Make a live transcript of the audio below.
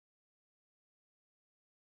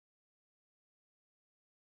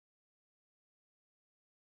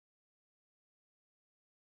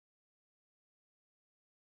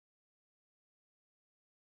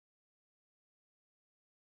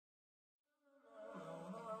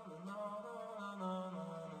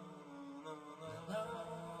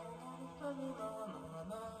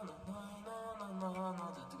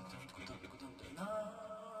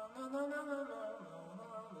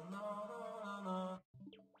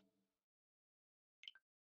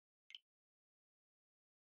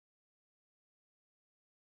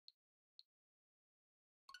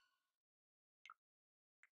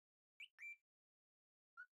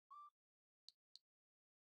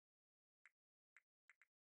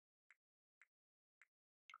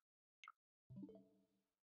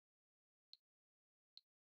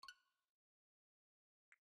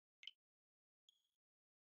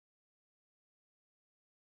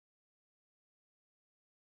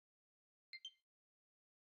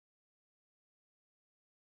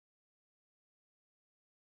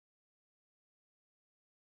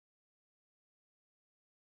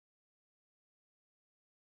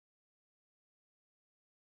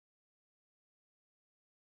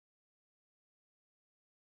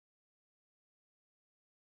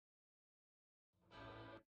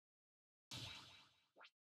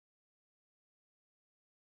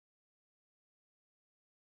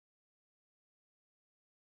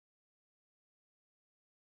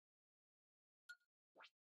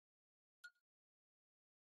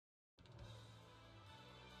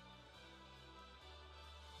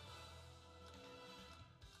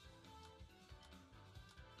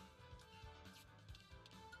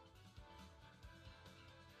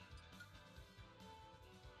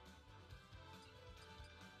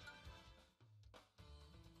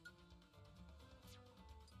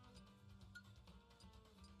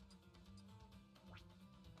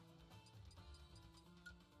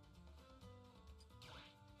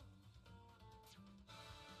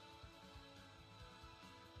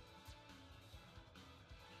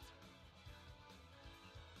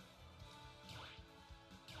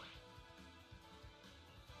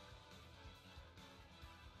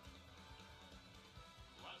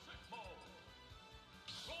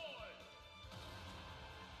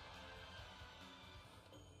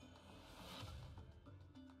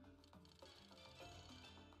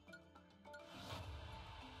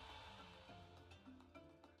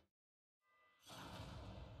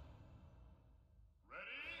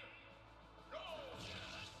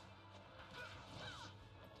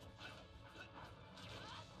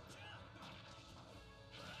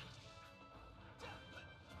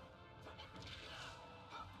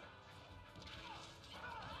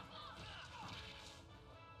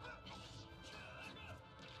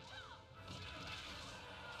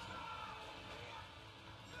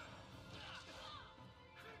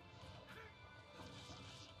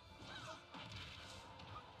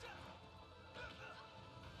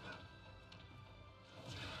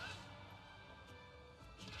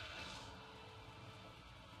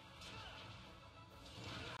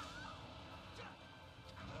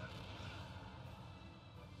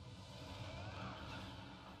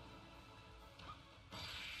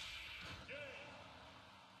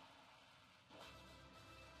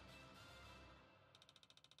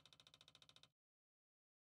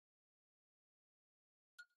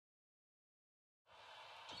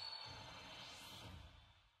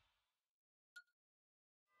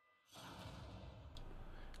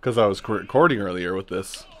Because I was recording earlier with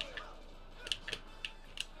this.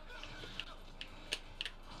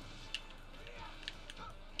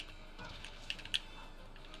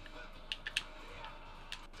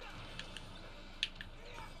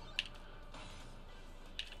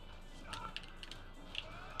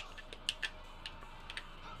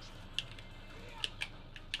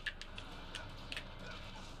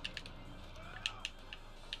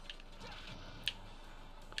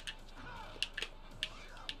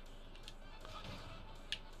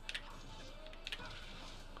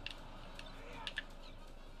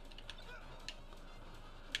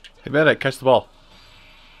 Hey, medic, catch the ball.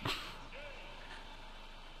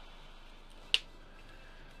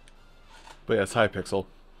 But yeah, it's Hypixel.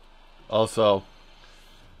 Also,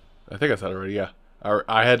 I think I said it already, yeah.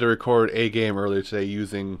 I had to record a game earlier today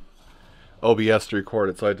using OBS to record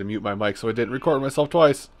it, so I had to mute my mic so I didn't record myself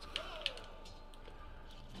twice.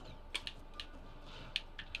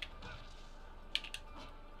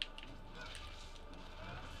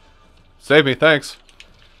 Save me, thanks.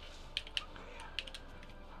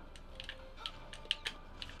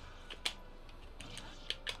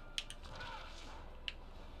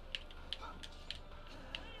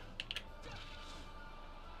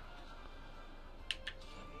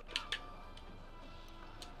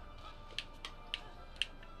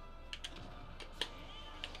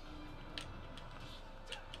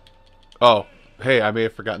 Oh, hey, I may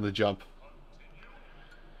have forgotten the jump.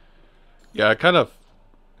 Yeah, I kind of...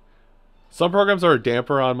 Some programs are a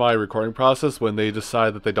damper on my recording process when they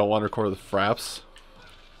decide that they don't want to record the fraps.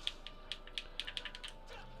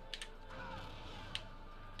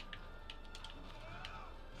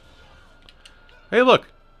 Hey, look!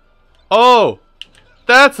 Oh!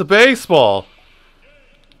 That's a baseball!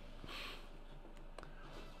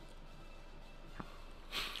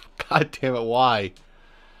 God damn it, why?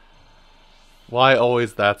 Why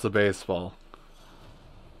always that's a baseball?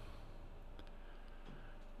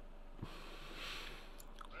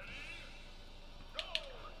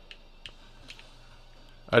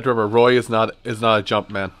 I have to remember, Roy is not a jump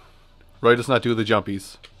man. Roy does not do the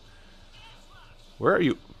jumpies. Where are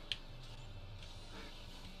you?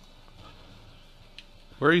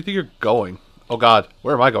 Where do you think you're going? Oh god,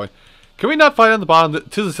 where am I going? Can we not fight on the bottom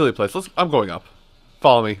to the silly place? I'm going up.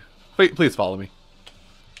 Follow me. Please follow me.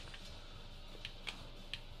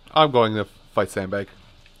 I'm going to fight Sandbag.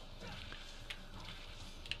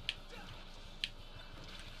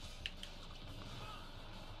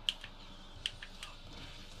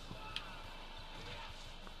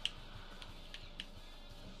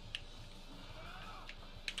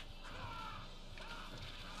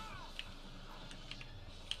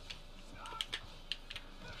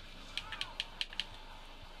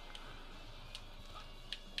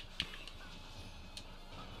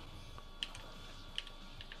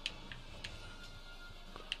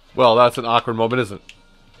 Well, that's an awkward moment, isn't it?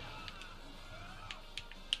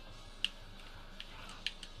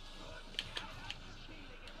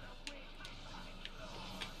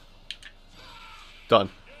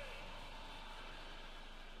 Done.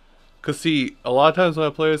 Cause see, a lot of times when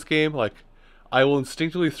I play this game, like, I will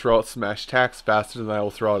instinctively throw out smash attacks faster than I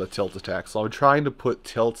will throw out a tilt attack. So I'm trying to put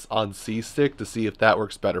tilts on C-stick to see if that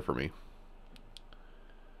works better for me.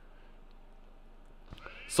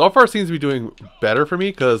 So far, it seems to be doing better for me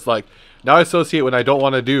because, like, now I associate when I don't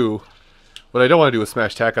want to do a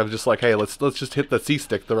smash attack. I'm just like, hey, let's just hit the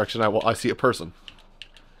C-stick direction I see a person.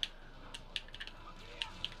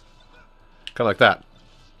 Kind of like that.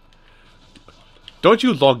 Don't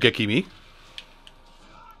you longeki me.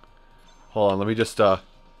 Hold on, let me just,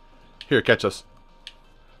 here, catch us.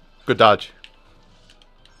 Good dodge.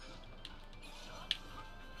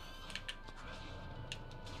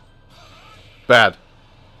 Bad.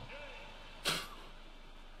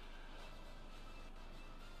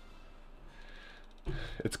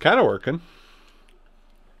 It's kind of working.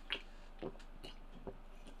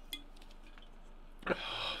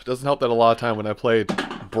 Doesn't help that a lot of time when I played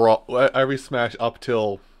every Smash up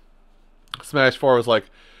till Smash 4 was like,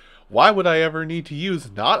 why would I ever need to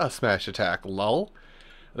use not a smash attack? Lol.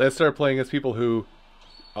 And then I started playing as people who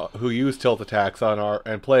use tilt attacks on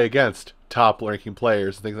and play against top ranking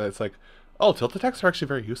players and things like that. It's like, oh, tilt attacks are actually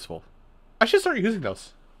very useful. I should start using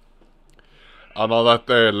those. And on that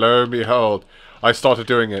day, lo and behold, I started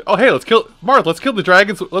doing it. Oh hey, let's kill the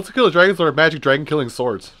dragons. Let's kill the dragons with our magic dragon killing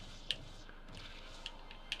swords.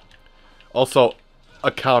 Also, a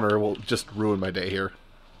counter will just ruin my day here.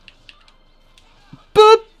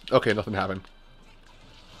 Boop! Okay, nothing happened.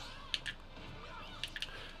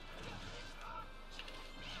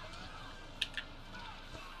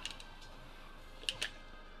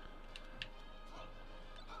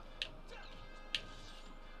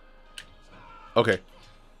 Okay.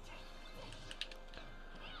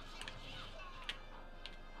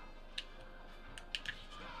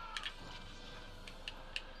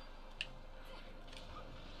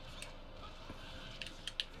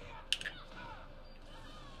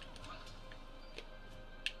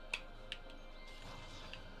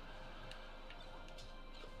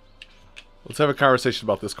 Let's have a conversation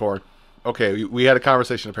about this corn. Okay, we had a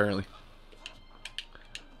conversation apparently.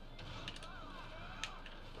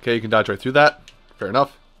 Okay, you can dodge right through that. Fair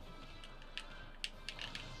enough.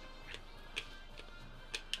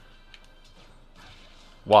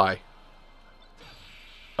 Why?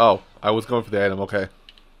 Oh, I was going for the item, okay.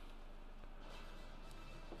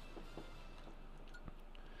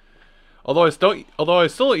 Although I still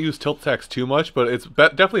don't use tilt attacks too much, but it's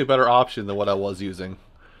definitely a better option than what I was using.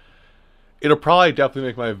 It'll probably definitely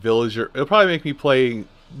make my villager. It'll probably make me playing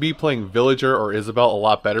villager or Isabel a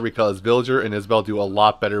lot better because villager and Isabel do a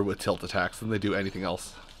lot better with tilt attacks than they do anything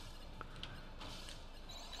else.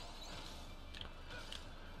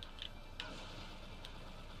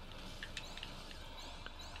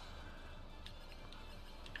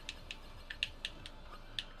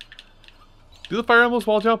 Do the fire emblems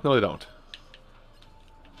wall jump? No, they don't.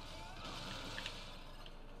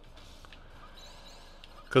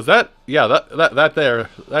 Cause that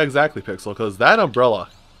exactly, Pixel. Cause that umbrella,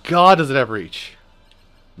 God, does it have reach?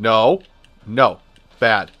 No, no,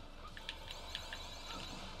 bad.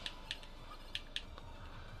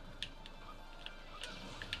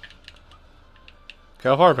 Okay,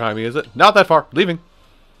 how far behind me is it? Not that far. Leaving.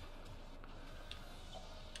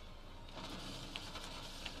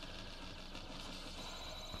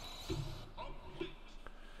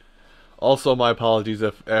 Also, my apologies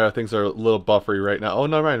if things are a little buffery right now. Oh,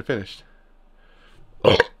 no, I'm finished.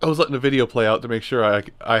 I was letting the video play out to make sure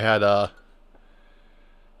I had what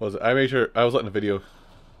was it? I made sure I was letting the video.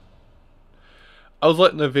 I was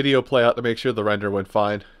letting the video play out to make sure the render went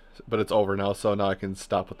fine, but it's over now, so now I can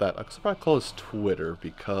stop with that. I should probably close Twitter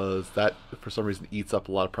because that for some reason eats up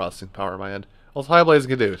a lot of processing power on my end. Also, hi Blazing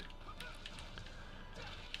can do it.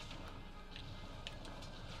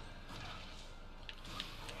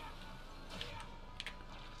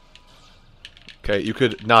 Okay, you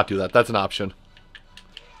could not do that. That's an option.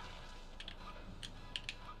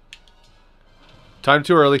 Time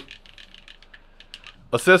too early.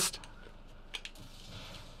 Assist.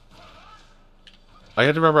 I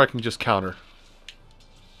had to remember I can just counter.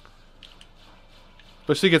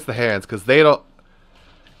 Especially against the hands, because they don't...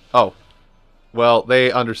 Oh. Well,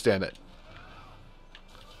 they understand it.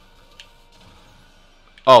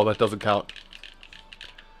 Oh, that doesn't count.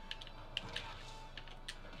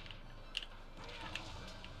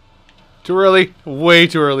 Too early. Way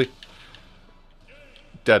too early.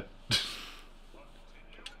 Dead.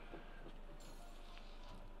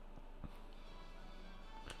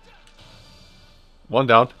 One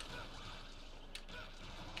down.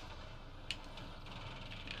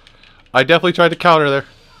 I definitely tried to counter there.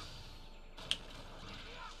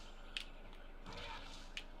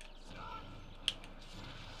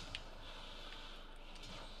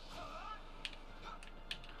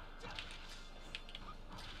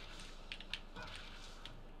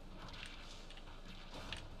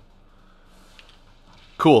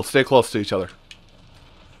 Cool, stay close to each other.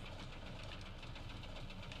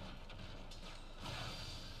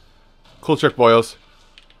 Cool trick, boyos.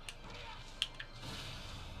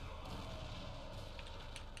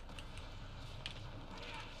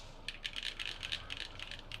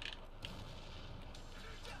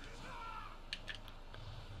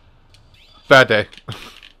 Bad day.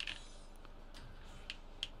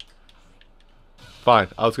 Fine.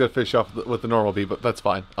 I was going to finish off with the normal B, but that's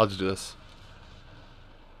fine. I'll just do this.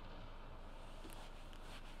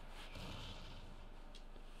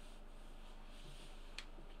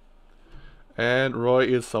 And Roy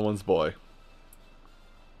is someone's boy.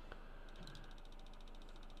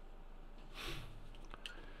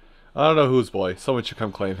 I don't know whose boy. Someone should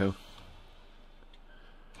come claim him.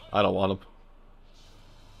 I don't want him.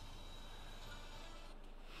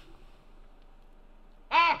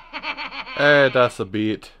 And that's a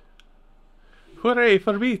beat. Hooray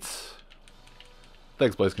for beats!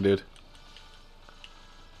 Thanks, Blaziken dude.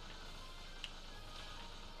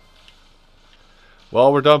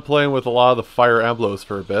 Well, we're done playing with a lot of the fire emblems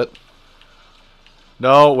for a bit.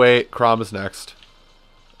 No, wait. Crom is next.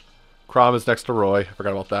 Crom is next to Roy. I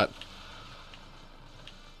forgot about that.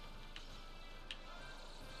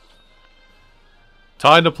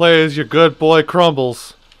 Time to play as your good boy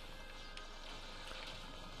Crumbles.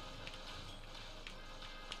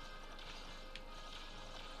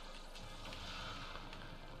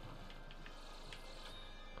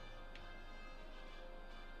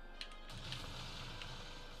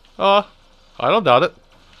 I don't doubt it.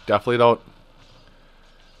 Definitely don't.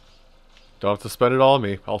 Don't have to spend it all on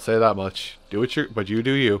me. I'll say that much. Do what but you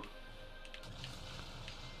do you.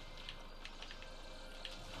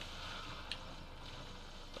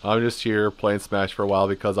 I'm just here playing Smash for a while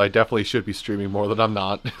because I definitely should be streaming more than I'm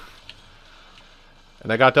not.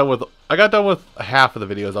 And I got done with half of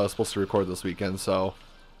the videos I was supposed to record this weekend, so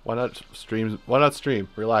why not stream? Why not stream?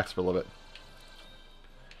 Relax for a little bit.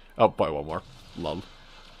 Oh boy, one more. Lol.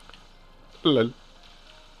 Lol.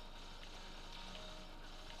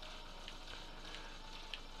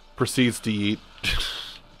 Proceeds to eat.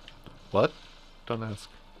 What? Don't ask.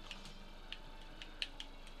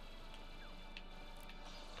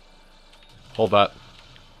 Hold that.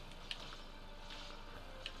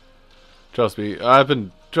 Trust me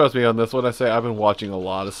on this one. I say I've been watching a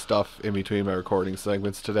lot of stuff in between my recording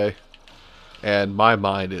segments today. And my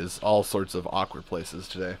mind is all sorts of awkward places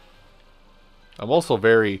today. I'm also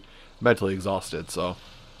very mentally exhausted, so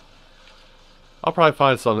I'll probably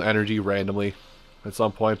find some energy randomly at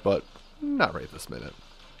some point, but not right this minute.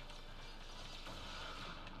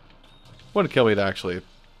 Wouldn't kill me to actually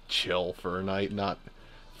chill for a night, not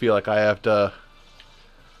feel like I have to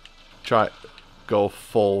go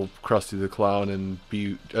full Krusty the Clown and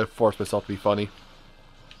force myself to be funny.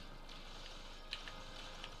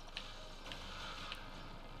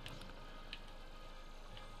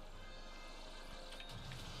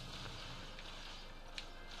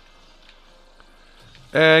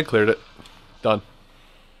 And cleared it. Done.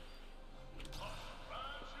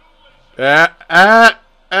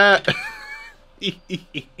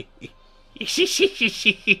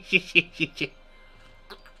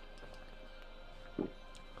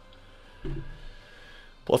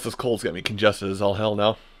 Plus this cold's got me congested as all hell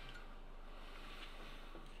now.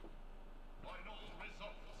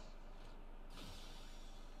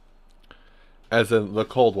 As in the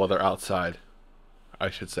cold weather outside, I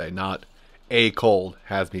should say, not a cold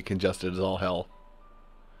has me congested as all hell.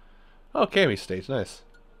 Oh, Cammy stage, nice.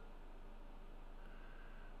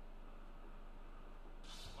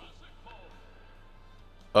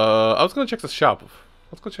 I was gonna check the shop.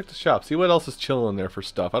 Let's go check the shop. See what else is chilling there for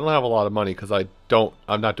stuff. I don't have a lot of money because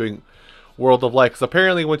I'm not doing World of Light. Because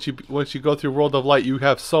apparently once you go through World of Light, you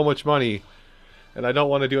have so much money, and I don't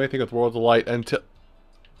want to do anything with World of Light until.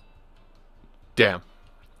 Damn.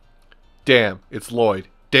 Damn. It's Lloyd.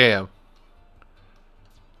 Damn.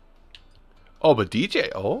 Oh, but DJ.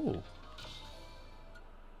 Oh.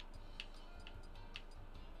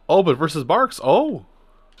 Oh, but versus Marks. Oh.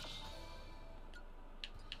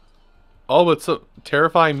 Oh, but so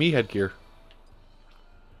terrifying me headgear.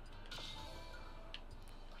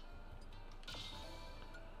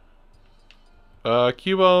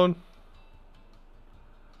 Cubone.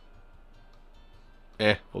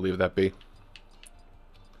 We'll leave that be.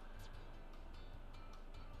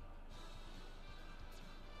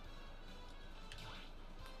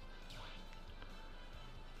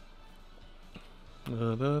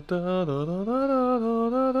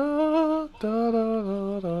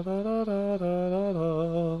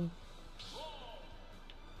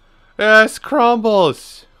 Yes,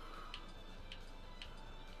 crumbles.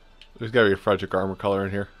 There's gotta be a Frederick armor color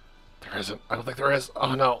in here. There isn't. I don't think there is.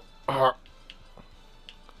 Oh no.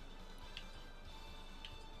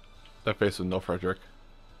 That face with no Frederick.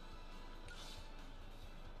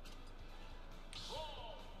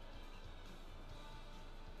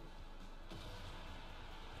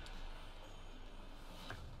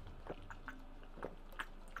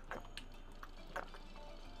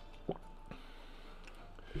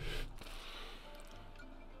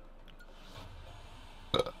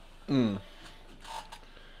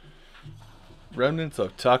 Remnants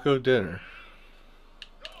of taco dinner.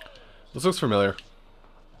 This looks familiar.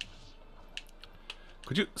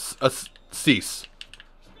 Could you cease?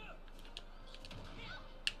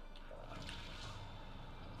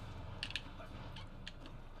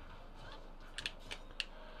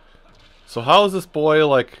 So how is this boy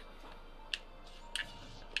like?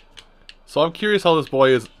 So I'm curious how this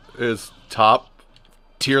boy is top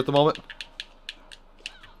tier at the moment.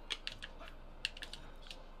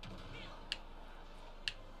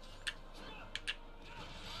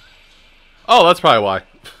 Oh, that's probably why.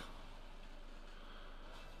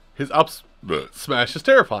 His smash is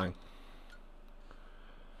terrifying.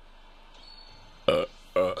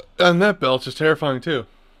 And that belch is terrifying too.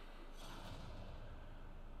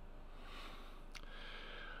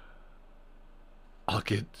 I'll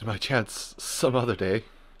get my chance some other day.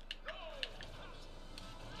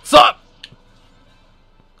 Sup?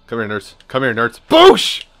 Come here, nerds. Come here, nerds.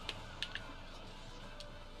 Boosh!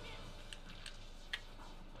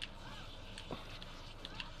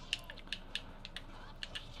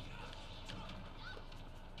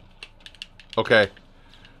 Okay.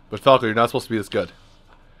 But Falco, you're not supposed to be this good.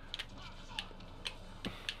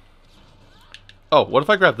 Oh, what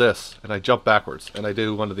if I grab this and I jump backwards and I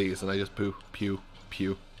do one of these and I just pew, pew,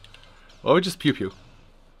 pew. What if I just pew, pew?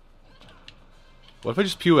 What if I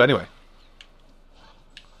just pew anyway?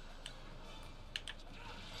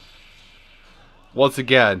 Once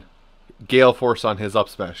again, Gale Force on his up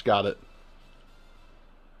smash. Got it.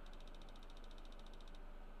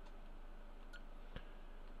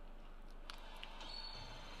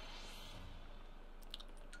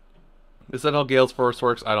 Is that how Gale's Force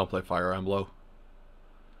works? I don't play Fire Emblem.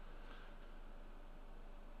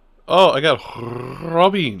 Oh, I got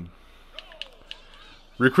Robin.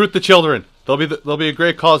 Recruit the children. They'll be a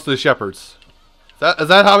great cause to the shepherds. Is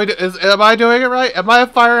that how we do? Am I doing it right? Am I a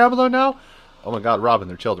Fire Emblem now? Oh my God, Robin,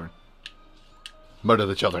 they're children. Murder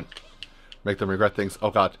the children. Make them regret things. Oh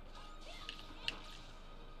God.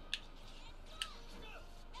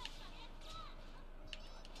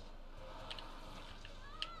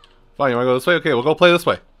 Fine, you wanna go this way? Okay, we'll go play this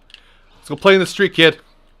way. Let's go play in the street, kid.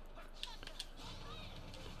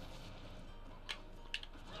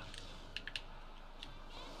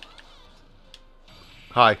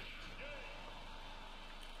 Hi.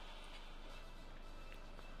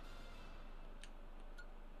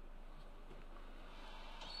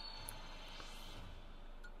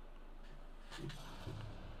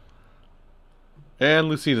 And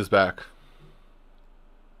Lucina's back.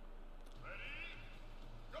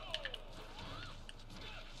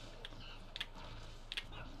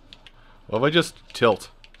 What if I just tilt?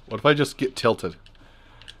 What if I just get tilted?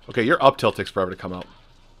 Okay, your up tilt takes forever to come out.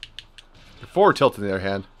 Your forward tilt, on the other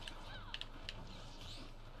hand.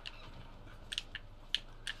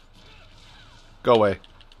 Go away.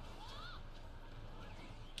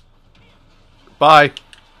 Bye.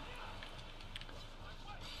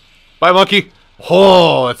 Bye, monkey.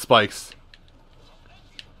 Oh, that spikes.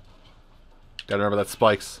 Gotta remember that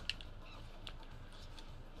spikes.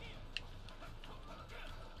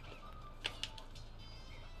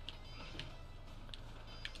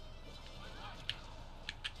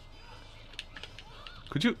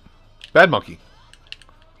 Could you? Bad monkey.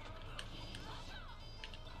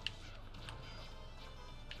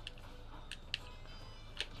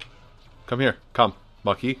 Come here. Come.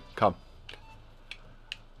 Monkey. Come.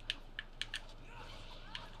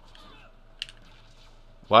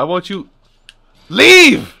 Why won't you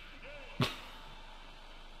leave?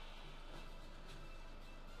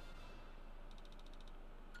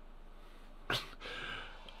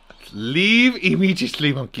 Leave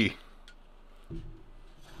immediately, monkey.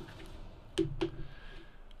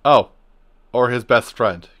 Oh, or his best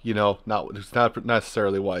friend. You know, it's not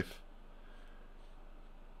necessarily wife.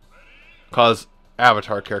 Cause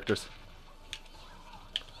Avatar characters.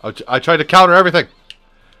 I tried to counter everything.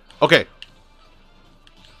 Okay.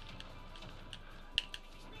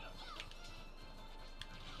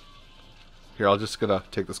 Here, I'm just gonna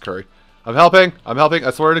take this curry. I'm helping. I'm helping.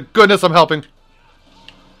 I swear to goodness, I'm helping.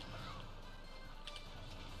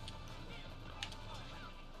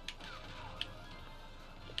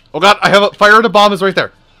 Oh God, I have a fire and a bomb is right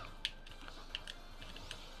there.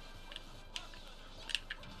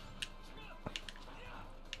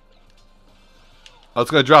 I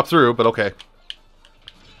was gonna drop through, but okay.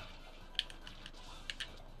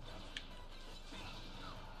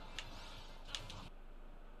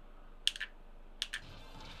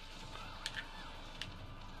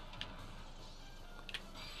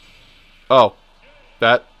 Oh,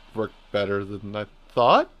 that worked better than I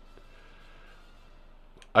thought.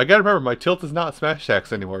 I gotta remember, my tilt is not smash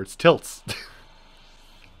attacks anymore, it's tilts.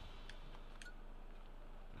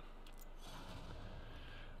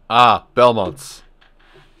 Ah, Belmonts.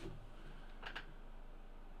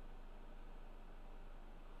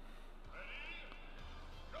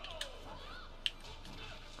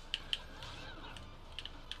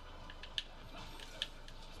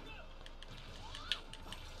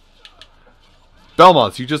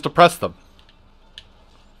 Belmonts, you just oppressed them.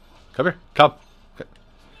 Come here, come. Okay.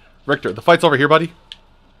 Richter, the fight's over here, buddy.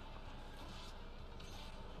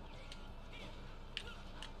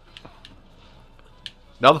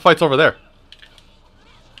 Now the fight's over there.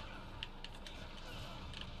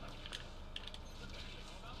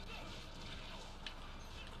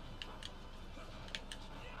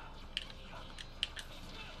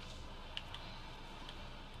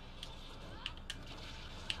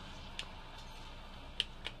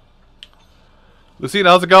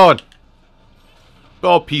 Lucina, how's it going?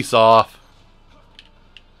 Oh, peace off.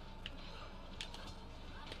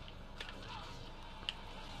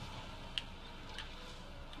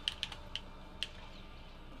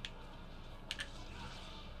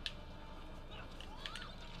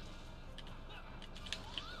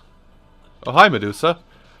 Oh, hi, Medusa.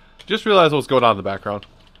 Just realized what's going on in the background.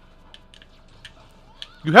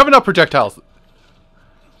 You have enough projectiles.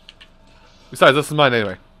 Besides, this is mine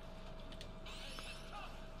anyway.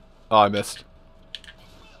 Oh, I missed.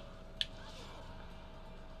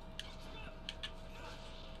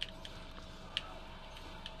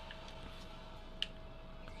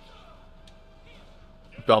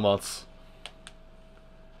 Belmonts.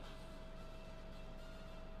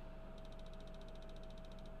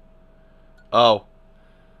 Oh.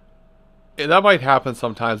 Yeah, that might happen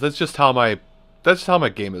sometimes. That's just how my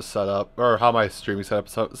game is set up, or how my streaming set up.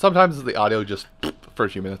 So sometimes the audio just for a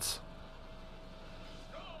few minutes.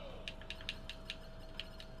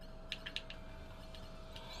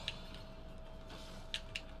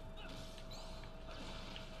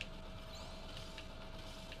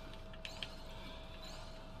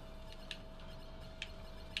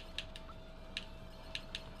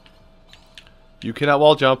 You cannot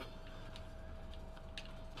wall jump.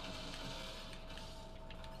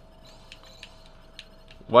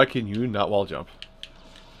 Why can you not wall jump?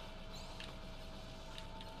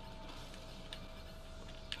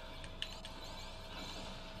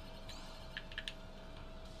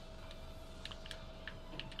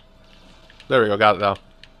 There we go, got it now.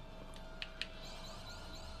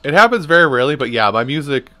 It happens very rarely, but yeah, my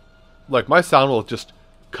music, like my sound will just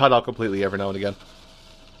cut out completely every now and again.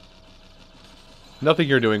 Nothing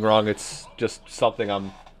you're doing wrong, it's just something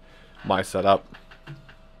on my setup.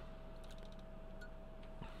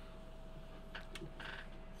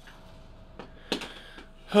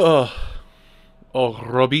 Oh,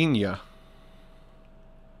 Robinha.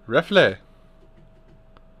 Refle.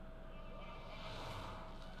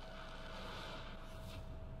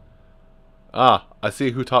 Ah, I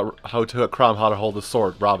see who taught Crom how to hold the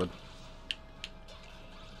sword. Robin.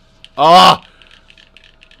 Ah!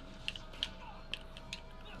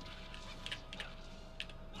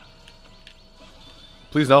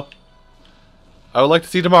 Please no. I would like to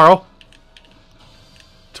see tomorrow.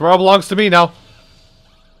 Tomorrow belongs to me now.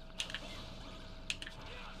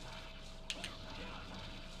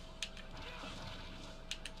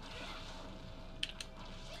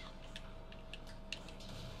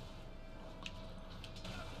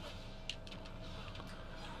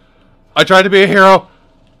 I tried to be a hero.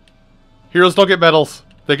 Heroes don't get medals.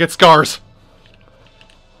 They get scars.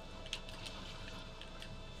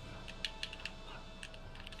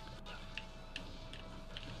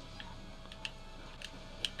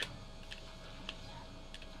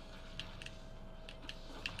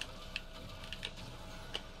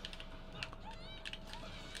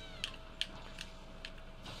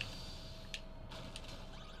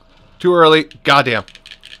 Too early. Goddamn.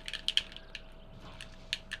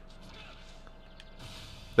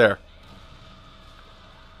 There.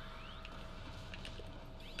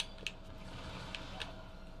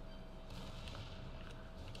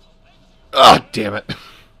 Ah, damn it.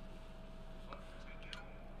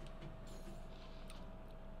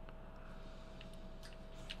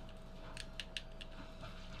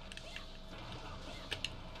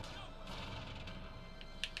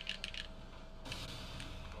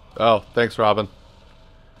 Oh, thanks, Robin.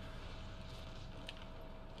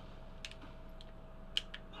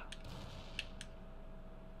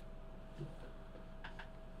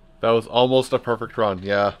 That was almost a perfect run,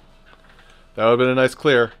 yeah. That would have been a nice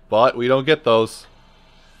clear, but we don't get those.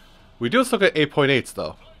 We do still get 8.8s,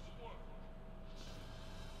 though.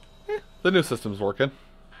 The new system's working.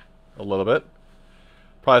 A little bit.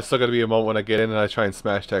 Probably still gonna be a moment when I get in and I try and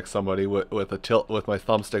smash tech somebody with a tilt with my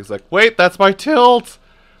thumbsticks. Like, wait, that's my tilt!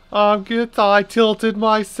 I tilted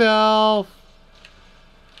myself!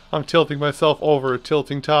 I'm tilting myself over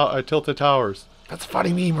tilted towers. That's a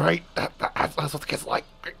funny meme, right? That's what the kids like.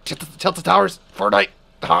 Tilted towers, Fortnite.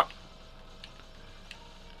 Ha.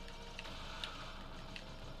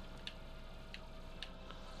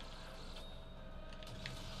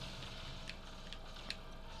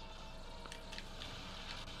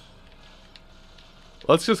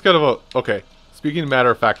 Let's just kind of okay. Speaking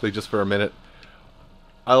matter of factly, just for a minute,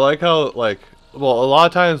 I like how well, a lot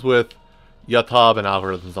of times with YouTube and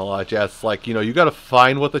algorithms and all that jazz, like, you know, you got to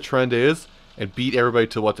find what the trend is and beat everybody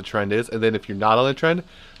to what the trend is, and then if you're not on the trend,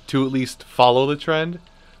 to at least follow the trend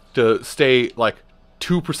to stay like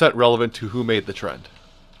 2% relevant to who made the trend.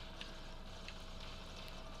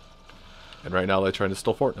 And right now, the trend is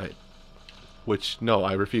still Fortnite, which no,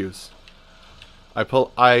 I refuse.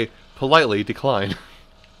 I politely decline.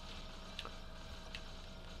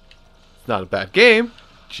 It's not a bad game,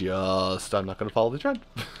 just I'm not going to follow the trend.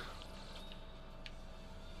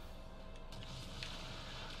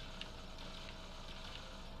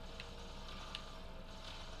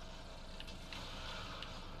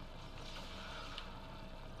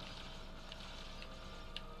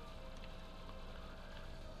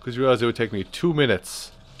 Because you realize it would take me 2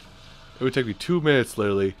 minutes. It would take me 2 minutes,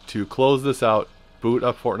 literally, to close this out, boot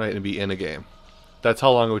up Fortnite, and be in a game. That's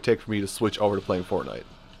how long it would take for me to switch over to playing Fortnite.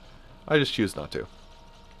 I just choose not to.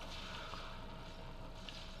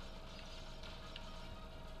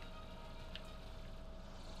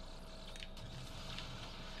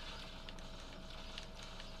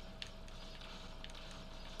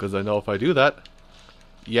 Because I know if I do that,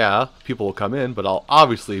 yeah, people will come in, but I'll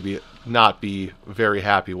obviously not be very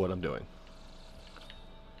happy what I'm doing.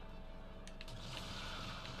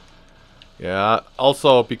 Yeah,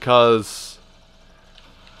 also because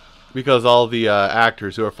all the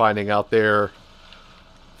actors who are finding out their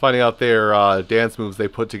dance moves they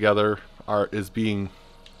put together is being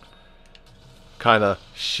kind of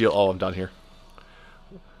shield. Oh, I'm done here.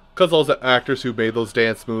 Because those actors who made those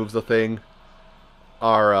dance moves a thing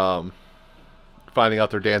are finding out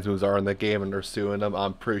their dance moves are in the game and they're suing them.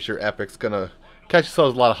 I'm pretty sure Epic's gonna catch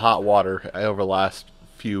themselves a lot of hot water over the last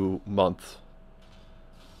few months.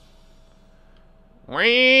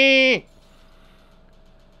 Whee!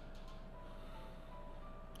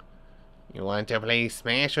 You want to play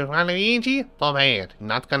Smash with Waluigi? Too bad.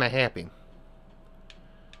 Not gonna happen.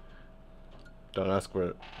 Don't ask for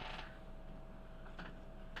it.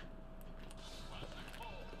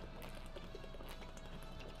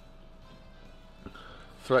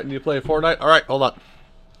 Threatening to play Fortnite? Alright, hold on.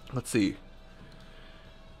 Let's see.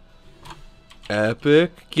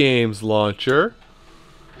 Epic Games Launcher.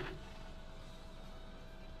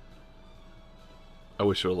 I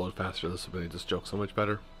wish it would load faster. This would make this joke so much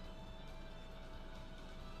better.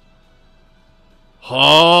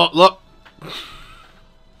 Oh, look!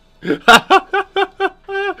 You thought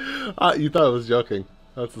I was joking.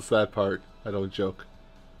 That's the sad part. I don't joke.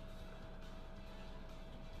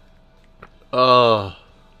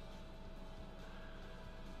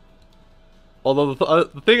 Although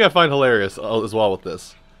the thing I find hilarious as well with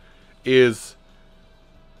this is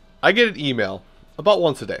I get an email about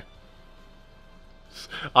once a day.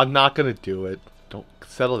 I'm not gonna do it. Don't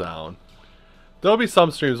settle down. There'll be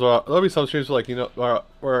some streams where like, you know,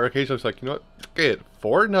 where occasionally it's like, you know what, get it,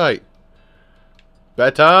 Fortnite.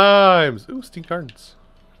 Bedtimes. Ooh, Steam Gardens.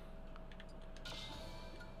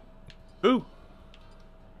 Ooh.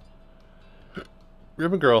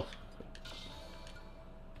 Ribbon Girl.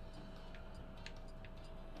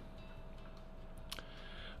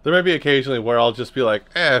 There may be occasionally where I'll just be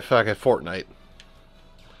like, fuck it, Fortnite.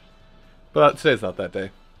 But today's not that day.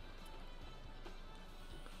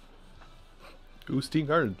 Ooh, Steam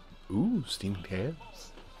Garden. Ooh, Steam Cans.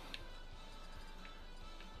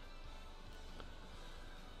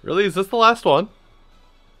 Really? Is this the last one?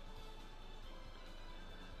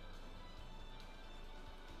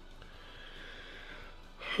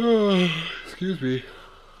 Excuse me.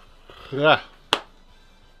 Yeah.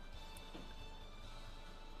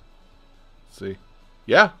 Let's see.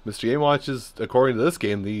 Yeah, Mr. Game Watch is, according to this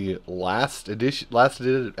game, the last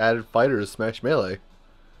added fighter to Smash Melee.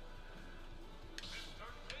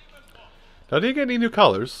 Now, do you get any new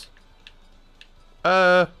colors?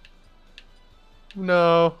 No.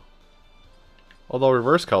 Although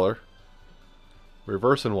reverse color.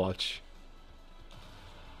 Reverse and watch.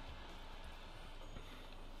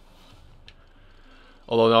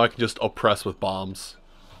 Although now I can just oppress with bombs.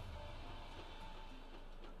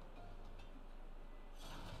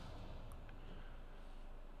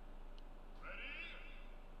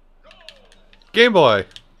 Game Boy!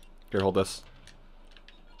 Here, hold this.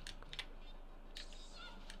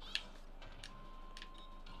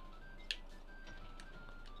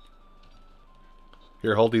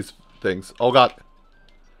 Here, hold these things. Oh god.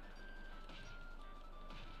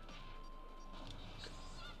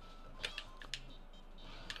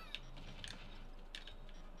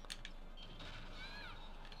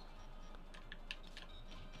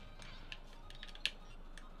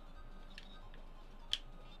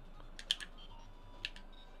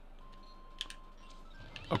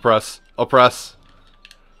 Oppress. Oppress.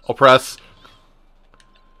 Oppress.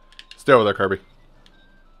 Stay over there, Kirby.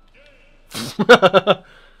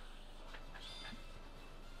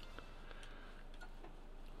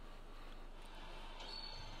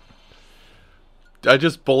 I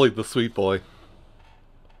just bullied the sweet boy.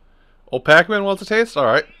 Oh, Pac-Man wants a taste?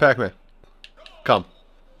 Alright, Pac-Man. Come.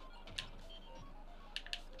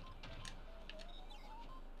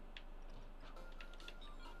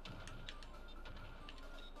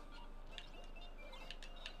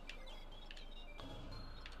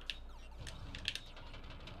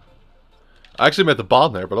 I actually meant the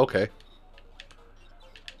bomb there, but okay.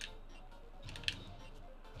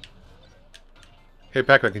 Hey,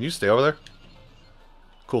 Pac-Man, can you stay over there?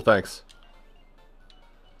 Cool, thanks.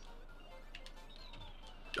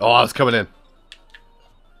 Oh, I was coming in.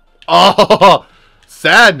 Oh,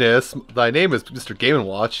 sadness. Thy name is Mr. Game &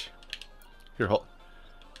 Watch. Here, hold.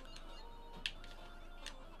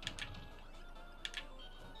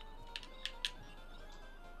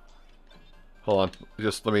 Hold on.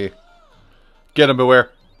 Just let me get him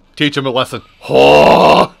beware. Teach him a lesson.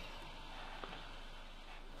 Oh!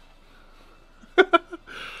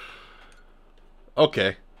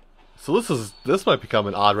 Okay. So this might become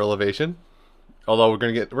an odd revelation. Although we're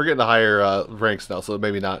getting to higher ranks now, so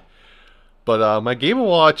maybe not. But my Game &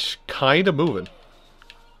 Watch kind of moving.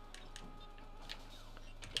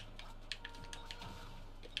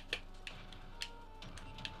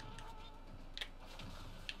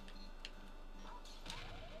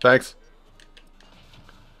 Thanks.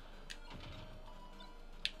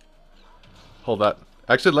 Hold that.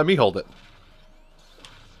 Actually, let me hold it.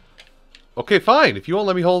 Okay, fine. If you won't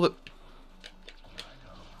let me hold it.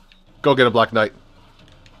 Go get a Black Knight.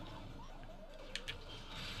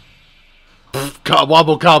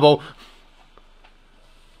 Wobble combo.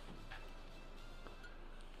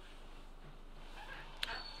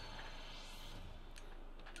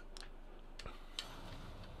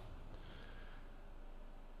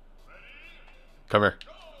 Come here.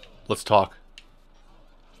 Let's talk.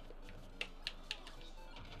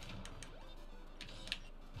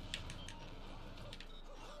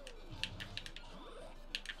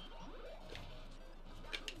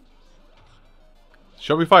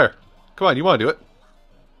 Show me fire. Come on, you want to do it.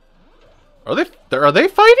 Are they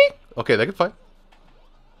fighting? Okay, they can fight.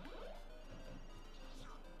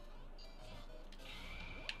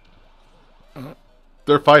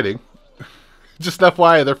 They're fighting. Just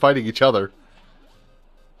FYI, they're fighting each other.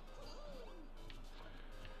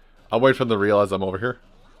 I'll wait for them to realize I'm over here.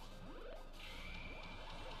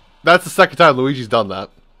 That's the second time Luigi's done that.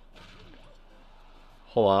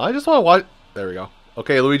 Hold on, I just want to watch. There we go.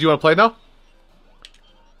 Okay, Luigi, you want to play now?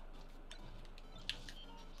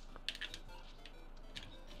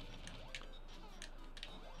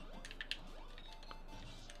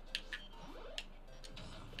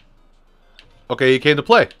 Okay, he came to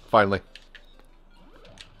play, finally.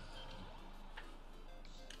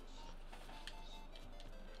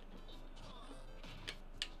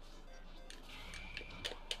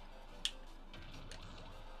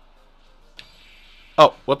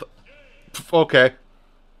 Oh, what the? Okay.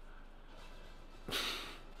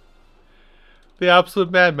 The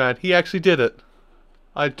absolute madman. He actually did it.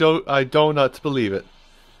 I do not believe it.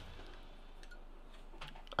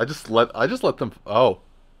 I just let them. Oh.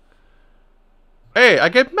 Hey, I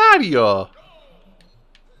get Mario.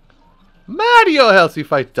 Mario helps me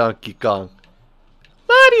fight Donkey Kong.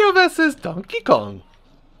 Mario versus Donkey Kong.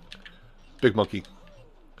 Big monkey.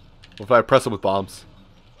 What if I press him with bombs?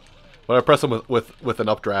 What if I press him with an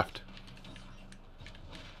updraft?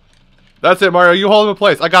 That's it, Mario. You hold him in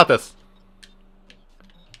place. I got this.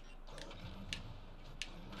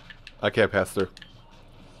 I can't pass through.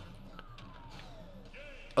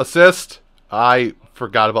 Assist. I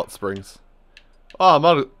forgot about springs. Oh, I'm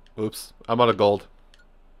out of... Oops. I'm out of gold.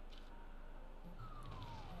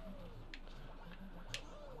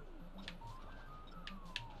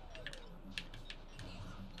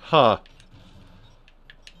 Huh.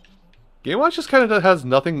 Game Watch just kind of has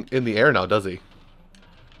nothing in the air now, does he?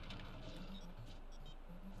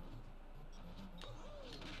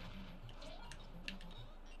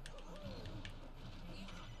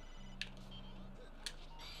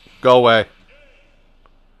 Go away.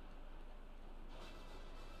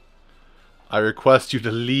 I request you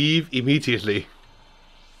to leave immediately.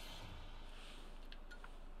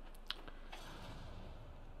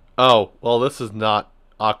 Oh, well, this is not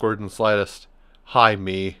awkward in the slightest. Hi,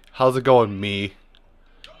 me. How's it going, me?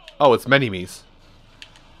 Oh, it's many me's.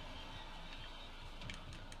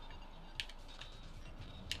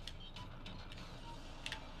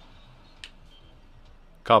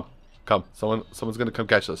 Come. Come. Someone's gonna come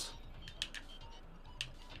catch us.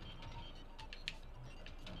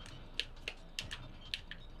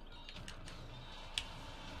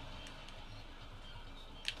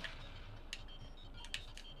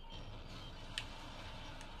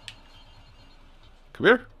 Come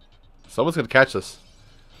here. Someone's gonna catch this.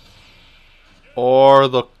 Or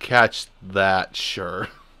they'll catch that, sure.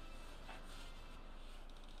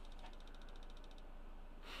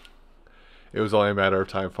 It was only a matter of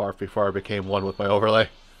time before I became one with my overlay.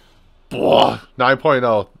 Blah,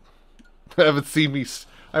 9.0. I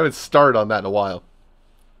haven't started on that in a while.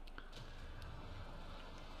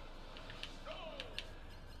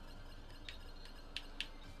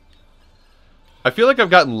 I feel like I've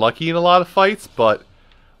gotten lucky in a lot of fights, but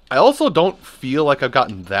I also don't feel like I've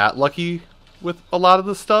gotten that lucky with a lot of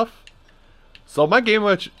this stuff. So my Game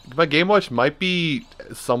Watch might be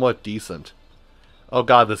somewhat decent. Oh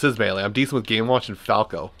god, this is melee. I'm decent with Game Watch and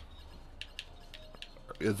Falco.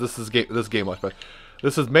 This is Game Watch, but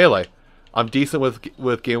this is melee. I'm decent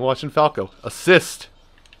with Game Watch and Falco. Assist.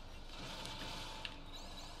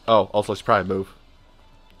 Oh, also let's probably move.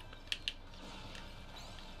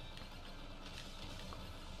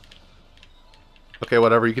 Okay,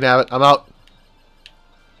 whatever. You can have it. I'm out.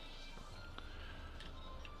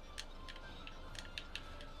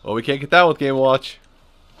 Well, we can't get that with Game Watch.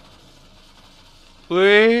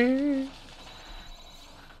 Whee!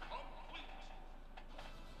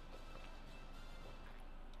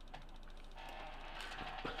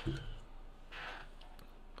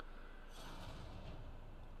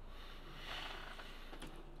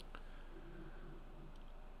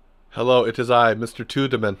 Hello, it is I, Mr.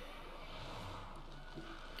 Tudeman.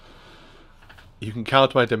 You can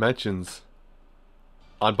count my dimensions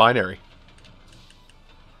on binary.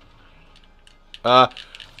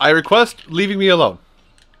 I request leaving me alone.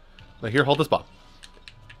 Now here, hold this bomb.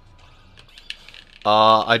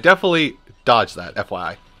 I definitely dodged that,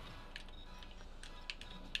 FYI.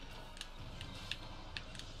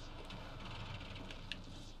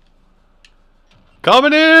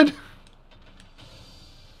 Coming in!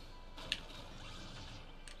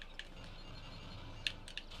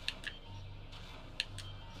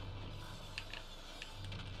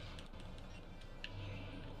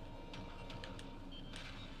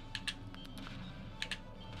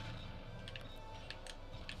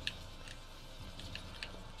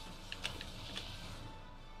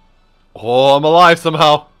 Oh, I'm alive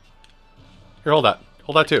somehow. Here, hold that.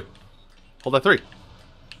 Hold that 2. Hold that 3.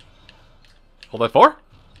 Hold that 4.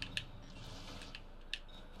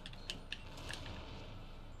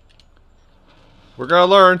 We're gonna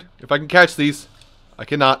learn if I can catch these. I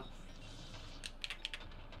cannot.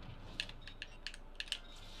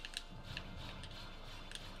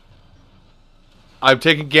 I'm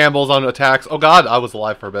taking gambles on attacks. Oh god, I was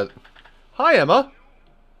alive for a bit. Hi, Emma.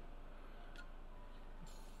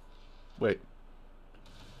 Wait.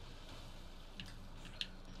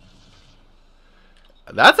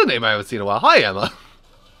 That's a name I haven't seen in a while. Hi, Emma.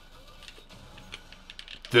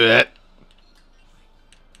 Blech.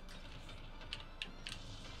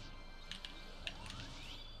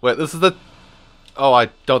 Wait, this is the... Oh, I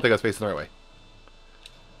don't think I was facing the right way.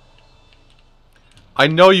 I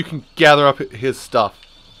know you can gather up his stuff.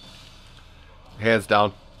 Hands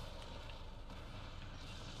down.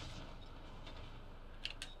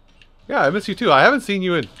 Yeah, I miss you too. I haven't seen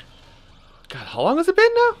you in... God, how long has it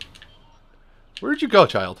been now? Where'd you go,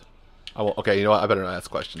 child? I won't... Okay, you know what? I better not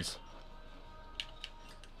ask questions.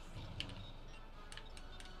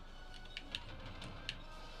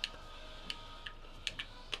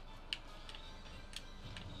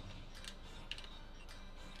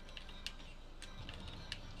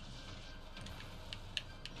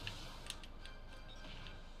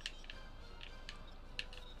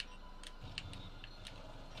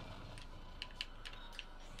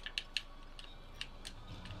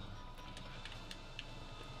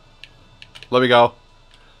 Let me go.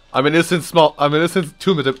 I'm an innocent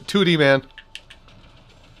 2D man.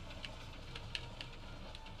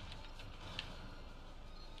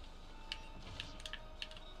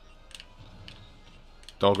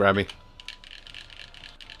 Don't grab me.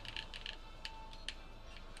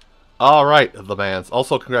 Alright, the mans.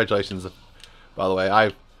 Also, congratulations, by the way.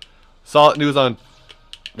 I saw news on...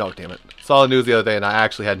 No, damn it. Saw the news the other day and I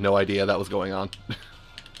actually had no idea that was going on.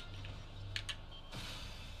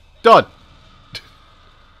 Done!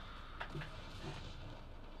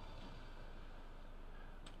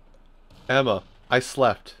 Emma, I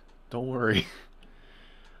slept. Don't worry.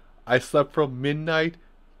 I slept from midnight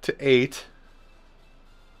to 8.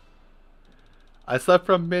 I slept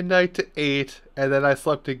from midnight to 8, and then I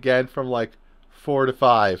slept again from like 4 to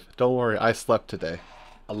 5. Don't worry, I slept today.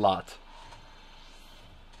 A lot.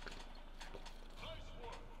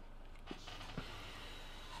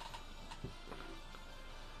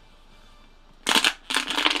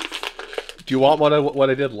 Do you want what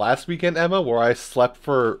I did last weekend, Emma, where I slept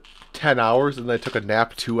for 10 hours and then I took a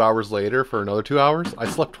nap 2 hours later for another 2 hours? I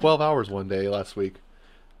slept 12 hours one day last week.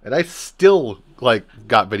 And I still, like,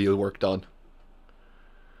 got video work done.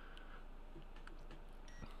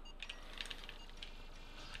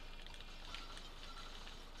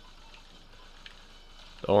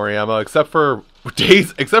 Don't worry, Emma. Except for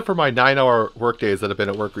my 9-hour work days that have been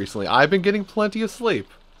at work recently, I've been getting plenty of sleep.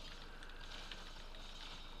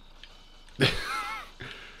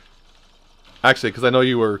 Actually, because I know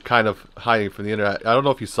you were kind of hiding from the internet. I don't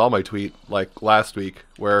know if you saw my tweet, like, last week,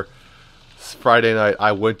 where Friday night,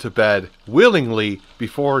 I went to bed willingly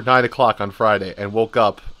before 9 o'clock on Friday and woke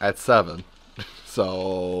up at 7.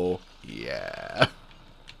 So, yeah.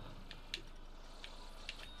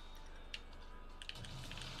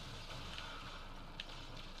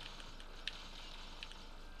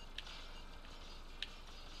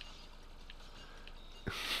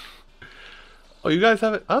 Oh, you guys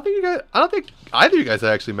haven't? I don't think either of you guys have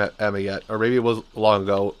actually met Emma yet, or maybe it was long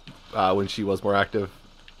ago when she was more active.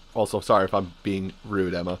 Also, sorry if I'm being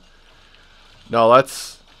rude, Emma. No,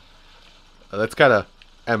 that's kind of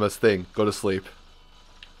Emma's thing. Go to sleep.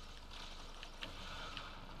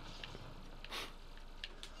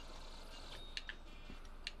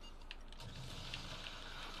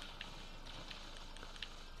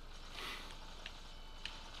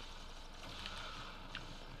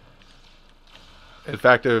 In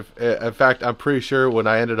fact, I'm pretty sure when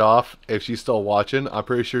I end it off, if she's still watching, I'm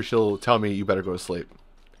pretty sure she'll tell me you better go to sleep.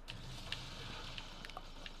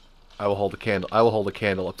 I will hold a candle. I will hold a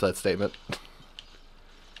candle up to that statement.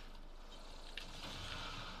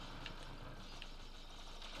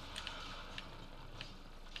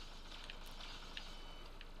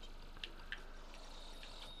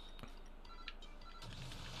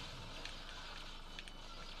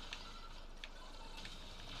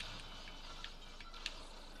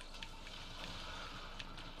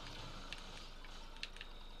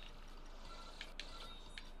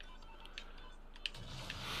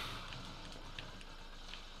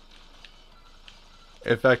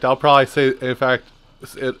 In fact, I'll probably say. In fact,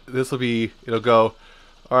 this will be. It'll go.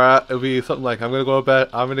 All right. It'll be something like, I'm gonna go to bed.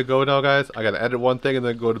 I'm gonna go now, guys. I gotta edit one thing and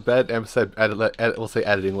then go to bed. And said edit. We'll say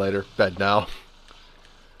editing later. Bed now.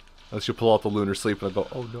 Unless you pull out the lunar sleep and I'll go,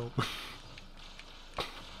 oh no.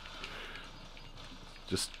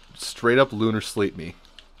 Just straight up lunar sleep me. You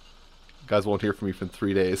guys won't hear from me for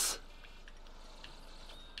 3 days.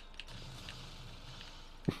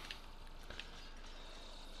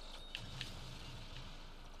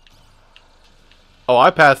 Oh, I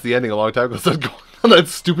passed the ending a long time ago. So I was going on that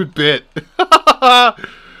stupid bit. The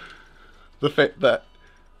fact that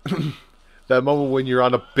that moment when you're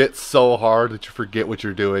on a bit so hard that you forget what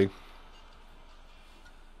you're doing.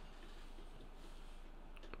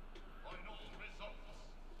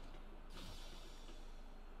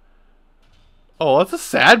 Oh, that's a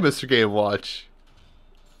sad Mr. Game Watch.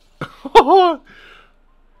 Hold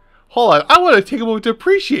on, I want to take a moment to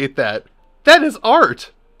appreciate that. That is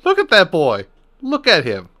art. Look at that boy. Look at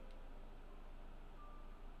him.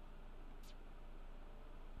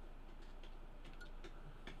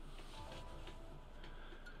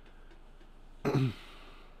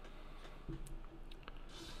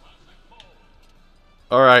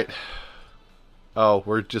 Alright. Oh,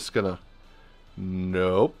 we're just gonna...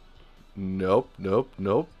 Nope. Nope, nope,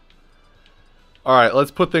 nope. Alright, let's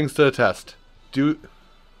put things to the test.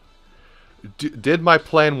 Did my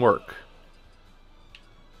plan work?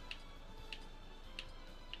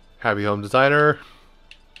 Happy Home Designer.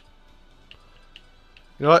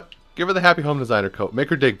 You know what? Give her the Happy Home Designer coat.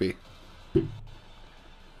 Make her Digby.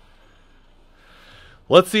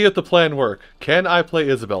 Let's see if the plan worked. Can I play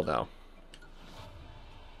Isabel now?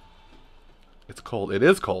 It's cold. It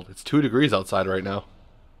is cold. It's 2 degrees outside right now.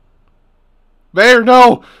 Mayor,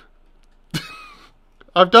 no!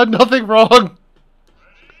 I've done nothing wrong!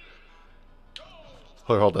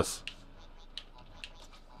 Hold this.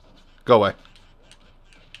 Go away.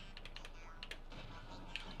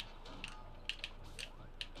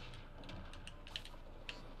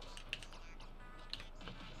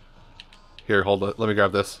 Here, hold it. Let me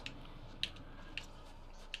grab this.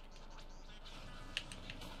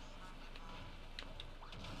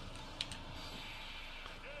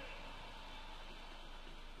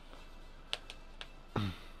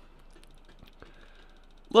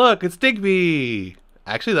 Look, it's Digby!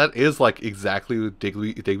 Actually, that is like exactly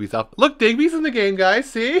Digby's outfit. Look, Digby's in the game, guys.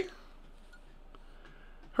 See?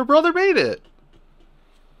 Her brother made it.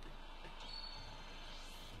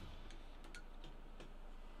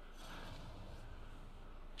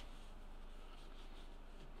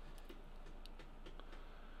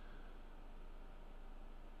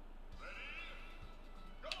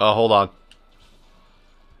 Oh, hold on.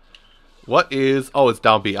 What is... Oh, it's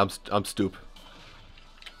down B. I'm stoop.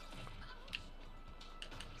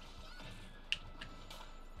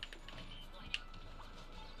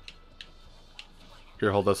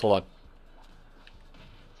 Here, hold this. Hold on.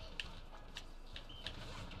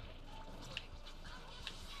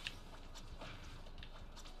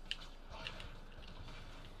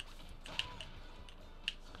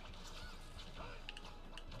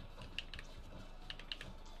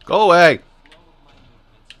 Go away.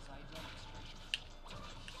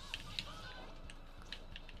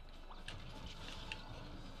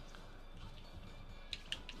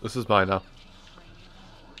 This is mine now.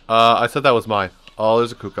 I said that was mine. Oh,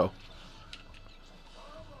 there's a Kuko.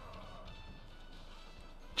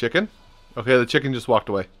 Chicken? Okay, the chicken just walked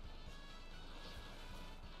away.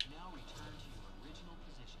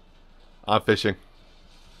 I'm fishing.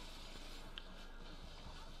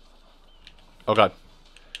 Oh god.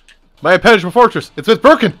 My impenetrable fortress! It's been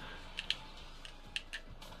broken!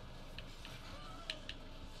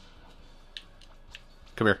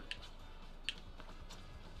 Come here.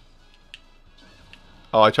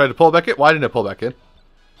 Oh, I tried to pull it back in? Why didn't I pull back in?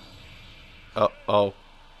 Oh.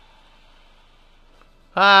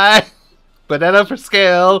 Hi! Banana for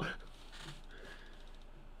scale!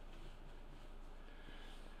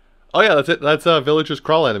 Oh yeah, that's it. That's Villagers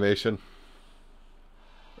Crawl animation.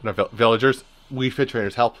 Not Villagers. We Fit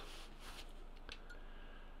Trainers help.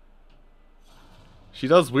 She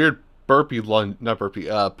does weird burpee lunge, not burpee,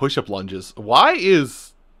 push-up lunges. Why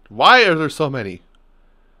are there so many?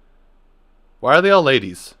 Why are they all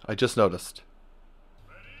ladies? I just noticed.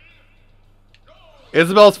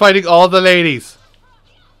 Isabel's fighting all the ladies.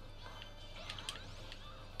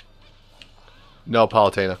 No,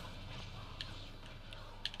 Palutena.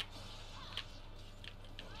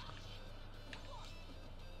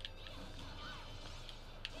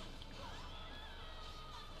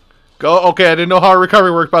 Go. Okay, I didn't know how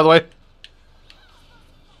recovery worked, by the way.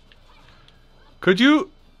 Could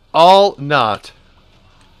you all not?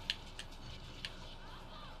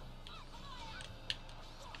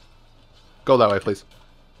 Go that way, please.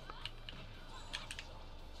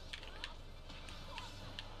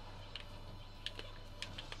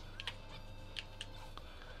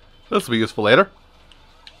 This will be useful later.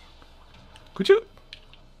 Could you?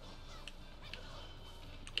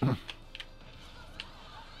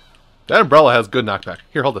 That umbrella has good knockback.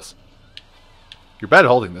 Here, hold this. You're bad at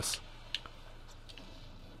holding this.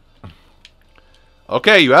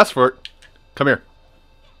 Okay, you asked for it. Come here.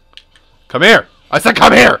 Come here. I said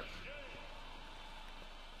come here!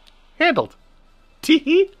 Handled.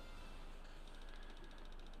 Tee-hee.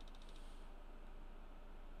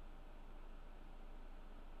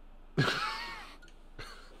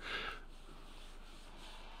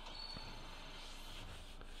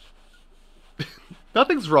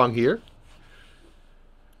 Nothing's wrong here.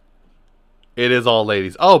 It is all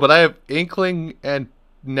ladies. Oh, but I have Inkling and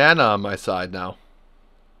Nana on my side now.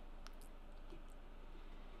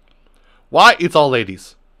 Why? It's all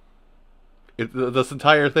ladies. This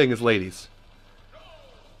entire thing is ladies.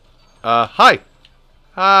 Hi.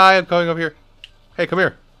 Hi, I'm coming over here. Hey, come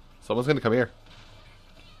here. Someone's gonna come here.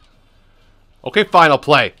 Okay, fine, I'll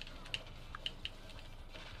play.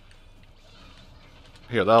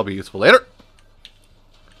 Here, that'll be useful later.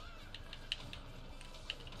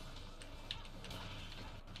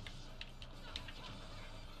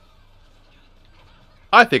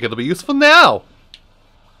 I think it'll be useful now.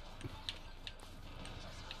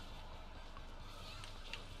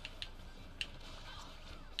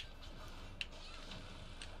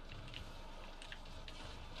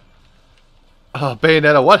 Oh,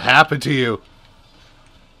 Bayonetta, what happened to you?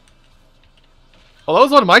 Oh, that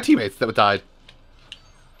was one of my teammates that died.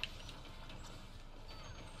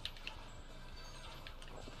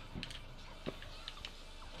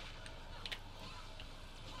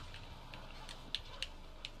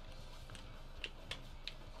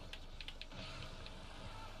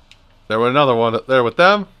 There was another one there with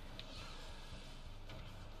them.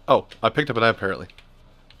 Oh, I picked up an eye apparently.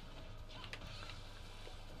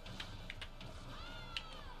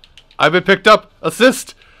 I've been picked up.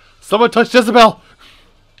 Assist! Someone touched Jezebel!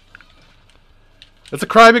 It's a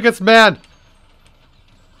crime against man!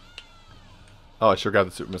 Oh, I sure got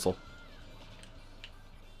the super missile.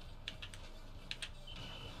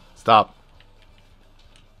 Stop.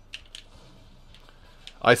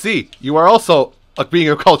 I see. You are also a being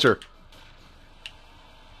of culture.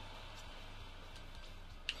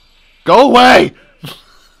 Go away!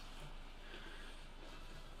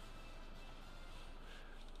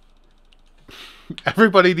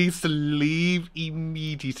 Everybody needs to leave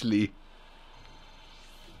immediately.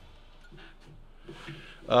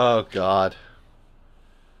 Oh, God.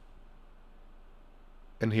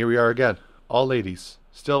 And here we are again. All ladies.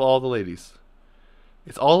 Still all the ladies.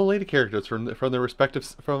 It's all the lady characters from their respective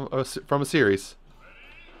from a series.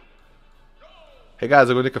 Hey guys,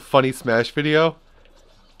 I'm gonna make a funny Smash video.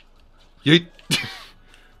 Yeet.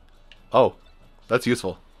 Oh, that's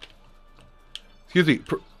useful. Excuse me.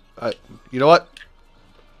 You know what?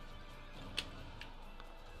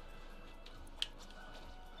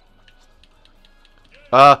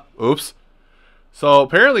 Oops. So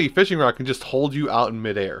apparently fishing rod can just hold you out in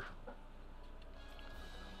midair.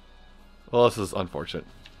 Well, this is unfortunate.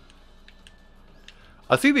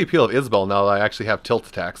 I see the appeal of Isabel now that I actually have tilt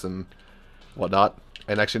attacks and whatnot,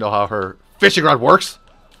 and actually know how her fishing rod works.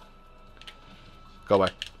 Go away.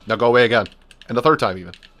 Now go away again. And the third time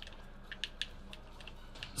even.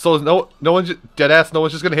 So no one's dead ass, no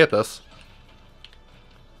one's just gonna hit this.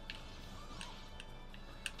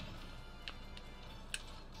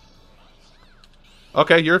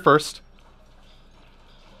 Okay, you're first.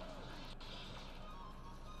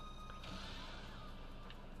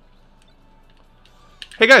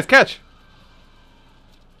 Hey guys, catch!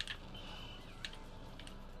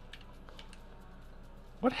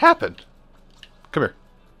 What happened? Come here.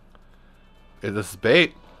 Is this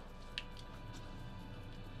bait?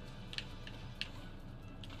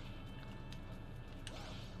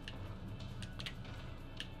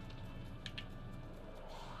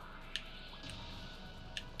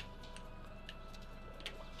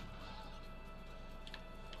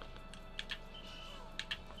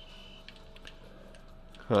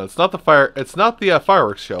 It's not the fire. It's not the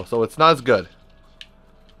fireworks show, so it's not as good.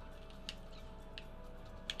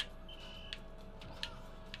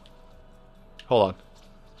 Hold on.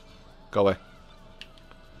 Go away.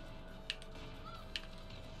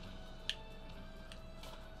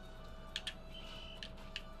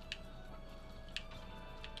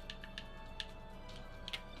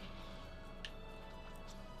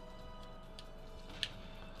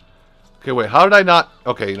 Okay, wait. How did I not?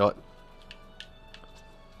 Okay, you know what?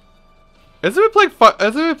 Hasn't it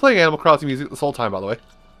been playing Animal Crossing music this whole time, by the way?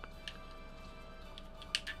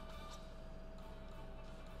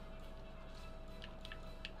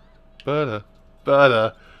 Ba-da,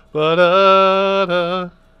 ba-da, ba-da-da.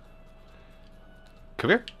 Come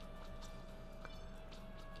here.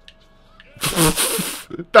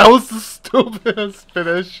 That was the stupidest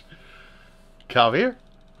finish. Come here.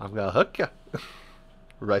 I'm gonna hook you.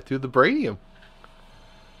 Right through the branium.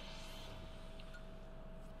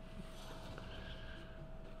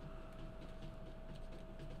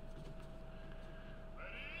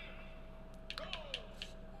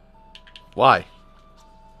 Why?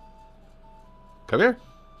 Come here.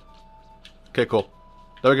 Okay, cool.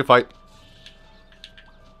 Now we can fight.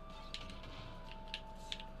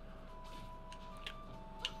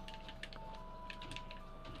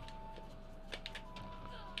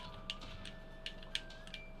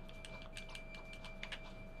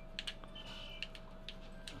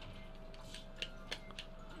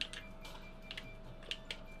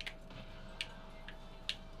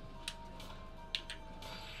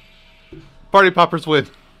 Party poppers win.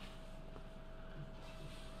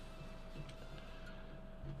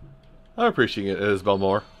 I'm appreciating it, Isabel,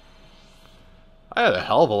 more. I had a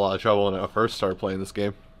hell of a lot of trouble when I first started playing this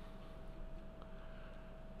game.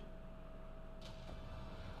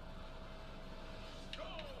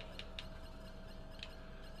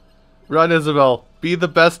 Run, Isabel. Be the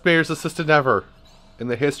best mayor's assistant ever. In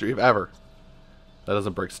the history of ever. That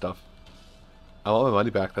doesn't break stuff. I want my money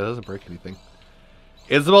back. That doesn't break anything.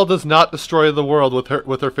 Isabel does not destroy the world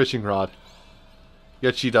with her fishing rod.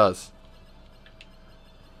 Yet she does.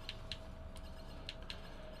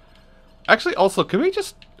 Actually, also, can we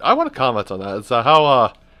just... I want to comment on that. It's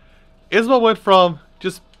how Isabel went from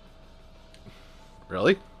just...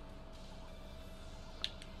 Really?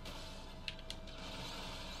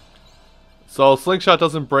 So, Slingshot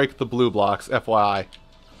doesn't break the blue blocks, FYI.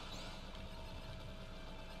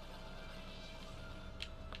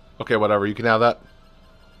 Okay, whatever. You can have that.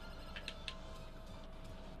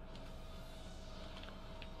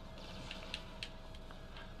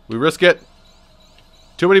 We risk it.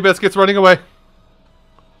 Too many biscuits running away.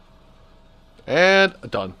 And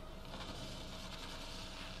done.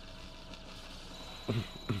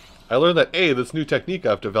 I learned that A, this new technique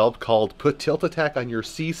I've developed called put tilt attack on your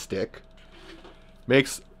C stick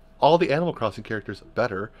makes all the Animal Crossing characters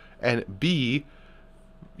better. And B,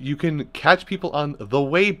 you can catch people on the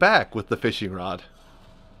way back with the fishing rod.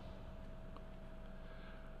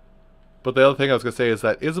 But the other thing I was going to say is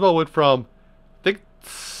that Isabel went from, I think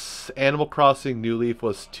Animal Crossing New Leaf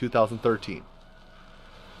was 2013.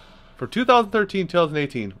 From 2013 to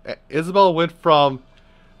 2018, Isabel went from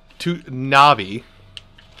to Navi.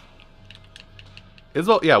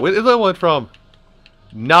 Isabel went from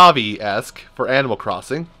Navi-esque for Animal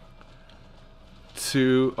Crossing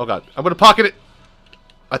to... Oh god, I'm gonna pocket it!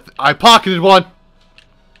 I pocketed one!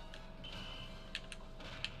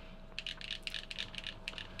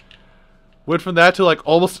 Went from that to like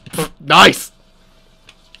almost... Nice!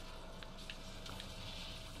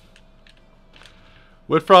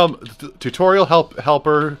 Went from tutorial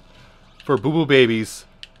helper for Boo Boo Babies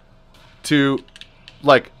to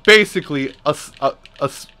like basically a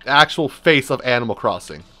actual face of Animal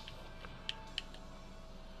Crossing.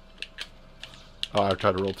 Oh, I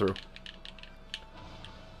tried to roll through.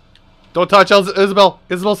 Don't touch Isabel.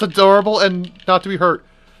 Isabel's adorable and not to be hurt.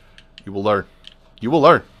 You will learn. You will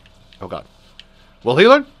learn. Oh, God. Will he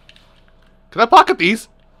learn? Can I pocket these?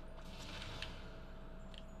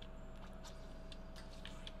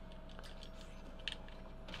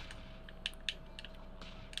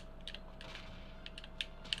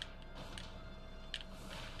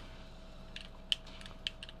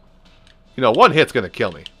 You know, one hit's gonna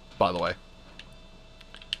kill me, by the way.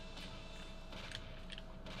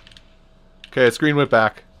 Okay, the screen went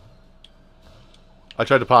back. I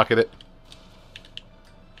tried to pocket it.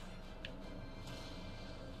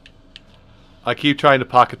 I keep trying to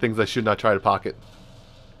pocket things I should not try to pocket.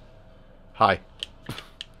 Hi.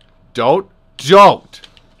 Don't.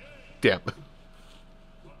 Damn.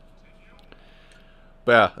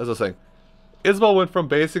 But yeah, as I was saying, Isabel went from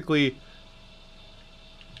basically...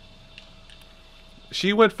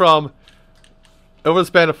 She went from, over the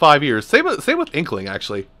span of 5 years, same with Inkling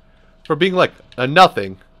actually, from being like a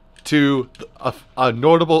nothing to a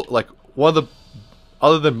notable, like one of the,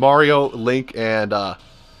 other than Mario, Link, and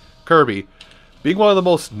Kirby, being one of the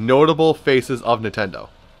most notable faces of Nintendo.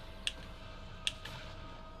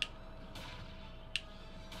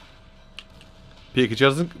 Pikachu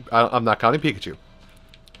doesn't, I'm not counting Pikachu.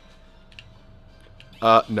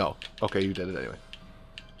 No. Okay, you did it anyway.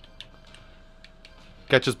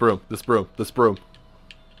 Catch this broom. This broom. This broom.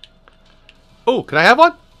 Oh, can I have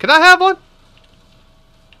one? Can I have one?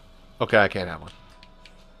 Okay, I can't have one.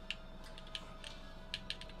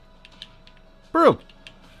 Broom.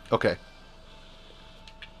 Okay.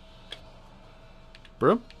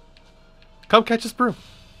 Broom? Come catch this broom.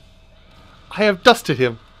 I have dusted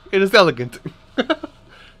him. It is elegant.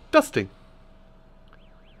 Dusting.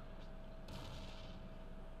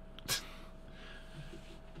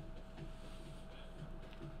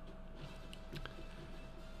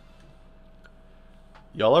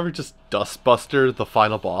 Y'all ever just Dustbuster the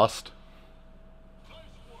final boss?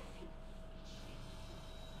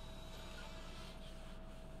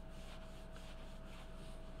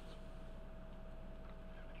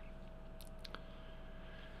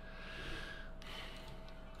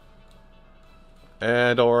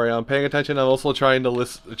 And don't worry, I'm paying attention. I'm also trying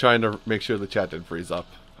to make sure the chat didn't freeze up.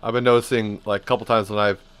 I've been noticing like a couple times when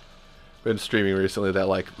I've been streaming recently that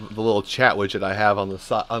like the little chat widget I have on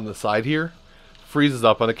the side here freezes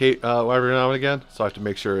up on every now and again, so I have to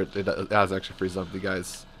make sure it has actually freezed up if you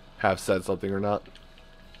guys have said something or not.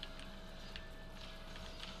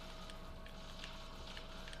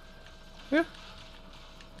 Yeah.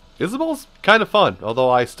 Isabel's kind of fun, although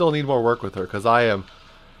I still need more work with her, because I am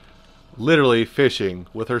literally fishing,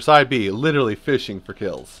 with her side B, literally fishing for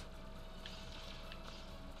kills.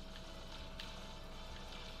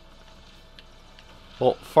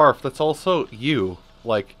 Well, Farf, that's also you.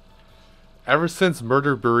 Like, ever since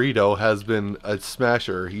Murder Burrito has been a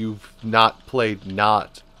smasher, you've not played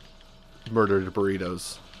not Murdered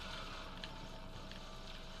Burritos.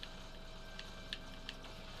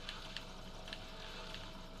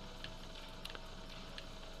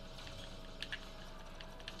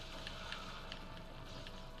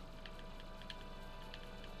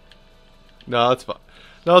 No, it's fine.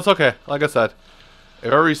 No, it's okay. Like I said,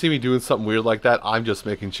 if ever you see me doing something weird like that, I'm just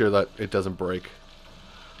making sure that it doesn't break.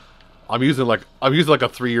 I'm using like a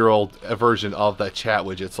 3-year-old version of that chat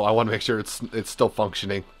widget, so I want to make sure it's still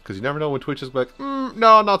functioning, because you never know when Twitch is like, no,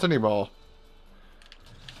 not anymore.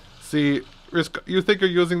 See, you think you're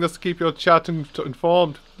using this to keep your chat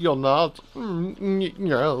informed? You're not.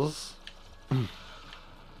 Yes.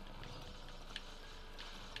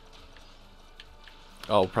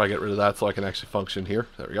 I'll probably get rid of that so I can actually function here.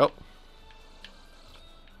 There we go.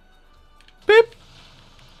 Beep.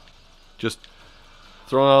 Just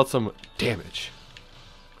throwing out some damage.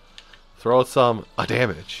 Throw out some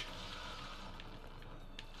damage.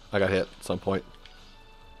 I got hit at some point.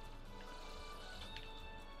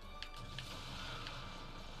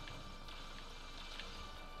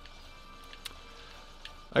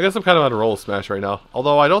 I guess I'm kind of on a roll smash right now.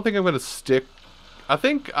 Although I don't think I'm going to stick. I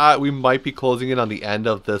think we might be closing in on the end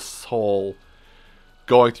of this whole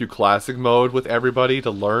going through classic mode with everybody to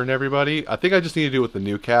learn everybody. I think I just need to do it with the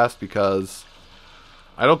new cast, because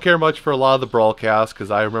I don't care much for a lot of the Brawl cast, because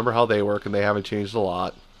I remember how they work and they haven't changed a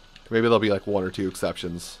lot. Maybe there'll be like 1 or 2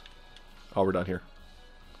 exceptions. Oh, we're done here.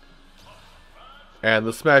 And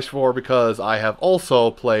the Smash 4, because I have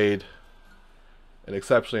also played an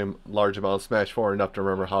exceptionally large amount of Smash 4, enough to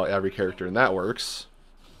remember how every character in that works.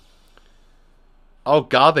 Oh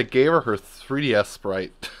god, they gave her 3DS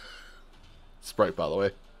sprite. Sprite, by the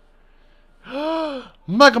way.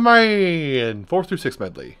 Mega Man! 4 through 6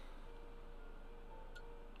 medley.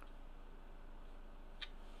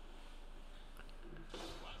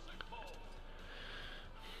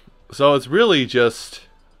 So it's really just,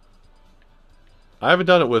 I haven't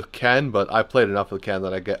done it with Ken, but I played enough with Ken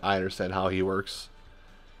that I understand how he works.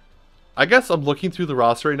 I guess I'm looking through the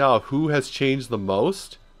roster right now of who has changed the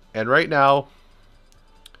most, and right now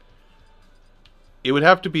it would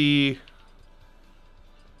have to be,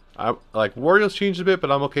 I like Wario's changed a bit, but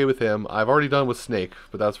I'm okay with him. I've already done with Snake,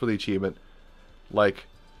 but that's for the achievement. Like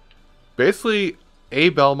basically A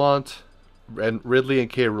Belmont and Ridley and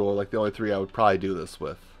K. Rool are like the only three I would probably do this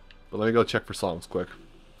with. But let me go check for songs quick.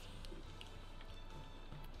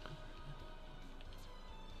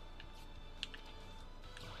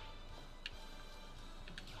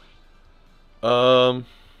 Um,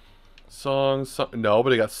 songs. No,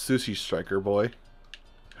 but I got Sushi Striker Boy.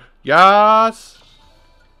 Yes.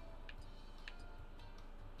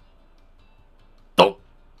 Don't.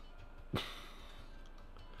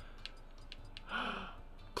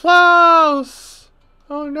 Klaus.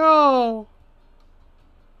 Oh no.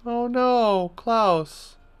 Oh no,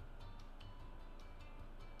 Klaus.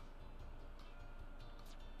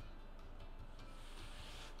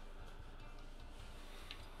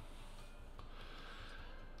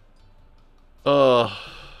 Ugh.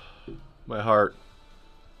 My heart.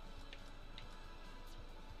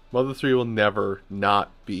 Mother 3 will never not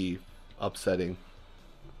be upsetting.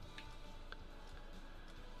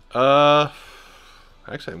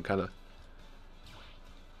 Actually, I'm kind of.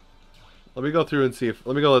 Let me go through and see if.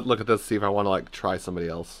 Let me go look at this, see if I want to like try somebody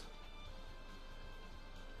else.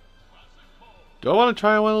 Do I want to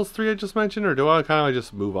try one of those three I just mentioned, or do I kind of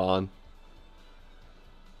just move on?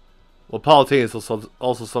 Well, Palutena is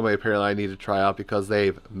also somebody apparently I need to try out because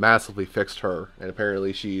they've massively fixed her, and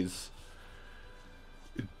apparently she's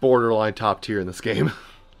borderline top tier in this game.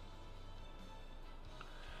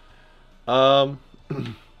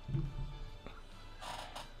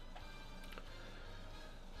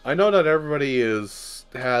 I know not everybody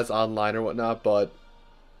has online or whatnot, but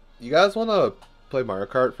you guys want to play Mario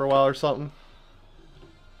Kart for a while or something?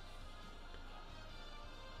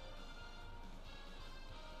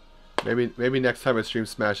 Maybe next time I stream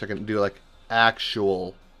Smash, I can do like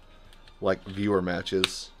actual like viewer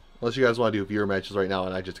matches. Unless you guys want to do viewer matches right now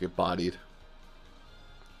and I just get bodied.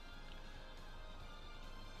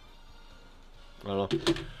 I don't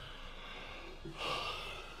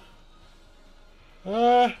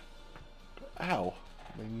know. Ow,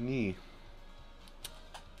 my knee.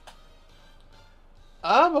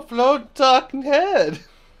 I'm a floating talking head.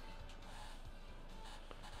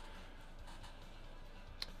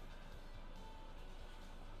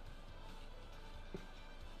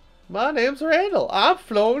 My name's Randall. I'm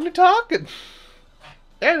floating and talking.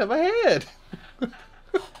 And in my head.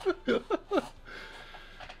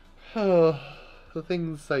 Oh, the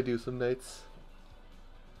things I do some nights.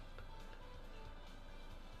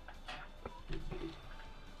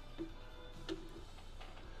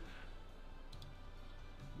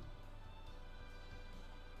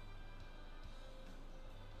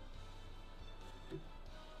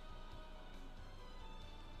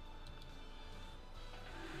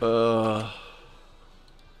 Uh...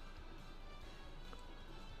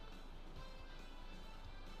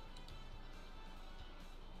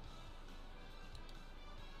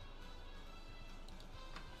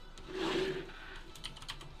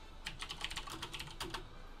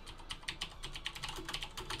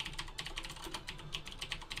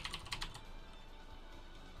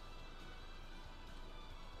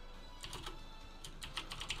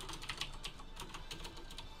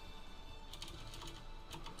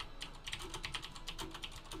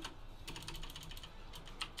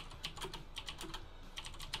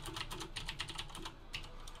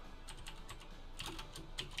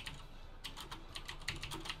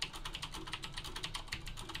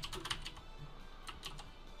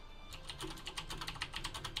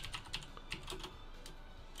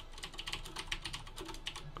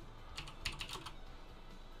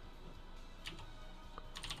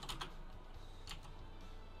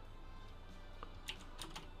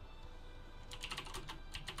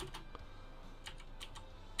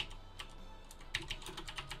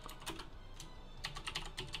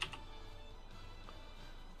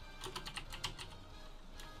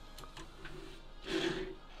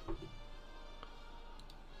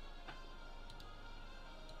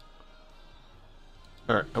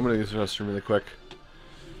 Alright, I'm gonna use the restroom really quick.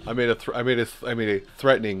 I made a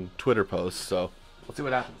threatening Twitter post, so let's see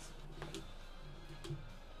what happens.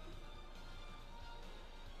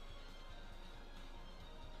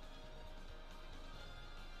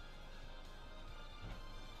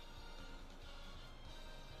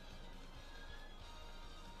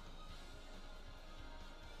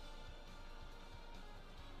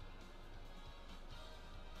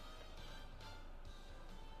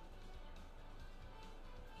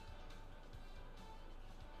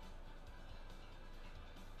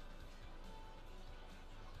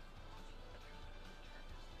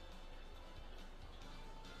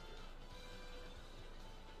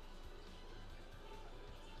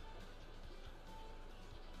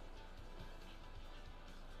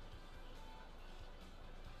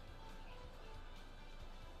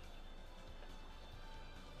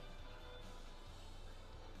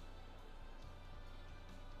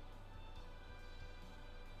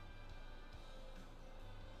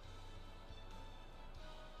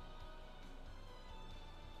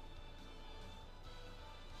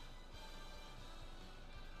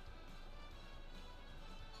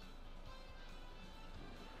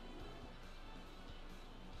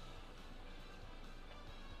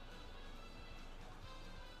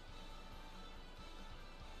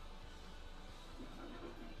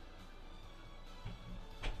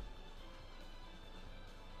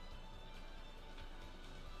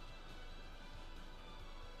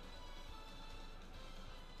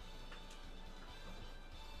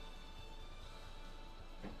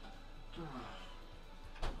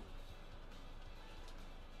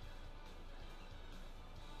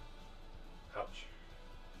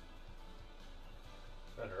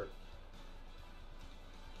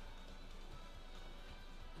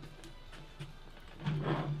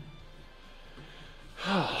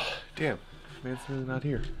 Damn, man's really not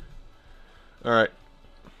here. All right.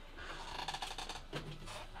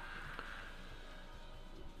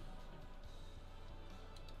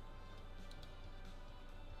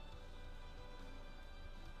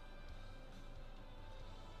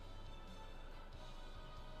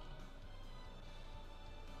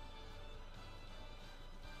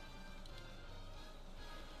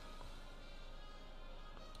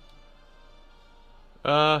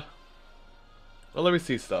 Well, let me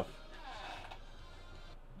see stuff.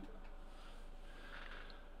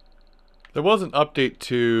 There was an update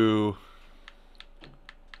to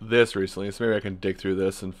this recently, so maybe I can dig through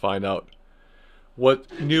this and find out what's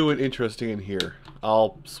new and interesting in here.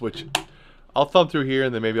 I'll thumb through here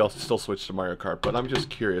and then maybe I'll still switch to Mario Kart, but I'm just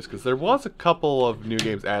curious because there was a couple of new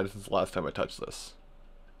games added since the last time I touched this.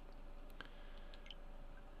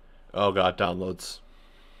 Oh god, downloads.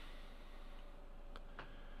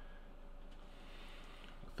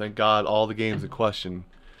 Thank god all the games in question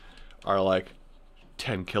are like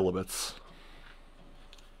 10 kilobits.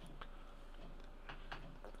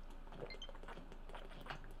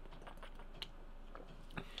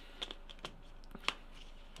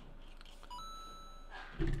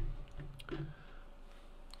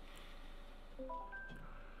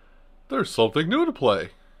 There's something new to play.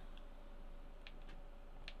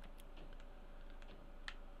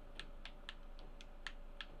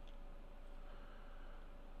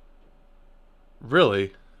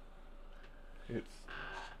 Really? It's...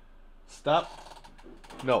 Stop.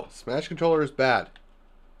 No, Smash controller is bad.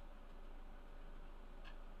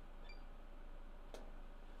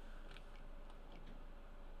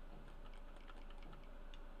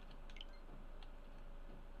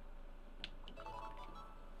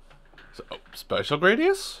 So, oh, Special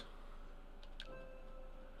Gradius?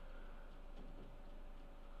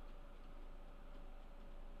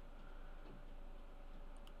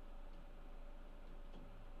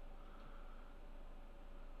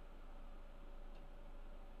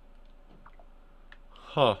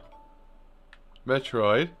 Huh.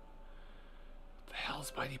 Metroid. What the hell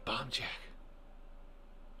is Mighty Bomb Jack?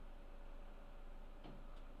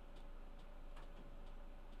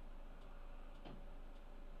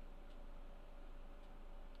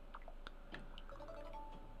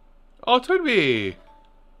 Oh, it could be.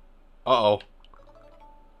 Uh-oh.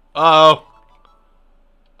 Uh-oh.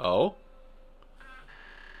 Oh.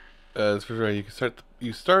 That's for right.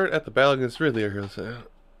 You start at the battle against Ridley,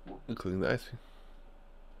 including the ice.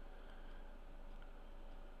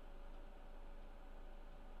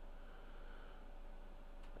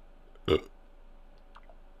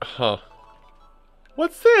 Huh.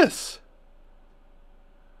 What's this?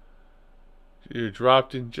 You're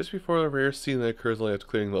dropped in just before the rare scene that occurs only after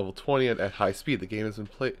clearing level 20 at high speed. The game has been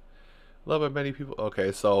played loved by many people.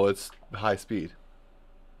 Okay, so it's high speed.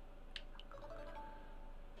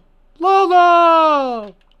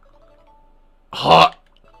 Lola! Huh.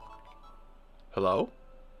 Hello?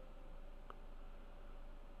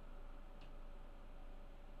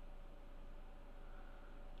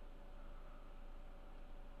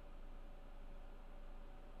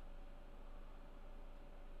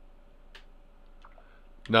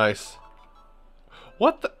 Nice.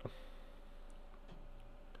 What the?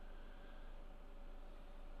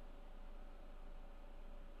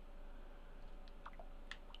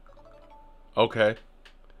 Okay.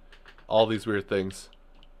 All these weird things.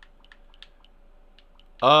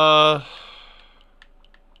 That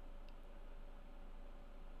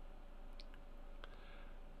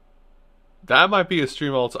might be a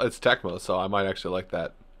stream also. It's Tecmo, so I might actually like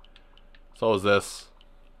that. So is this.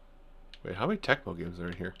 Wait, how many Tecmo games are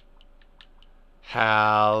in here?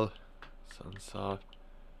 HAL, Sunsoft.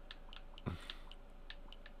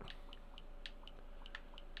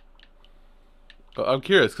 I'm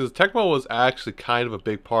curious because Tecmo was actually kind of a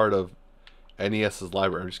big part of NES's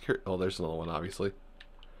library. I'm just curious. Oh, there's another one, obviously.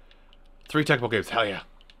 3 Tecmo games. Hell yeah.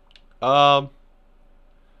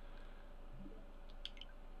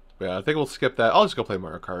 Yeah, I think we'll skip that. I'll just go play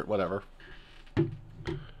Mario Kart. Whatever.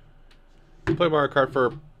 Play Mario Kart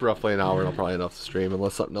for roughly an hour and I'll probably enough to stream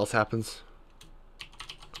unless something else happens.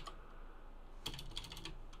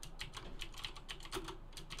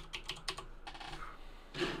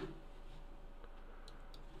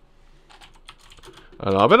 I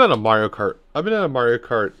don't know. I've been on a Mario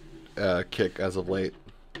Kart kick as of late,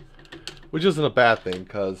 which isn't a bad thing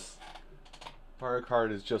because Mario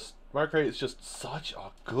Kart is just such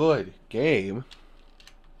a good game.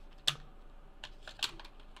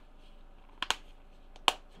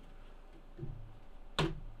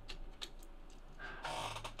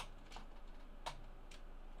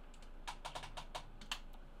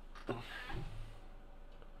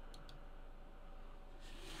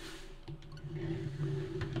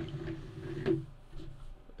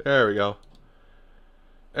 There we go.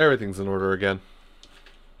 Everything's in order again.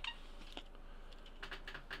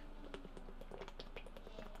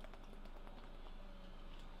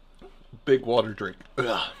 Big water drink.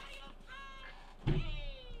 Ugh.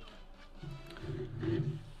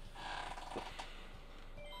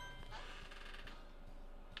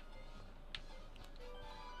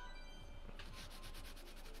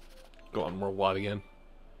 Go on, more watt again.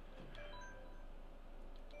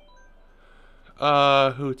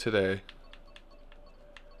 Who today?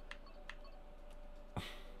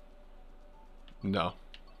 No.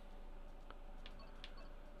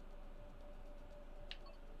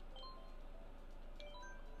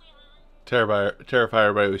 Terrify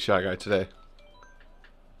everybody with Shy Guy today.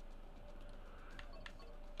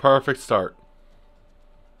 Perfect start.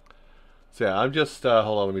 So yeah, I'm just,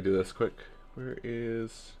 hold on, let me do this quick. Where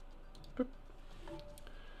is... Boop.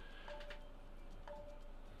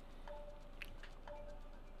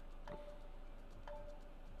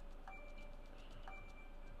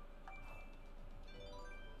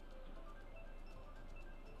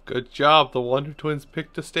 Good job, the Wonder Twins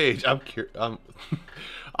picked a stage.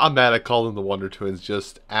 I'm mad I called them the Wonder Twins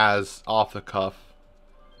just as off the cuff.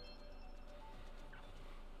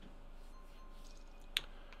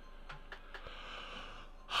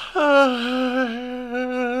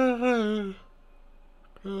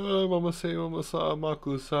 Mama say mama sa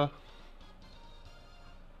makusa.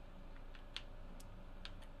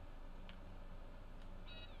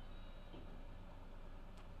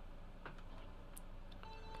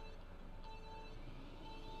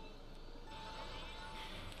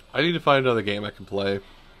 I need to find another game I can play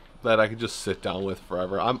that I can just sit down with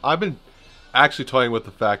forever. I've been actually toying with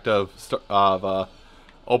the fact of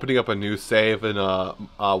opening up a new save in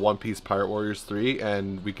One Piece Pirate Warriors 3,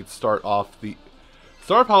 and we could start off this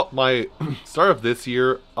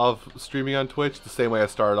year of streaming on Twitch the same way I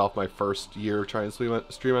started off my first year trying to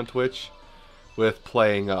stream on Twitch, with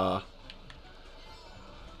playing. Okay,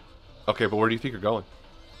 but where do you think you're going?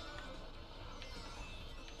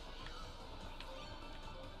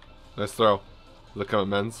 Nice throw. Look how it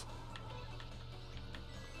mends.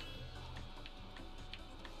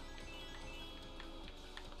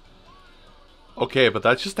 Okay, but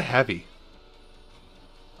that's just a heavy.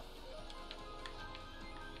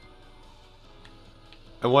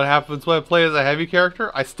 And what happens when I play as a heavy character?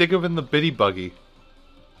 I stick him in the bitty buggy.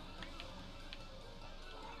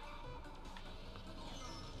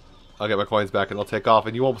 I'll get my coins back and I'll take off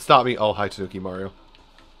and you won't stop me. Oh, hi Tanuki Mario.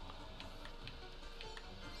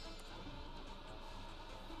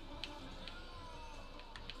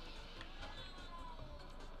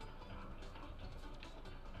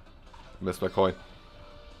 Missed my coin.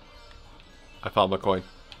 I found my coin.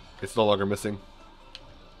 It's no longer missing.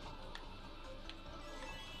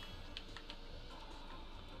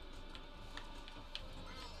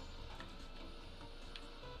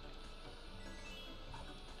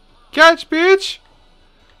 Catch, bitch!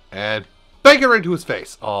 And bang it right into his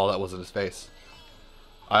face. Oh, that wasn't his face.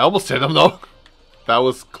 I almost hit him, though. That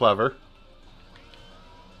was clever.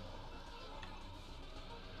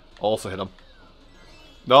 Also hit him.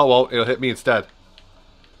 No, well, it'll hit me instead.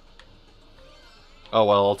 Oh,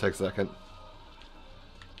 well, I'll take a second.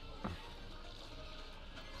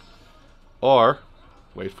 Or,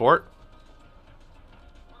 wait for it.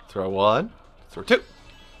 Throw one. Throw two.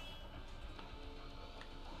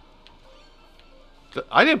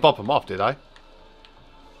 I didn't bump him off, did I?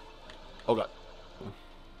 Oh, God.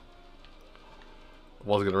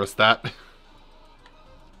 Wasn't going to risk that.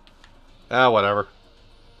 Ah, whatever.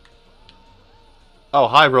 Oh,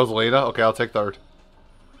 hi, Rosalina. Okay, I'll take third.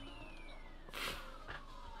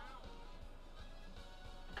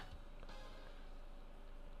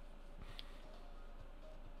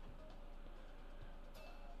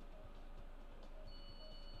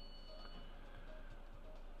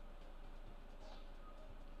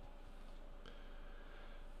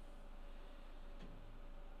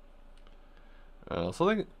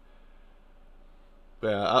 Something.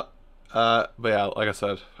 Yeah, but yeah, like I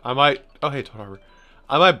said, I might. Oh, hey, Toad Harbor.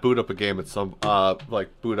 I might boot up a game at some,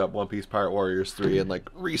 like boot up One Piece Pirate Warriors 3 and like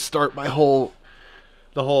restart the whole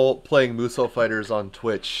playing Muso Fighters on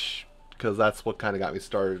Twitch, because that's what kind of got me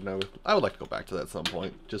started, and I would like to go back to that at some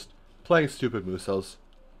point. Just playing stupid Musos.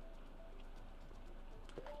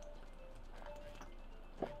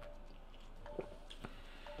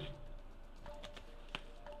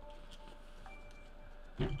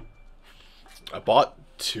 I bought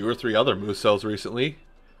 2 or 3 other Musos recently.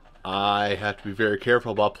 I have to be very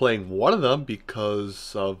careful about playing one of them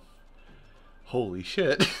because of... Holy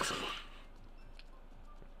shit.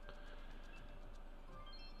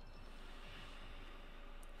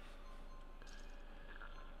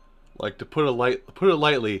 Like, to put it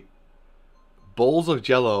lightly, bowls of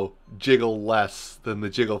Jello jiggle less than the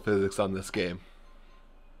jiggle physics on this game.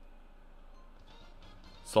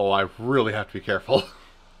 So I really have to be careful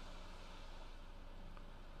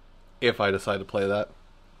if I decide to play that.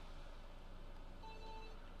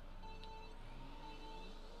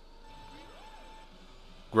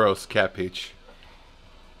 Gross, Cat Peach.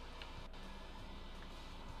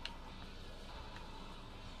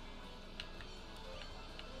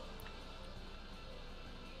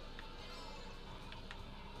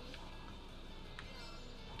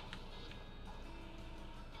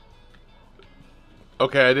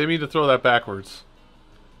 Okay, I didn't mean to throw that backwards.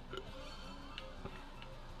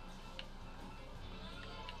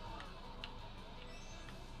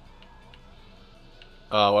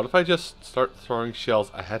 What if I just start throwing shells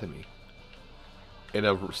ahead of me? In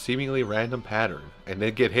a seemingly random pattern, and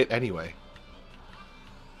then get hit anyway.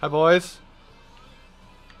 Hi, boys.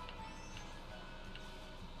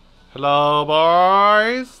 Hello,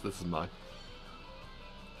 boys. This is mine.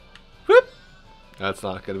 Whoop! That's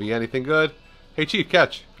not going to be anything good. Hey, Chief,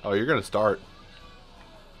 catch. Oh, you're going to start.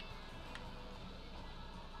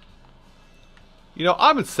 You know,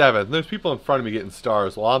 I'm in 7th. There's people in front of me getting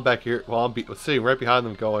stars while I'm back here, while I'm sitting right behind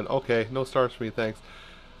them going, okay, no stars for me, thanks.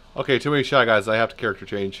 Okay, too many Shy Guys. I have to character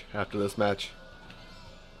change after this match.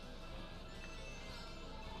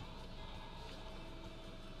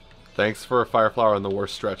 Thanks for a Fire Flower on the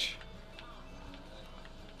worst stretch.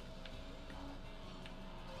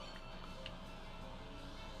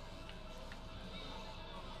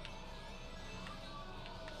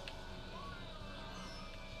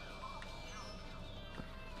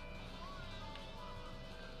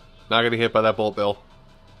 Not getting hit by that Bolt Bill.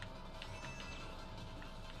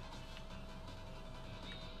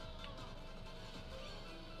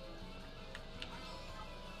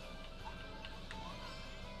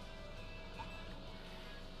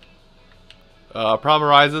 Problem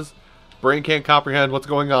arises. Brain can't comprehend what's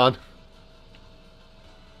going on.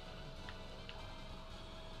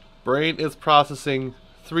 Brain is processing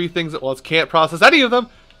 3 things at once. Can't process any of them.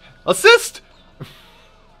 Assist!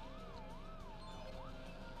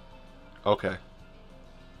 Okay.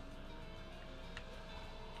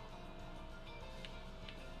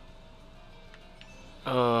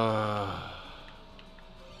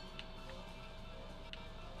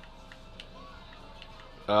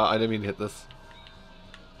 I didn't mean to hit this.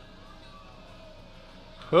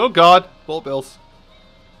 Oh god! Bolt Bills.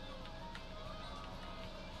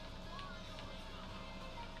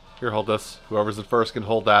 Here, hold this. Whoever's in first can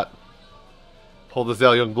hold that. Hold the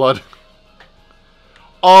Zillion blood.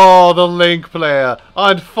 Oh, the Link player!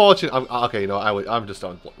 Unfortunate. Okay, no, I'm just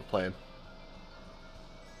done playing.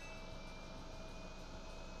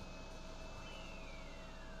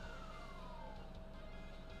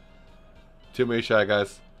 Too many Shy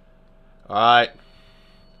Guys. Alright.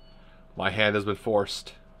 My hand has been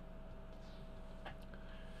forced.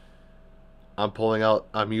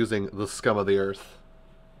 I'm using the scum of the earth.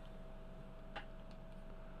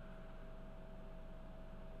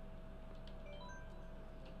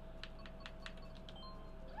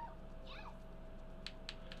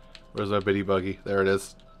 Where's my bitty buggy? There it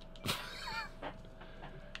is.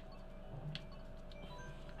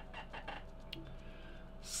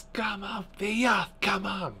 Scum of the earth, come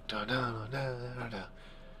on! Da, da, da, da, da.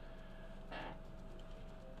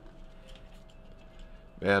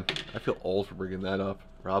 Man, I feel old for bringing that up.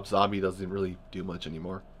 Rob Zombie doesn't really do much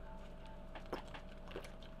anymore.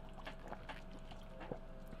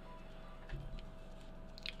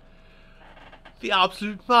 The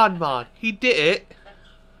absolute man. He did it.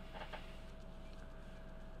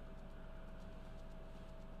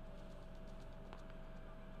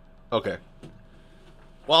 Okay.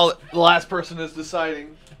 While the last person is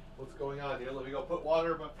deciding what's going on here, let me go put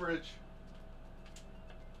water in my fridge.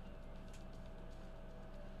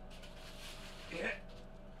 Yeah.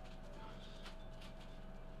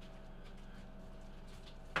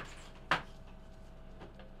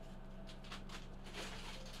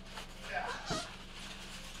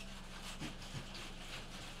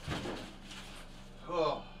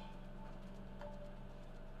 Oh.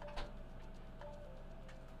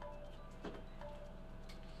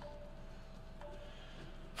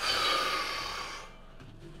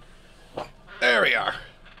 There we are.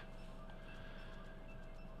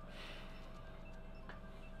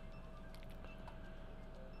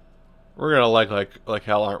 We're gonna like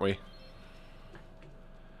hell, aren't we?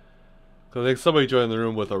 I think somebody joined the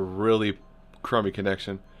room with a really crummy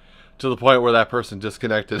connection, to the point where that person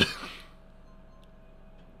disconnected.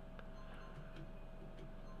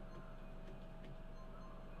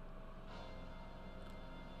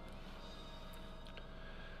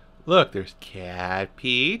 Look, there's Cat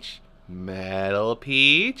Peach, Metal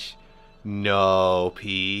Peach, No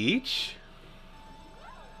Peach,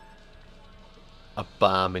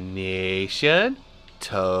 Abomination,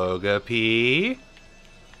 Togepi,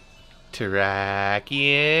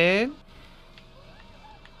 Terrakion.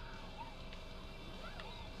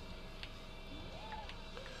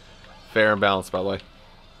 Fair and balanced, by the way.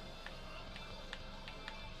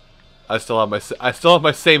 I still have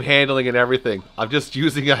my same handling and everything. I'm just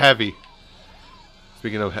using a heavy.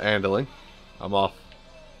 Speaking of handling, I'm off.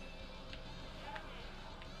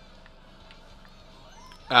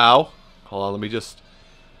 Ow. Hold on, let me just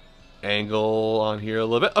angle on here a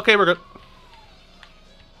little bit. Okay, we're good.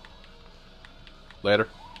 Later.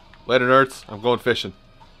 Later, nerds. I'm going fishing.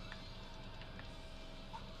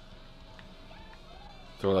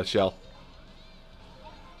 Throw that shell.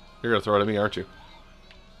 You're gonna throw it at me, aren't you?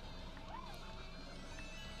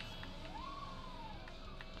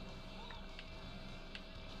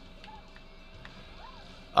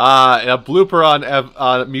 A blooper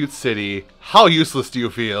on Mute City. How useless do you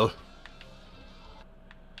feel?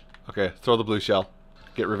 Okay, throw the blue shell.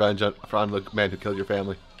 Get revenge on the man who killed your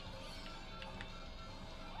family.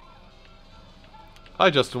 Hi,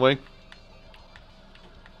 Justin Wing.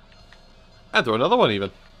 And throw another one even.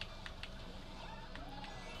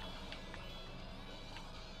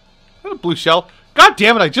 What a blue shell. God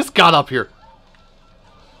damn it, I just got up here.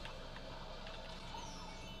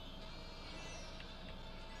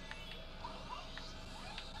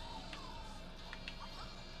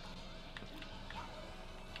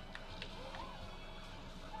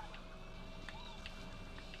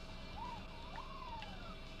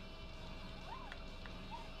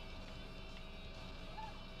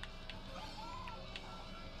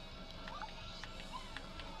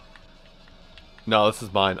 No, this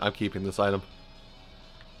is mine. I'm keeping this item.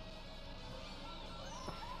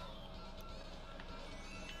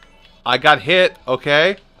 I got hit,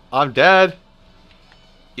 okay? I'm dead.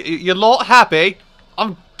 You're not happy?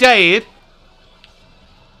 I'm dead.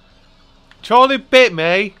 Charlie bit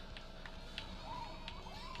me.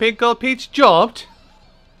 Pink Girl Peach jumped.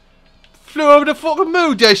 Flew over the fucking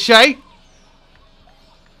moon, does she?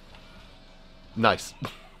 Nice.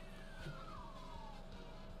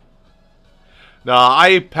 No,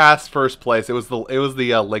 I passed first place. It was the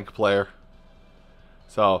Link player.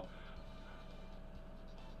 So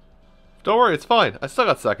don't worry, it's fine. I still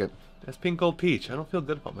got second. That's Pink Gold Peach. I don't feel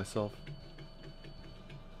good about myself.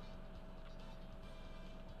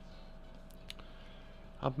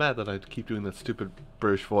 I'm mad that I keep doing that stupid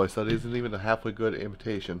British voice. That isn't even a halfway good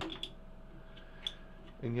imitation.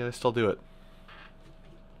 And yet I still do it.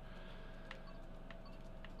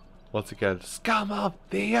 Once again, scum of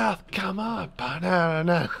the earth, come on,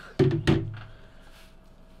 banana.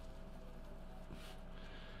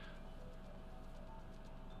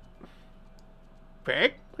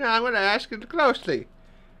 Pig, I'm going to ask you closely.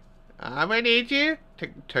 I'm going to need you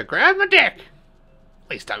to grab my dick.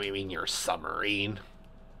 At least I mean your submarine.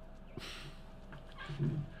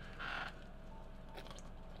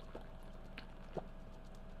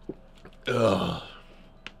 Ugh.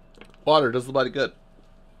 Water does the body good.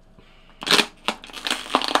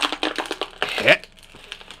 Hit.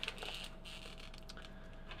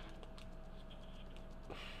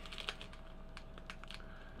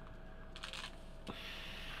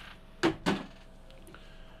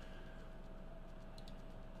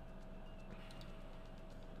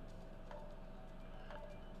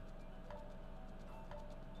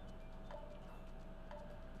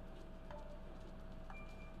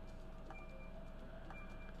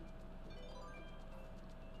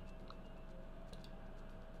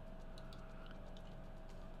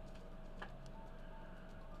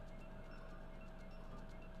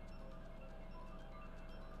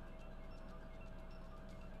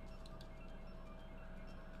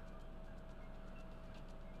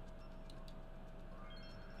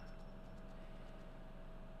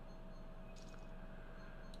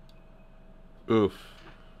 Oof.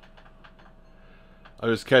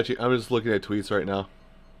 I'm just looking at tweets right now.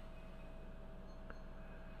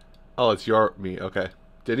 Oh, it's me. Okay.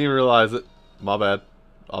 Didn't even realize it. My bad.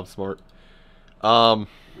 I'm smart. I'm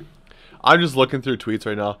just looking through tweets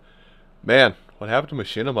right now. Man, what happened to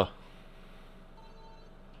Machinima?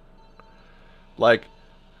 Like,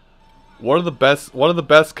 one of the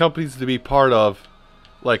best companies to be part of,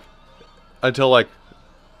 like, until like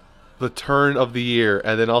the turn of the year,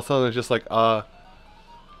 and then all of a sudden it's just like,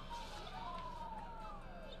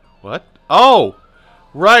 what? Oh,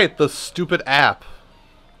 right, the stupid app.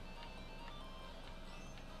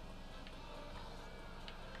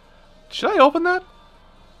 Should I open that?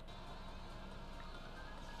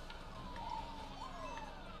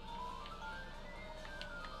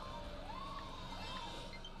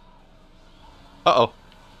 Uh-oh.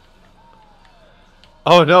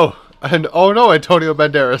 Oh no. And oh no, Antonio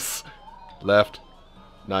Banderas. Left.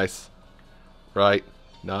 Nice. Right.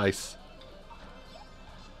 Nice.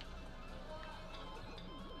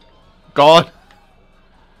 Gone.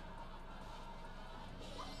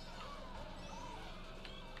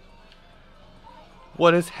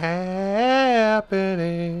 What is happening?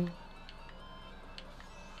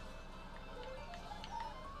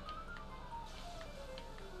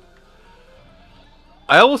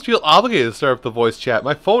 I almost feel obligated to start up the voice chat.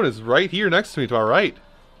 My phone is right here next to me to my right.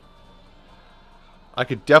 I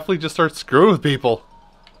could definitely just start screwing with people.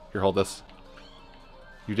 Here, hold this.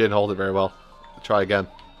 You didn't hold it very well. Try again.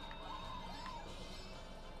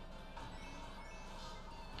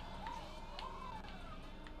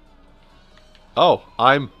 Oh,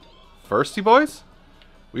 I'm Firsty Boys?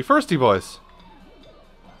 We Firsty Boys.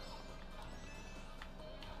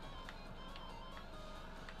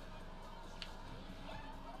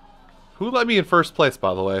 Who let me in first place,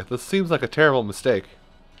 by the way? This seems like a terrible mistake.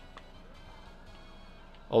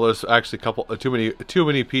 Oh, there's actually a couple too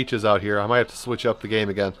many peaches out here. I might have to switch up the game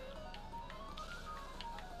again.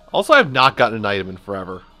 Also, I have not gotten an item in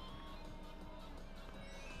forever.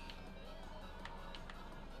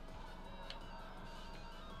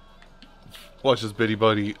 Watch this bitty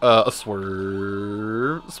buddy. A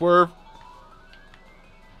swerve. Swerve.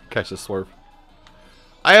 Catch this swerve.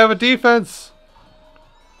 I have a defense.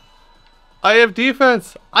 I have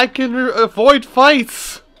defense. I can avoid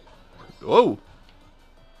fights. Whoa.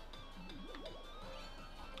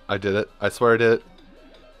 I did it. I swear I did it.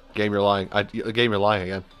 Game, you're lying. Game, you're lying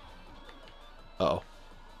again. Uh-oh.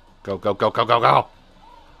 Go, go, go, go, go, go.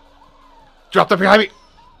 Drop that behind me.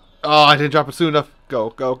 Oh, I didn't drop it soon enough. Go,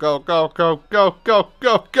 go, go, go, go, go, go,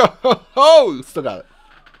 go, go. Oh, still got it.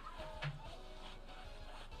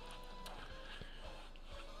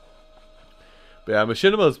 But yeah,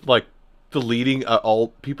 Machinima's like deleting all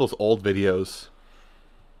people's old videos.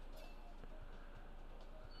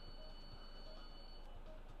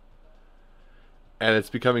 And it's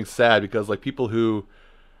becoming sad because like people who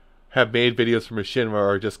have made videos for Machinima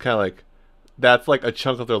are just kind of like, that's like a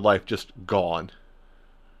chunk of their life just gone.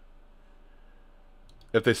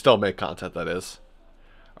 If they still make content, that is.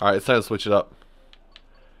 Alright, it's time to switch it up.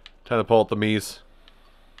 Time to pull out the Miis.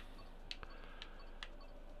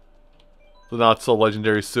 The not so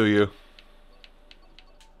legendary Suyu.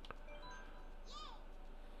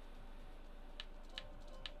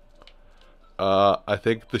 I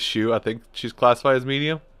think the shoe, I think she's classified as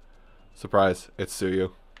medium. Surprise, it's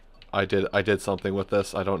Suyu. I did something with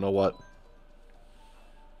this. I don't know what.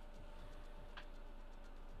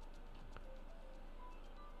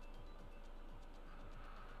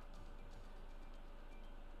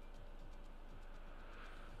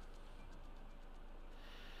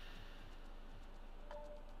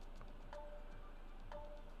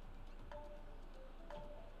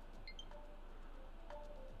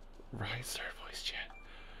 Right, start voice chat.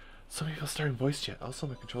 So many people starting voice chat. Also,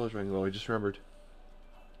 my controller's running low. I just remembered.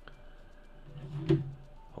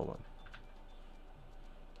 Hold on.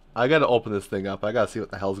 I gotta open this thing up. I gotta see what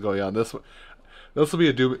the hell's going on. This will be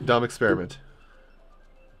a dumb experiment.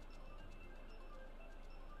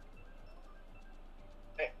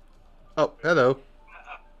 Hey. Oh, hello.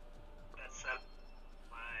 That's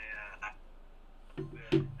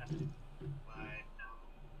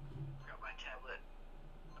my tablet.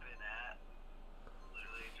 Put it at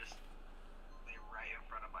literally just right in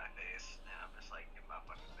front of my face, and I'm just like in my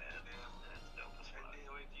fucking bed. Yeah. And it's dope as fuck.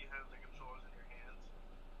 Wait, do you have the controllers in your hands?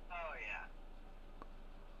 Oh yeah.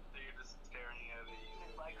 So you're just staring at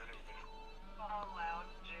it. Like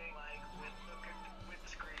lounging, like with the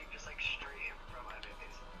screen just like straight in front of my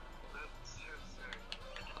face. That's so sick.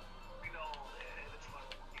 We know it. It's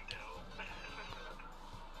fucking dope.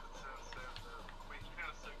 That's so sick. Wait, you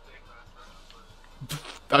kind of suck dick last round, but.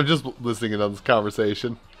 I'm just listening in on this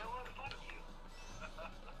conversation. You know what? Fuck you.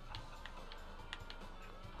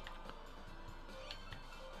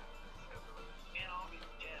 And I'll be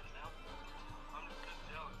dead now. I'm just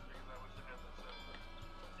jealous because I wish I had that stuff.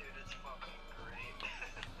 Dude, it's fucking great.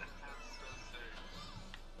 That's so sick.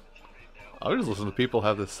 It's pretty dope. I would just listen to people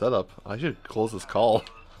have this set up. I should close this call.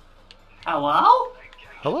 Hello?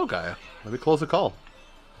 Hello, Gaia. Let me close the call.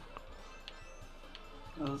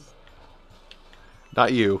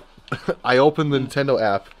 Not you. I opened the Nintendo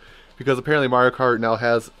app because apparently Mario Kart now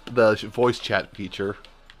has the voice chat feature.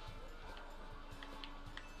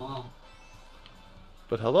 Oh.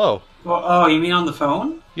 But hello. Well, oh, you mean on the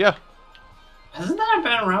phone? Yeah. Hasn't that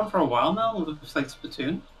been around for a while now with like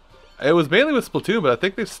Splatoon? It was mainly with Splatoon, but I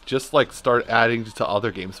think they've just like started adding to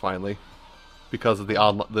other games finally. because of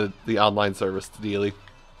the the online service dealy.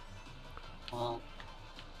 Well,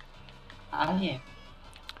 yeah.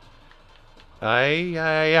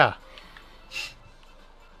 Yeah.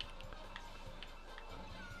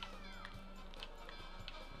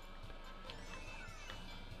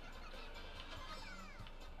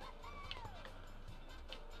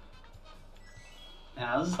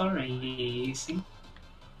 How's the racing?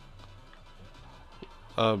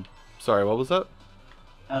 Sorry, what was that?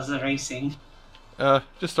 How's the racing?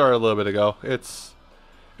 Just started a little bit ago. It's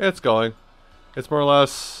going. It's more or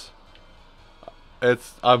less.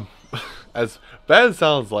 It's as bad as it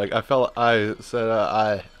sounds like. I said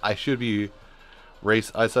I should be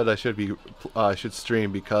race. I said I should be should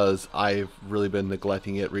stream because I've really been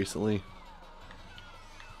neglecting it recently.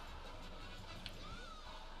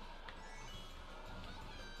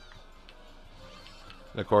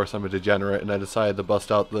 And of course, I'm a degenerate, and I decided to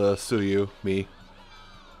bust out the Suyu me.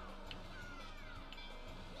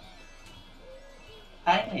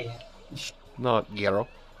 Hi. Not Gyaro.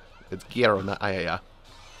 It's Gyaro, not Ayaya.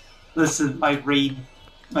 Listen, my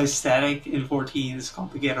static in 14 is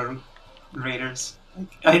called the Ghetto Raiders. Like,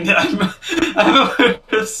 I'm aware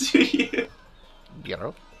of you.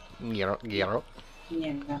 Gyaro. Gyaro.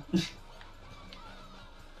 Yeah.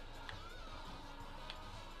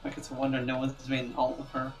 Like, it's a wonder no one's made an alt of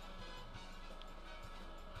her.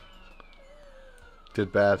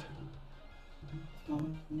 Did bad. Oh,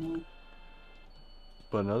 no.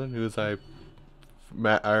 But in other news, I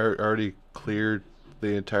already cleared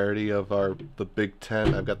the entirety of the Big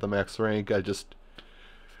Ten. I've got the max rank. I just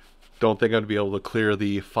don't think I'm going to be able to clear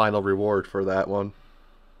the final reward for that one.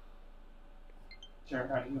 Sure,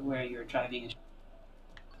 are you aware you're driving?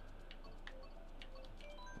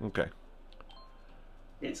 Okay.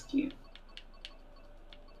 It's cute.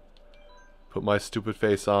 Put my stupid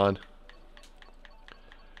face on.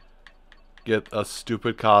 Get a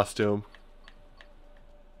stupid costume.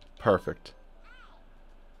 Perfect.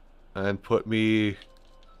 And put me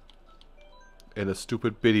in a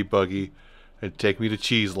stupid bitty buggy and take me to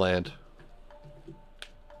Cheeseland.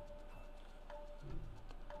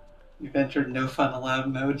 You've entered no fun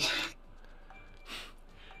allowed mode.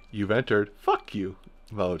 You've entered fuck you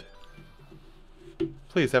mode.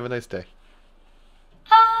 Please have a nice day.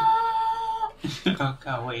 Oh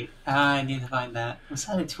god, wait. I need to find that. Was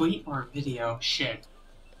that a tweet or a video? Shit.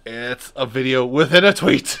 It's a video within a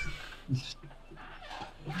tweet.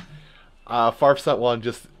 Farf sent one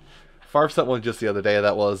just the other day.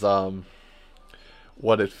 That was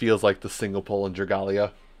what it feels like to single pull in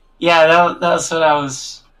Dragalia. Yeah, that's what I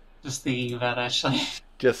was just thinking about actually.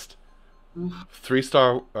 Just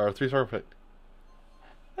 3-star or 3-star pick.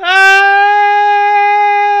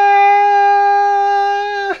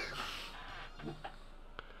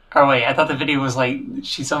 Oh wait, I thought the video was like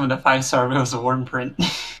she summoned a 5-star, but it was a worm print.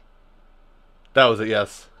 That was it,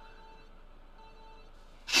 yes.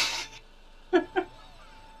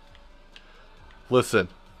 Listen,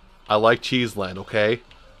 I like Cheeseland, okay?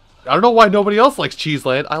 I don't know why nobody else likes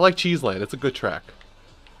Cheeseland. I like Cheeseland. It's a good track.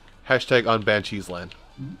 Hashtag unban Cheeseland.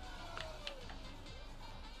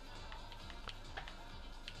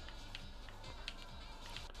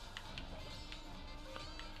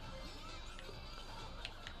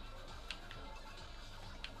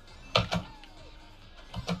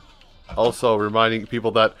 Also, reminding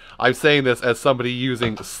people that I'm saying this as somebody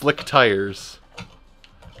using slick tires.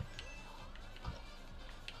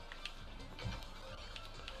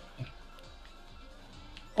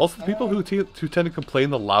 Also, the people who tend to complain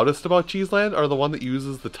the loudest about Cheeseland are the one that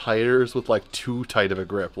uses the tires with like too tight of a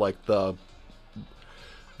grip, like the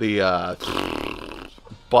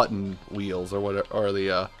button wheels or whatever, or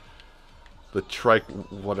the trike,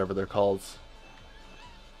 whatever they're called,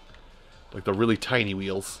 like the really tiny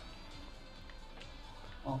wheels.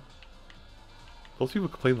 Oh. Those people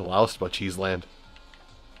complain the loudest about Cheeseland.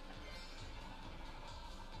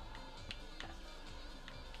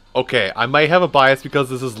 Okay, I might have a bias because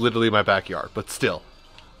this is literally my backyard, but still.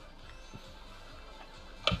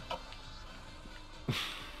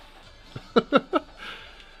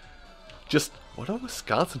 Just, what if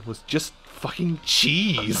Wisconsin was just fucking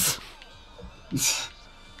cheese?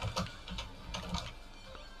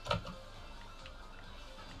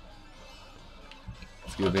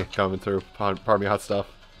 Excuse me, coming through. Pardon me, hot stuff.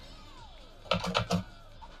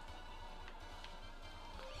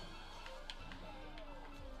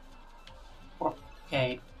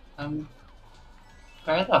 Okay,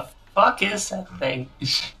 where the fuck is that thing?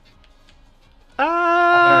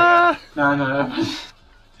 Ah! Oh, no.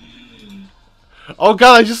 Oh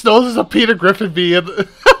god, I just noticed a Peter Griffin bee in the...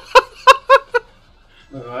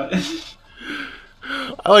 What?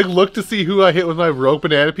 I like looked to see who I hit with my rogue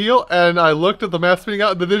banana peel, and I looked at the map spinning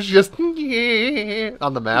out, and then there's just on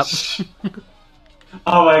the map.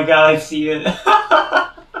 Oh my god, I see it.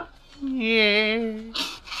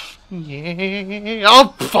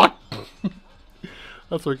 Oh fuck!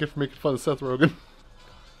 That's what I get for making fun of Seth Rogen.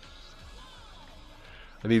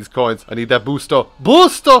 I need these coins. I need that booster.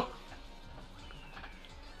 Booster!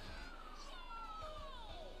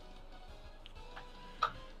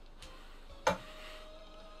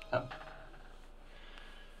 Oh.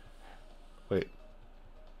 Wait.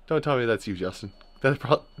 Don't tell me that's you, Justin. Don't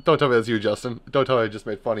tell me that's you, Justin. Don't tell me I just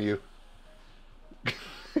made fun of you.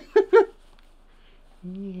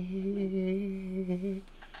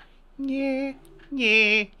 Yeah, yeah,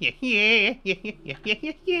 yeah, yeah, yeah, yeah, yeah,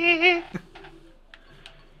 yeah, yeah.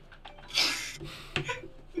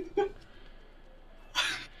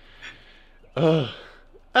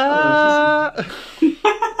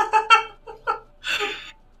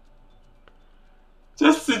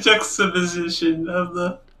 Just the juxtaposition of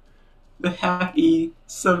the happy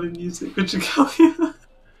summon music, which you call it.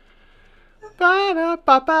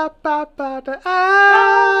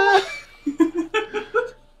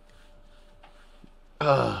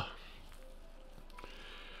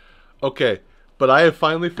 Okay, but I have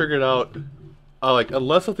finally figured out, like,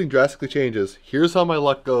 unless something drastically changes, here's how my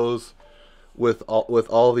luck goes with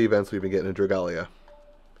all the events we've been getting in Dragalia.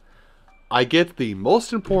 I get the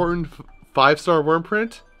most important 5-star worm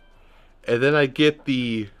print, and then I get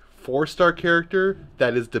the 4-star character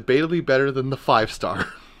that is debatably better than the 5-star.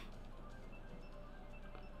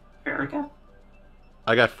 Erica?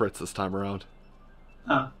 I got Fritz this time around.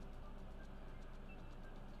 Oh.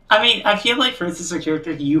 I mean, I feel like Fritz is a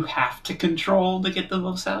character you have to control to get the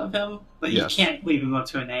most out of him. But Yes. you can't leave him up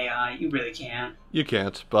to an AI. You really can't. You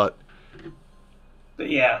can't, but But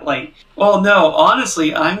yeah, like... Well, no,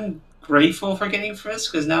 honestly, I'm grateful for getting Fritz,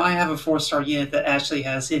 because now I have a 4-star unit that actually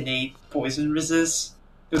has innate poison resist.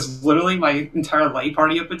 Because literally my entire light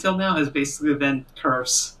party up until now has basically been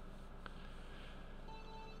Curse.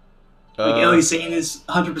 Like, Ellie Sane is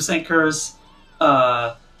 100% Curse.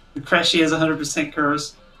 Crashy has 100%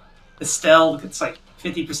 Curse. Estelle gets like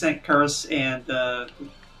 50% Curse, and I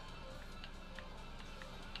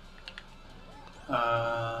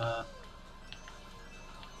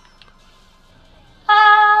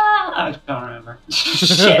don't remember.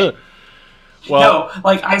 Shit. well, No,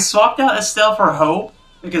 like I swapped out Estelle for Hope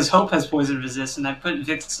because Hope has poison resist, and I put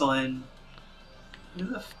Vixel in. Who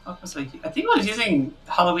the fuck was I? I think I was using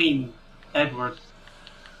Halloween Edward.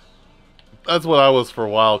 that's what I was for a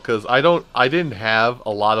while, because I didn't have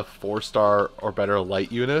a lot of 4-star or better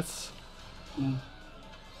light units. Mm.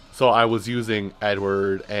 So I was using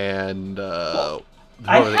Edward and I the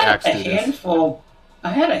had axe a dudes. handful. I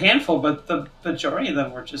had a handful, but the majority of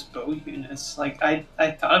them were just bow units. Like I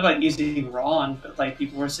thought about using Ron, but like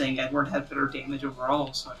people were saying Edward had better damage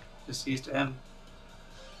overall, so I just used him.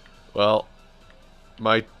 Well,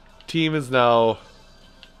 my team is now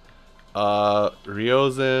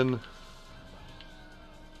Ryozin.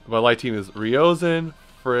 My light team is Ryozin,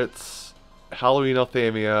 Fritz, Halloween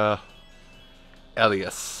Althamia,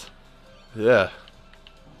 Elias. Yeah.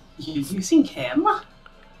 You using him?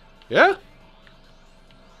 Yeah?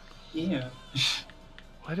 Yeah.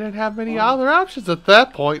 I didn't have many other options at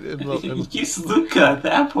that point. Use Luca at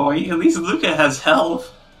that point. At least Luca has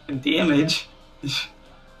health and damage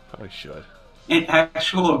Probably should. and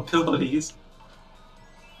actual abilities.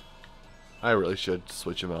 I really should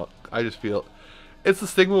switch him out. I just feel... It's the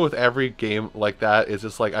stigma with every game like that. It's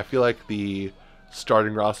just like, I feel like the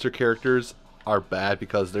starting roster characters are bad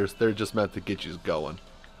because they're just meant to get you going.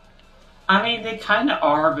 I mean, they kind of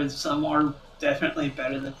are, but some are definitely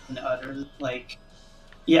better than others. Like,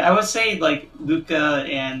 yeah, I would say like Luca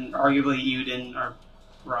and arguably Uden are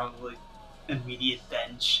probably immediate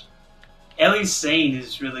bench. Ellie Sane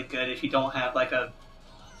is really good if you don't have like a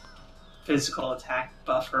physical attack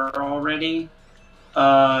buffer already.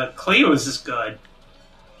 Cleo is just good.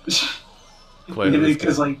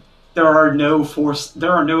 Because like there are no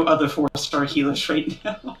other 4-star healers right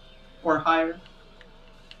now or higher.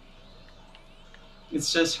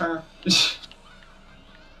 It's just her.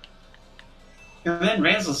 And then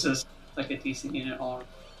Randall's just like a decent unit all.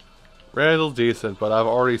 Randall's decent, but I've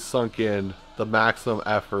already sunk in the maximum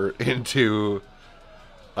effort into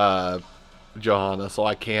Johanna, so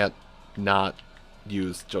I can't not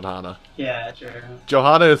use Johanna. Yeah, true.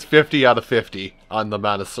 Johanna is 50 out of 50 on the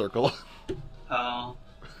mana circle. Oh.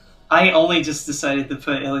 I only just decided to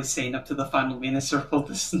put Ellie Sane up to the final mana circle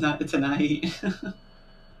tonight.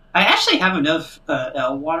 I actually have enough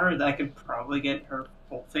L water that I could probably get her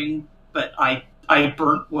full thing, but I I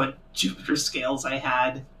burnt what Jupiter scales I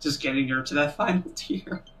had just getting her to that final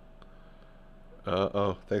tier.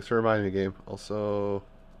 Oh, thanks for reminding me, game. Also,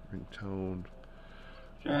 ringtone.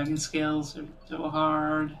 Dragon scales are so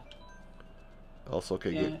hard. Also,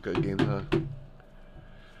 okay, Yeah. good game.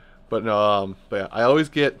 But no, but yeah, I always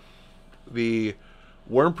get the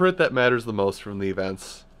worm print that matters the most from the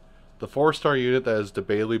events, the 4-star unit that is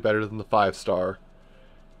debatably better than the 5-star,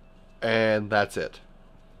 and that's it.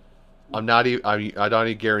 I'm not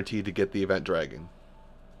even guaranteed to get the event dragon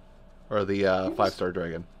or the 5-star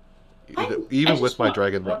dragon, even with my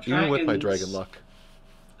dragon luck. Even with my dragon luck.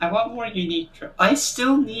 I want more unique. I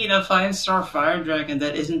still need a 5-star fire dragon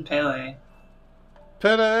that isn't Pele.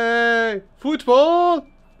 Pele football.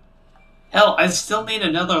 Hell, I still need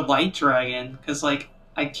another light dragon because like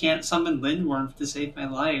I can't summon Lindworm to save my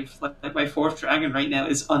life. Like my 4th dragon right now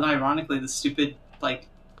is unironically the stupid like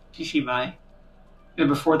Pishimai. And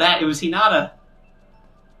before that, it was Hinata.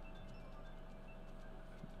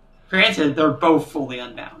 Granted, they're both fully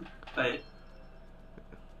unbound, but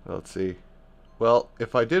Let's see. Well,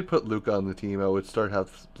 if I did put Luca on the team, I would start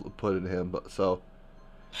have put in him. But so.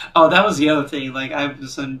 Oh, that was the other thing. Like I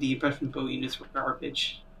was under the impression bow units were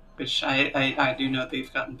garbage, which I do know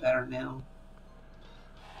they've gotten better now.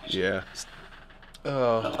 Yeah.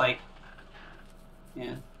 But like,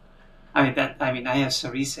 yeah. I mean, I have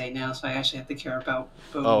Cerise now, so I actually have to care about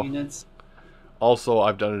bow units. Also,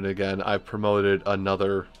 I've done it again. I've promoted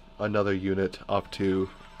another unit up to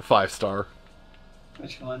 5-star.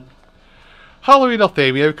 Which one? Halloween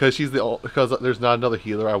Althamia, because there's not another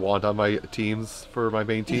healer I want on my teams for my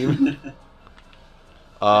main team.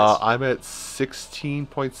 I'm at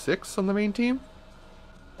 16.6 on the main team.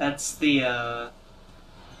 That's the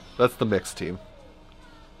mixed team.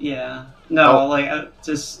 Yeah. No, like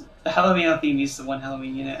just the Halloween Althemia is the one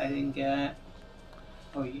Halloween unit I didn't get.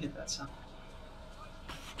 Oh, you hit that song.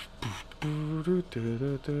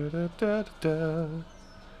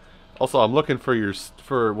 Also, I'm looking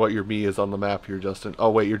for what your me is on the map here, Justin. Oh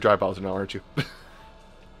wait, you're Dry Bowser now, aren't you?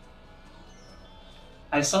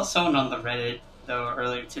 I saw someone on the Reddit though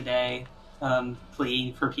earlier today,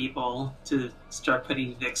 pleading for people to start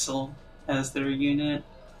putting Vixel as their unit,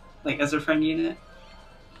 like as their friend unit,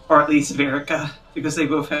 or at least Verica, because they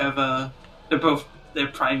both have their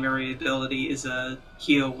primary ability is a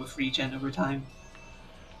heal with regen over time.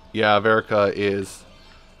 Yeah, Verica is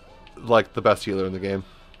like the best healer in the game.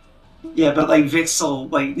 Yeah, but like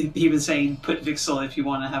Vixel, like he was saying, put Vixel if you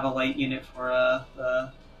want to have a light unit for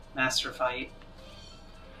the master fight.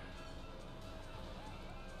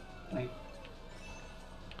 Like,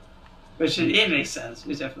 which it makes sense.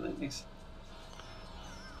 It definitely makes sense.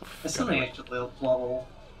 I still think I should level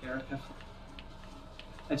Erica.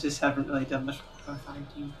 I just haven't really done much for my fire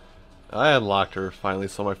team. I unlocked her finally,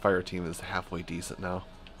 so my fire team is halfway decent now.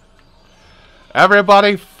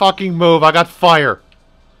 Everybody fucking move, I got fire!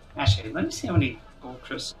 Actually, let me see how many gold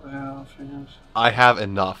crystals I have. I have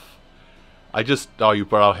enough. Oh, you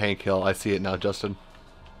brought out Hank Hill. I see it now, Justin.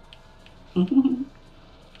 Oh,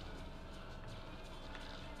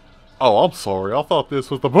 I'm sorry. I thought this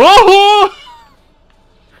was the... God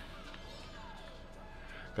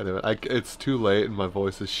damn it. It's too late and my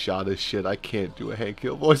voice is shot as shit. I can't do a Hank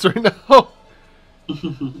Hill voice right now.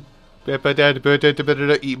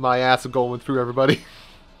 Eat my ass and going through everybody.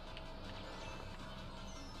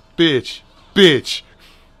 Bitch. Bitch.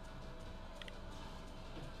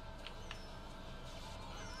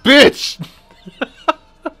 Bitch!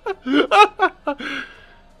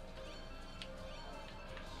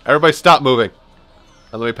 Everybody stop moving.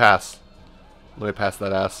 And let me pass. Let me pass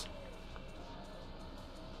that ass.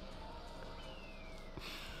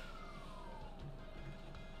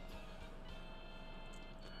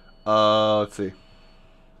 Let's see.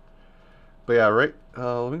 But yeah, right.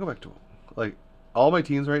 Let me go back to like all my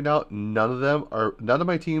teams right now. None of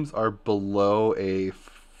my teams are below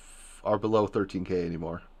below 13k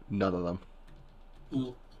anymore. None of them.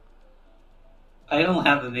 I don't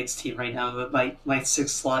have a mixed team right now, but my 6th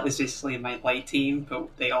slot is basically my light team,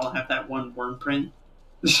 but they all have that one worm print.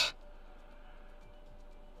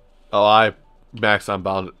 Oh, I maxed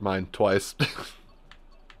unbound mine twice.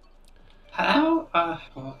 How?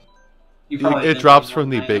 It drops from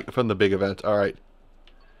the big event. All right.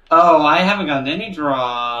 Oh, I haven't gotten any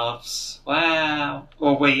drops. Wow.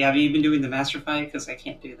 Well, wait, have you been doing the master fight? Because I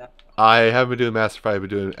can't do that. I haven't been doing master fight. I've been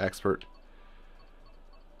doing expert.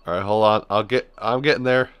 All right, hold on. I'm getting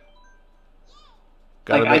there.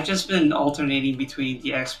 I've just been alternating between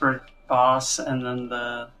the expert boss and then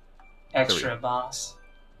the extra boss.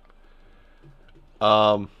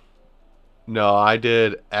 No, I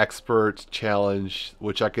did expert challenge,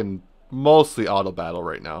 which I can Mostly auto battle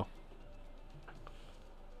right now.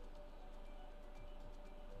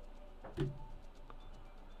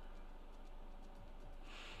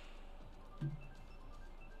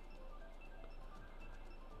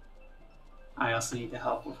 I also need the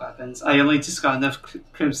help with weapons. I only just got enough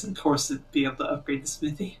Crimson Cores to be able to upgrade the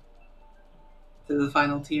smithy to the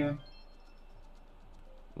final tier.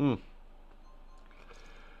 Hmm.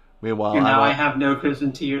 Meanwhile, And now I have no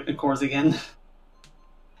Crimson tier Cores again.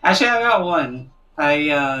 Actually, I got one.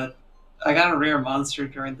 I got a rare monster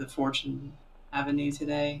during the Fortune Avenue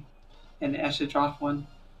today, and it actually dropped one.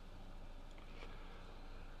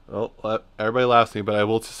 Well, everybody laughs at me, but I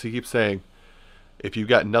will just keep saying, if you've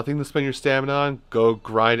got nothing to spend your stamina on, go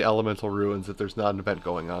grind Elemental Ruins if there's not an event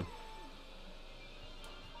going on.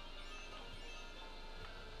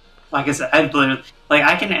 Like I said, I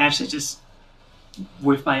can actually just,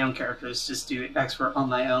 with my own characters, just do expert on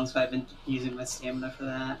my own. So I've been using my stamina for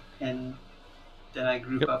that, and then I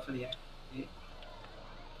group up for the activity.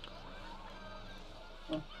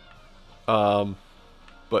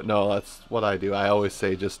 But no, that's what I do. I always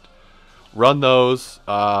say just run those.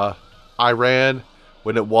 I ran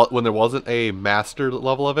when there wasn't a master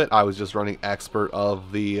level of it. I was just running expert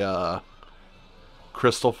of the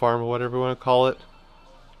crystal farm or whatever you want to call it,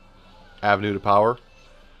 Avenue to Power.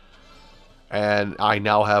 And I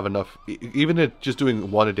now have enough. Even at just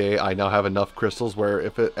doing one a day, I now have enough crystals where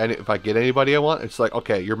if I get anybody I want, it's like,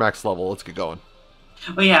 okay, you're max level. Let's get going.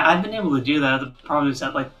 Well, yeah, I've been able to do that. The problem is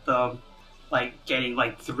that getting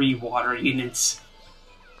 3 water units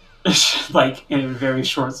like in a very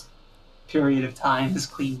short period of time has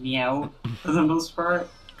cleaned me out for the most part.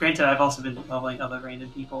 Granted, I've also been leveling other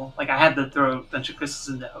random people. Like I had to throw a bunch of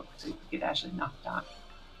crystals into hope so you could actually knock it down.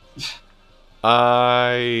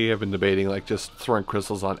 I have been debating just throwing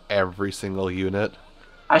crystals on every single unit.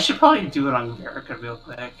 I should probably do it on Verica real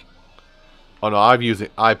quick. Oh no,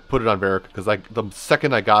 I put it on Verica because the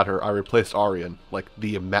second I got her, I replaced Arian,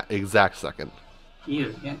 the exact second.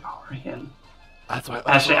 You get Orion. That's why.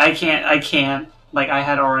 Actually, I can't. I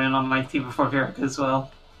had Orion on my team before Verica as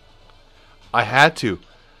well. I had to.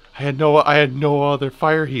 I had no other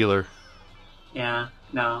fire healer. Yeah,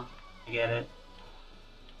 no, I get it.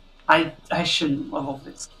 I shouldn't level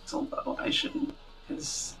Vixel though. I shouldn't,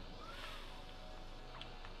 because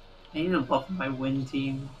I need to level my win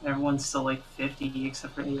team. Everyone's still 50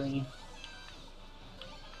 except for Aileen.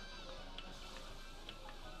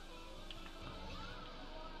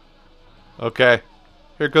 Okay,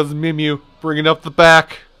 here goes Mimu bringing up the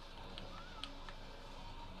back.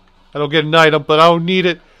 I don't get an item, but I don't need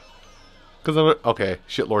it because okay.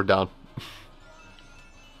 Shitlord down.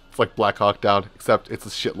 It's like Black Hawk down, except it's a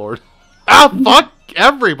shitlord. Ah, fuck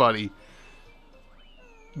everybody!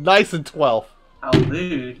 Nice and 12. How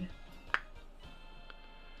lewd.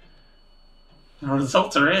 The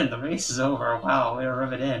results are in. The race is over. Wow, way to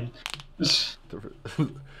rub it in.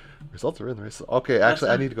 The results are in the race. Okay, actually,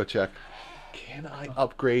 I need to go check. Can I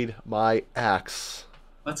upgrade my axe?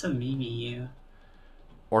 What's a Mimi?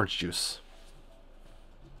 Orange juice.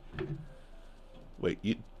 Wait,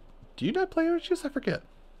 do you not play orange juice? I forget.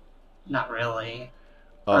 Not really.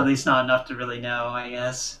 Oh. Or at least not enough to really know, I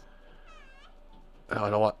guess. Oh, I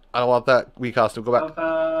don't want that Wii costume. Go back.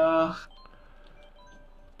 Popo.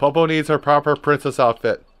 Popo needs her proper princess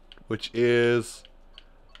outfit, which is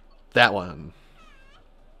that one.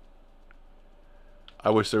 I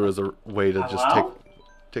wish there was a way to just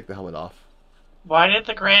take the helmet off. Why did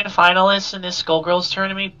the grand finalists in this Skullgirls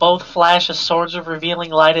tournament both flash a Swords of Revealing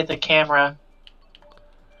Light at the camera?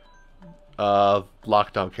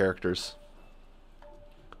 Lockdown characters.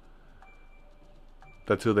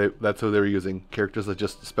 That's who they were using. Characters that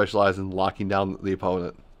just specialize in locking down the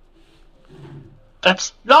opponent.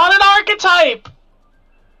 That's not an archetype!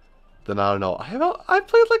 Then I don't know. I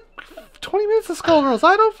played 20 minutes of Skullgirls.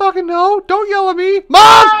 I don't fucking know. Don't yell at me.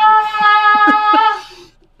 Mom!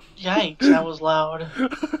 Yikes, that was loud.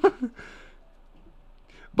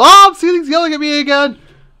 Mom, Ceiling's yelling at me again.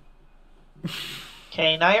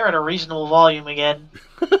 Okay, now you're at a reasonable volume again.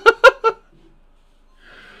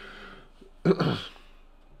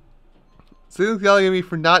 Ceiling's yelling at me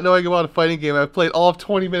for not knowing about a fighting game I've played all of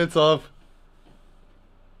 20 minutes of.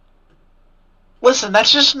 Listen,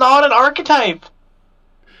 that's just not an archetype.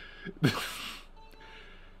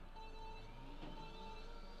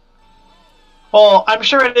 Well, I'm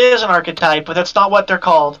sure it is an archetype, but that's not what they're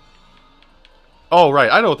called. Oh, right.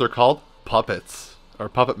 I know what they're called. Puppets. Or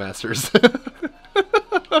puppet masters.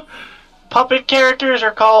 Puppet characters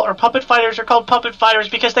are called, or puppet fighters are called puppet fighters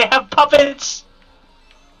because they have puppets!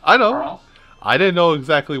 I know. I didn't know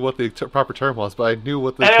exactly what the proper term was, but I knew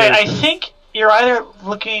what the Anyway, characters. you're either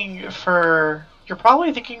looking for. You're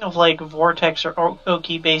probably thinking of like Vortex or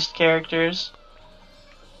Oki based characters.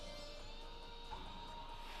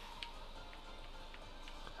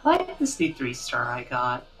 I like this the 3-star I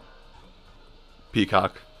got.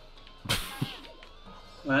 Peacock.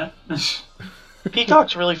 What?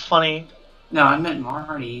 Peacock's really funny. No, I meant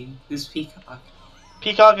Marty. Who's Peacock?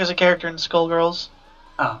 Peacock is a character in Skullgirls.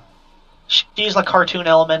 Oh. She's a cartoon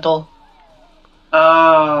elemental.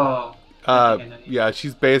 Oh. I think I know you. Yeah,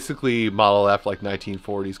 she's basically modeled after like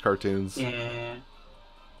 1940s cartoons. Yeah.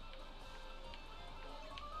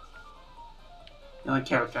 The only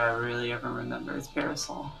character I really ever remember is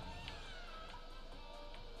Parasol.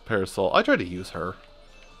 Parasol. I tried to use her.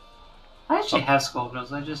 I actually have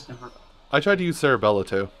Skullgirls, I just never... I tried to use Cerebella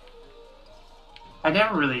too. I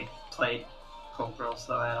never really played Skullgirls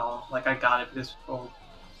though at all. Like I got it because people...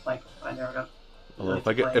 Like, I never got... Although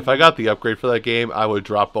really if I got the upgrade for that game, I would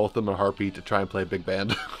drop both of them in a heartbeat to try and play Big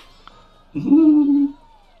Band.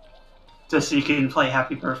 Just so you can play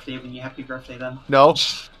Happy Birthday when you Happy Birthday them. No,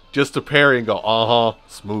 just to parry and go,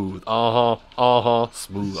 smooth,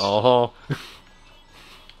 smooth,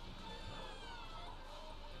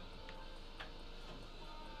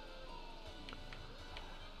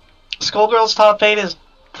 Skullgirls top 8 is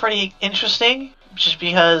pretty interesting, just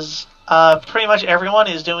because pretty much everyone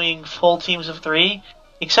is doing full teams of 3,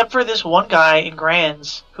 except for this one guy in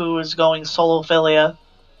Grands who is going solophilia.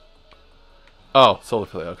 Oh,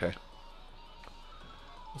 Solophilia, okay.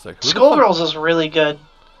 I was like, Skullgirls is really good.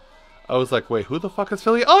 I was like, wait, who the fuck is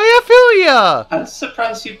Philia? Oh yeah, Philia! I'm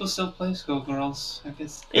surprised people still play Skullgirls. I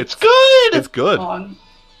guess It's good! It's good. on.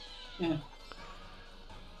 Yeah.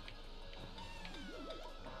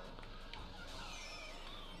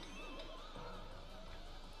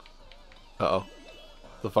 Uh-oh.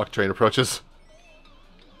 The fuck train approaches.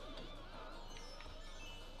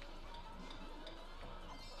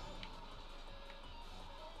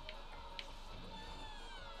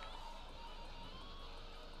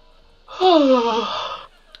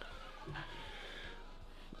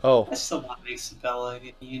 Oh. I still want to make Sabella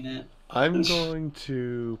a unit. I'm going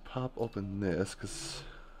to pop open this, because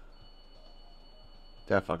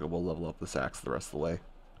that fucker will level up the sacks the rest of the way.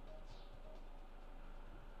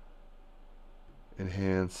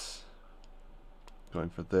 Enhance. Going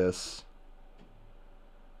for this.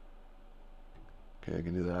 Okay, I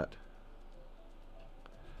can do that.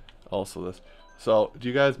 Also this. So, do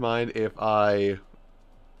you guys mind if I...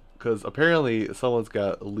 Because apparently someone's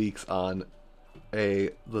got leaks on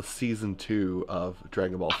the season 2 of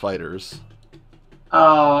Dragon Ball Fighters.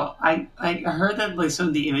 Oh, I heard that like some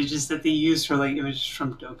of the images that they used were like images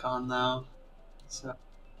from Dokkan though. So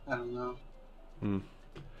I don't know.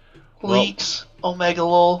 Leaks, Omega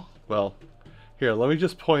Lol. Well, here, let me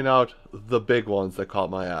just point out the big ones that caught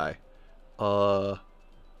my eye. Majin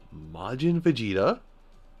Vegeta,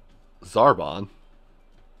 Zarbon,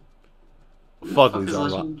 Fugly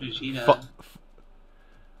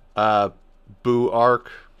Zarbon, Boo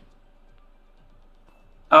Arc.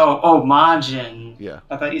 Oh, Majin. Yeah.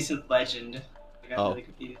 I thought you said Legend. I got Oh. really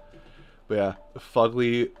confused. But yeah,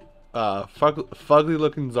 fugly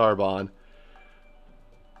looking Zarbon,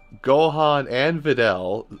 Gohan and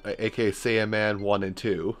Videl, aka Saiyaman 1 and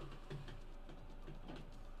 2,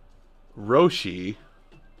 Roshi,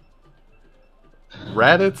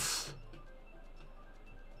 Raditz,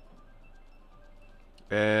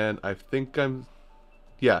 and I think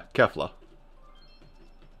Kefla.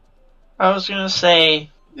 I was gonna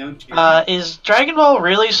say, No joke. is Dragon Ball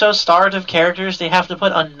really so starved of characters they have to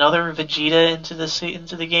put another Vegeta into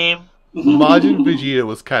the game? Majin Vegeta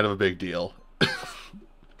was kind of a big deal.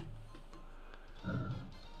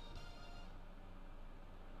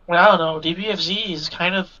 Well, I don't know. DBFZ is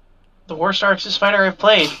kind of the worst Arxis fighter I've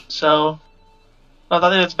played, so not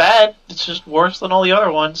that it's bad. It's just worse than all the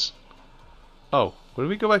other ones. Oh, when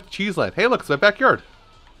we go back to Cheeseland? Hey, look, it's my backyard.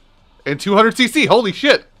 And 200cc, holy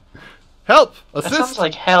shit! Help! Assist! That sounds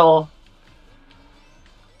like hell.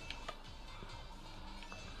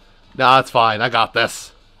 Nah, it's fine. I got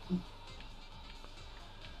this.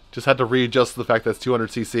 Just had to readjust the fact that it's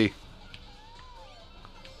 200cc.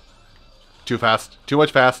 Too fast. Too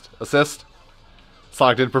much fast. Assist.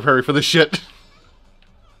 Sonic didn't prepare me for this shit.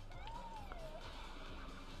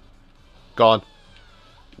 Gone.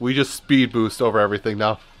 We just speed boost over everything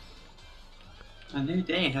now. A new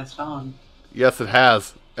day has dawned. Yes, it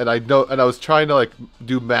has. And I know. And I was trying to like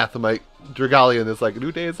do math on my Dragalion. It's like,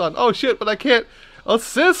 new day is on. Oh shit! But I can't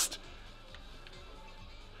assist.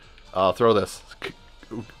 Throw this.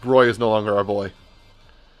 Roy is no longer our boy.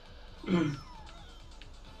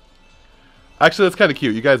 Actually, that's kind of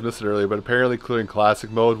cute. You guys missed it earlier, but apparently, including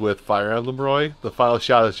classic mode with Fire Emblem Roy, the final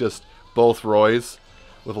shot is just both Roys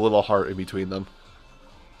with a little heart in between them.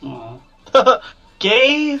 Aw.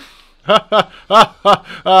 Gay?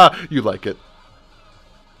 You like it.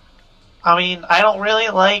 I mean, I don't really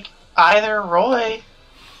like either Roy.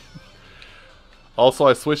 Also,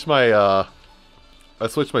 I switched my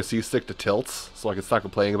C stick to tilts, so I can stop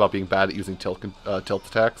complaining about being bad at using tilt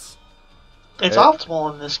attacks. It's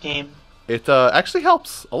optimal in this game. It actually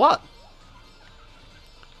helps a lot.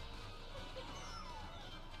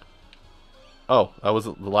 Oh, that was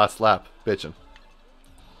the last lap, bitchin'.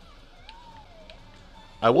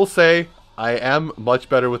 I will say, I am much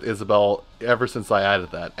better with Isabelle ever since I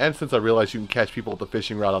added that, and since I realized you can catch people with the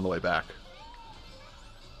fishing rod on the way back.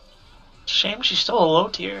 Shame she's still a low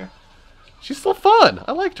tier. She's still fun.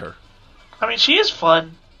 I liked her. I mean, she is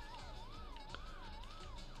fun.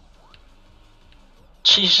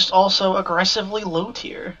 She's just also aggressively low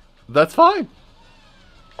tier. That's fine.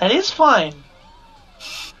 That is fine.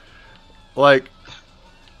 Like,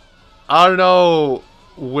 I don't know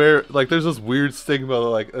where, like, there's this weird stigma,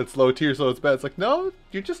 like, it's low tier, so it's bad. It's like, no,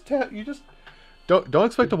 you just don't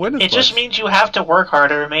expect to win as It just much. means you have to work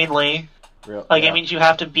harder, mainly. Like, Yeah. it means you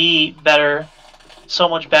have to be better, so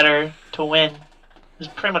much better, to win. It's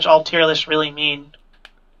pretty much all tier lists really mean.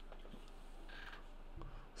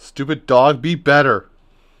 Stupid dog, be better.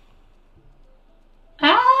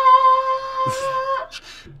 Ah!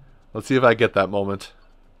 Let's see if I get that moment.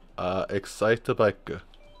 Excitebike. Did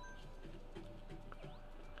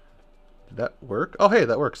that work? Oh, hey,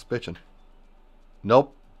 that works. Bitchin'.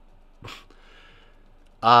 Nope.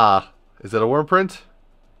 Ah, is it a worm print?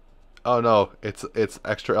 Oh no, it's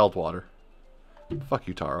extra eld water. Fuck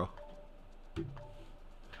you, Taro.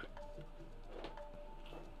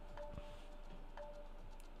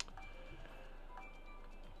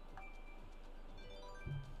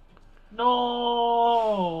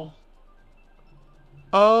 No.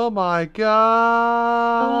 Oh my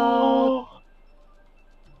god. No.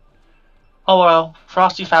 Oh well,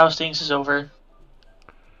 Frosty Faustings is over.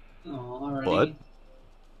 Oh, already. What?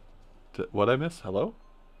 What'd I miss? Hello?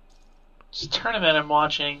 It's a tournament I'm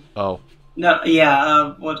watching. Oh. No,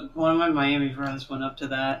 yeah. One of my Miami friends went up to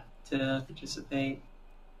that to participate.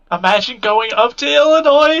 Imagine going up to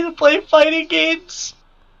Illinois to play fighting games.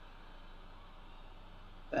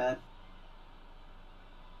 That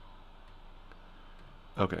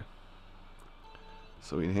Okay.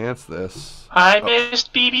 So we enhance this. I Oh.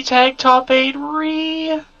 missed BB Tag Top 8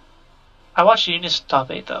 I watched Eunice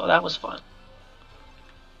Top 8 though, that was fun.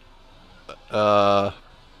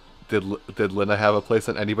 Did Lina have a place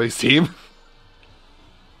on anybody's team?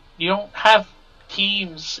 You don't have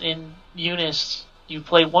teams in Eunice. You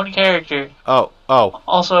play one character. Oh.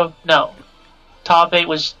 Also, no. Top 8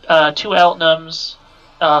 was 2 Eltnums,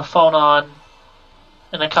 Phonon,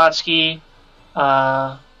 an Akatsuki,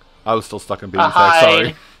 I was still stuck in a baby tag, Hyde,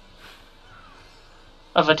 sorry.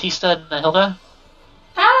 a Batista, and a Hilda.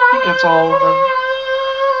 I think that's all of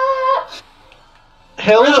them.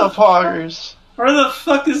 Hilda Poggers. Where the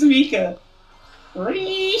fuck is Mika?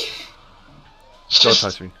 Whee! Don't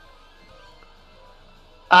touch me.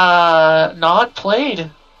 Not played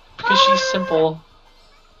because she's simple.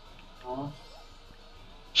 Aw.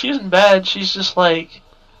 She isn't bad. She's just like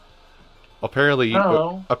Apparently, I don't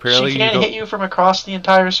know. apparently she you can't don't. hit you from across the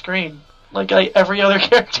entire screen like every other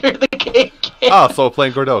character in the game can. Oh, so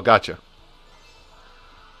playing Gordeau, gotcha.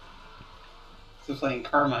 So playing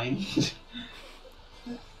Carmine.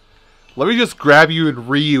 Let me just grab you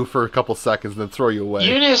and you for a couple seconds, and then throw you away.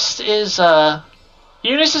 Eunice is a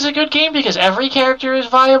good game because every character is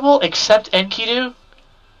viable except Enkidu,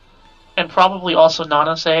 and probably also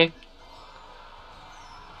Nanase.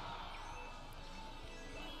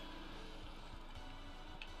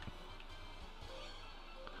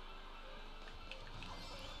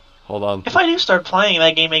 Hold on. If I do start playing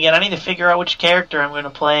that game again, I need to figure out which character I'm going to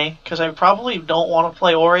play, because I probably don't want to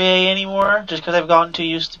play Aurier anymore, just because I've gotten too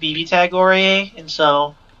used to BB Tag Aurier, and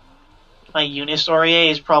so my Eunice Aurier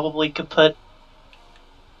is probably kaput.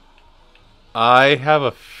 I have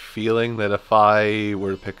a feeling that if I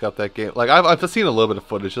were to pick up that game, like I've just seen a little bit of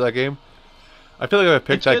footage of that game. I feel like if I picked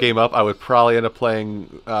It's that good. game up, I would probably end up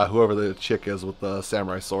playing whoever the chick is with the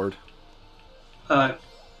samurai sword.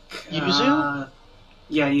 Yuzu?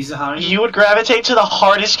 Yeah, Yuzuhari. You would gravitate to the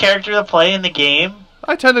hardest character to play in the game?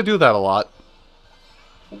 I tend to do that a lot.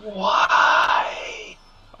 Why?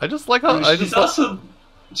 I just like how I just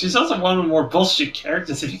She's also one of the more bullshit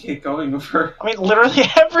characters if you get going with her. I mean, literally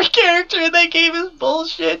every character in that game is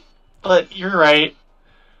bullshit, but you're right.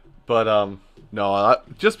 But no,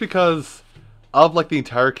 just because of like the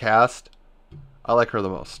entire cast, I like her the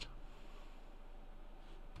most.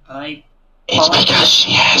 It's because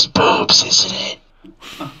she has boobs, isn't it?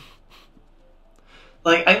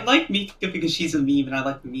 Like, I like Mika because she's a meme, and I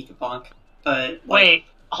like the Mika punk. But Wait,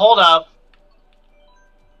 hold up.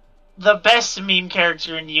 The best meme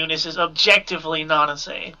character in Eunice is objectively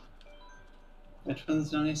Nanase. which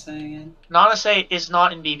one's Nani saying again? Nanase is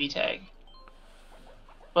not in BB Tag.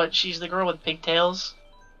 But she's the girl with pigtails.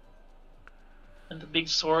 And the big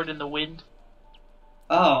sword in the wind.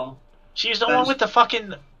 Oh, She's the one with the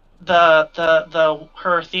fucking...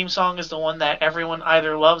 her theme song is the one that everyone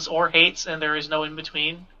either loves or hates, and there is no in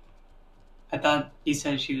between. I thought you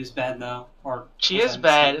said she was bad though, or She was is I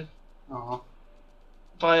bad, Oh,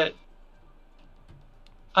 but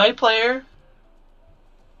I play her.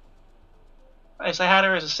 I guess I had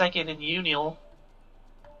her as a second in Unial,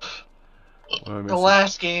 What am I the missing?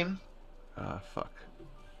 last game. Ah, fuck.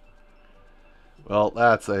 Well,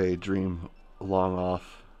 that's a dream long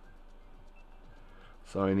off.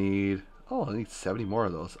 So I need... Oh, I need 70 more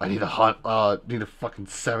of those. I need need a fucking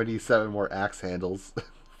 77 more axe handles.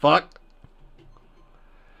 Fuck!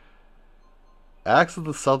 Axe of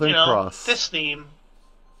the Southern Cross. This theme.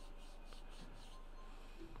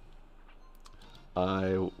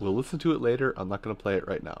 I will listen to it later. I'm not going to play it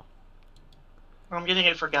right now. I'm getting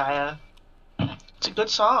it for Gaia. It's a good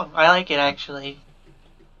song. I like it, actually.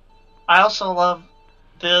 I also love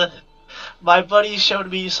my buddy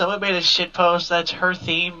showed me, someone made a shitpost that's her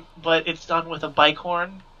theme, but it's done with a bike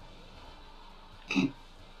horn.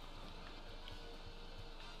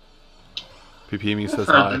 PPME I've says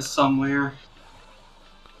heard hi. this somewhere.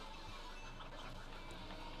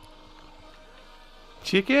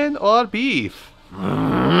 Chicken or beef?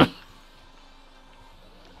 Nani?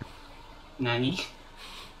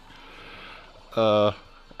 I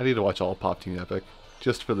need to watch all Pop Team Epic.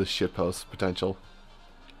 Just for the shitpost potential.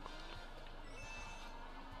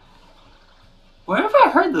 Where have I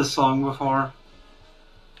heard this song before?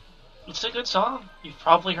 It's a good song. You've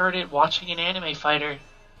probably heard it watching an anime fighter.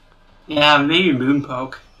 Yeah, maybe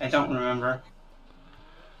Moonpoke. I don't remember.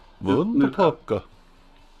 Moonpoke.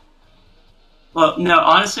 Well, no,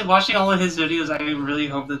 honestly, watching all of his videos, I really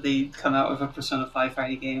hope that they come out with a Persona 5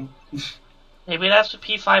 fighting game. Maybe that's what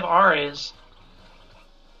P5R is.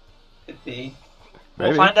 Could be. Maybe.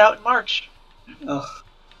 We'll find out in March. Ugh.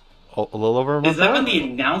 Oh, a little over a month Is that now? when the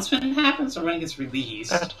announcement happens or when it gets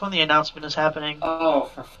released? That's when the announcement is happening. Oh,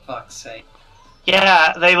 for fuck's sake.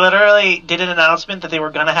 Yeah, they literally did an announcement that they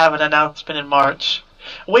were going to have an announcement in March,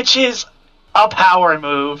 which is a power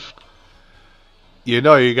move. You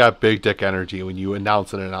know you got big dick energy when you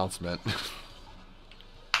announce an announcement.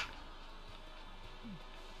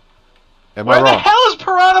 Am Where I the wrong? hell is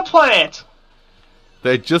Piranha Plant?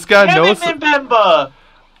 They just got Damn it, notice. Mbemba!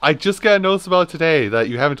 I just got notice about today that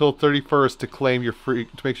you have until 31st to claim your free,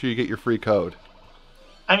 to make sure you get your free code.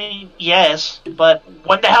 I mean, yes, but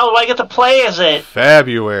when the hell do I get to play as it?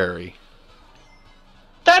 February.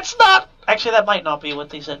 That's not... Actually, that might not be what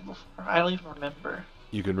they said before. I don't even remember.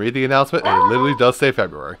 You can read the announcement, and it literally does say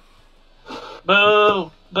February.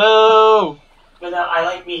 Boo! Boo! But I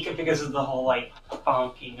like Mika because of the whole, like,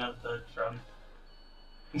 bonking of the drum.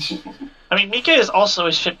 I mean, Mika is also a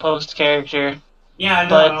shitpost character. Yeah, I know,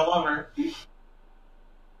 But- I love her.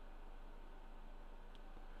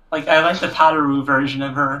 Like, I like the Pataru version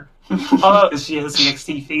of her. Because she has the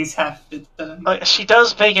XT face half the time. She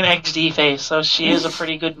does make an XD face, so she is a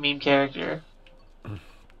pretty good meme character.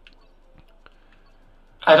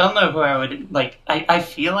 I don't know who I would, like, I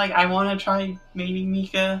feel like I want to try maining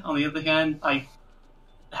Mika. On the other hand, I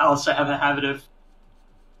also have a habit of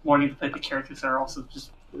wanting to play the characters that are also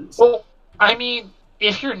just... Well, I mean,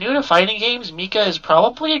 if you're new to fighting games, Mika is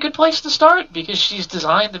probably a good place to start, because she's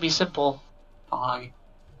designed to be simple. Pog.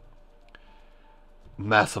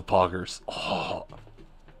 Massive poggers. Oh.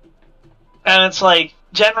 And it's like,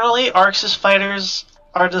 generally, Arxis fighters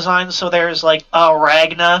are designed so there's like a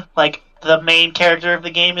Ragna, like the main character of the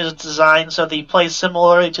game is designed so that he plays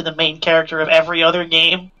similarly to the main character of every other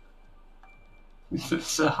game.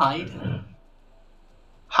 So hide.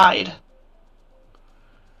 Hyde.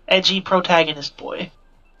 Edgy protagonist boy.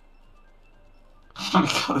 Oh my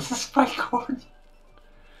god, this is Spike Cord.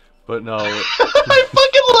 But no, I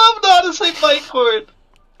fucking love Odyssey Fight Court.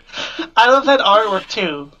 I love that artwork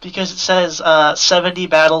too, because it says 70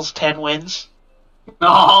 battles, 10 wins.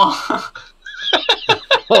 Oh.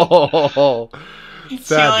 oh, See,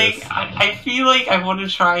 like, sadness. I feel like I want to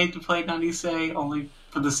try to play Nanise only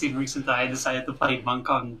for the same reason that I decided to play Monk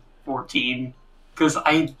on 14. Because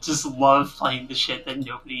I just love playing the shit that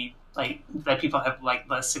nobody, like, that people have, like,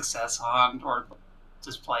 less success on, or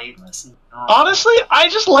just play less than Honestly, I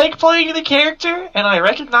just like playing the character, and I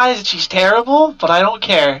recognize that she's terrible, but I don't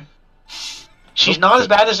care. She's not as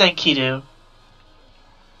bad as Enkidu.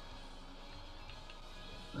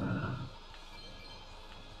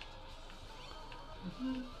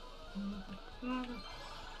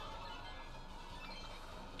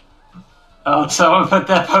 Oh, someone put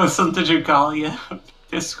that post on the Jugalia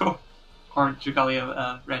Discord or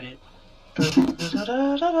Jugalia Reddit.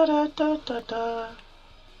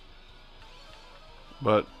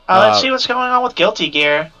 But Let's see what's going on with Guilty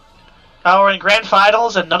Gear. Oh, we're in grand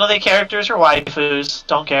finals, and none of the characters are waifus.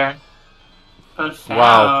 Don't care. But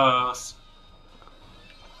Wow. Faust.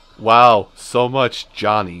 wow, so much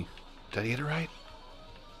Johnny. Did I get it right?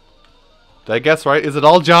 Did I guess right? Is it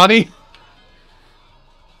all Johnny?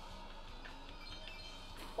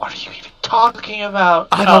 What are you even talking about?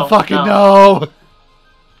 I don't fucking no. know.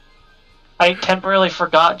 I temporarily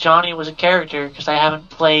forgot Johnny was a character because I haven't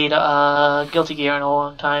played Guilty Gear in a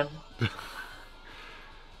long time.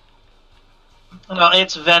 No,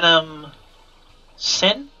 it's Venom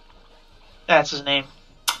Sin? That's his name.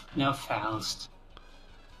 No Faust.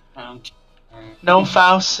 I don't care. No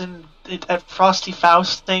Faust and Frosty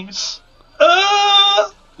Faust things.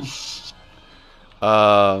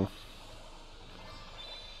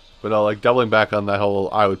 But like doubling back on that whole,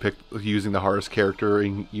 I would pick using the hardest character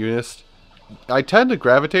in Eunice. I tend to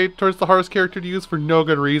gravitate towards the hardest character to use for no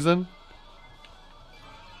good reason.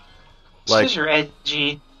 Like, Because you're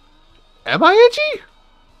edgy. am I edgy?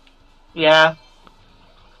 Yeah.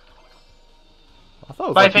 I thought it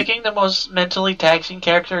was By like picking the most mentally taxing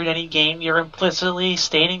character in any game, you're implicitly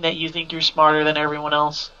stating that you think you're smarter than everyone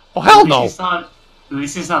else. oh hell At no! least at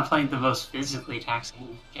least he's not playing the most physically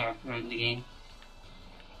taxing character in the game.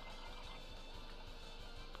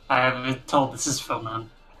 I have been told this is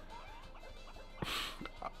Phonon.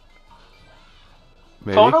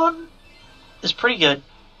 Maybe. Phonon is pretty good.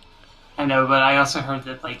 I know, but I also heard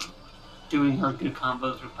that like doing her good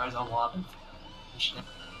combos requires a lot of shit.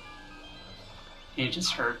 It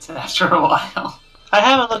just hurts after a while. I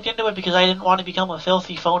haven't looked into it because I didn't want to become a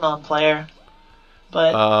filthy Phonon player.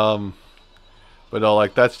 But But no,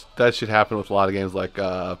 like that should happen with a lot of games. Like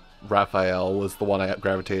Raphael was the one I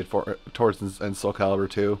gravitated towards in Soul Calibur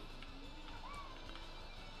 2.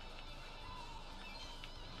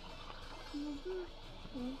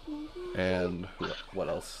 And what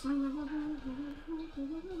else?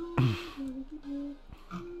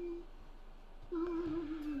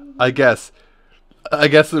 I guess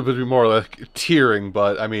it would be more like tiering,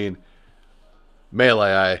 but I mean,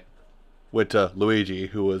 Melee I went to Luigi,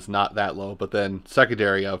 who was not that low, but then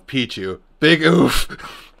secondary of Pichu, big oof.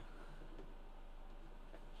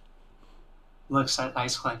 Looks at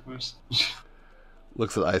Ice Climbers.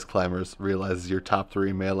 Looks at Ice Climbers, realizes your top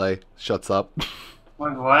 3 Melee, shuts up.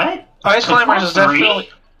 Wait, what? Ice Climbers is Top three? definitely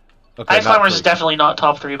Okay, Ice not Climbers 3. is definitely not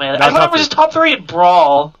top 3 Melee. Not Ice top Climbers three. is top 3 in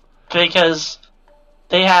Brawl because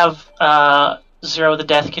they have Zero the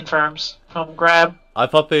Death confirms from Grab. I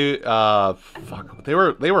thought they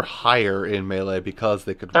they were higher in Melee because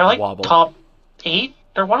they could They're like wobble. top 8.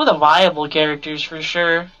 They're one of the viable characters for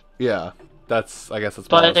sure. Yeah, I guess that's.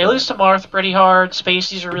 what I But was they saying. lose to Marth pretty hard.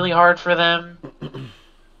 Spaceys are really hard for them.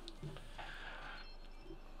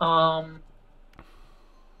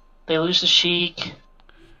 They lose to Sheik.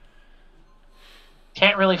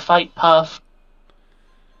 Can't really fight Puff.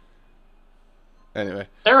 Anyway,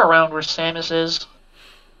 They're around where Samus is.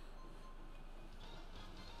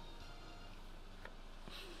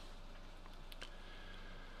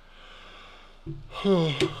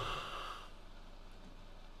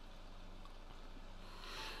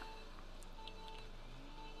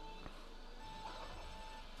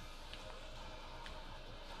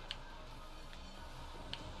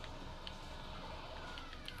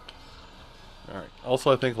 alright.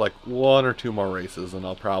 Also, I think like 1 or 2 more races, and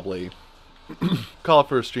I'll probably call it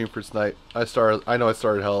for a stream for tonight. I know I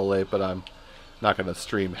started hella late, but I'm not gonna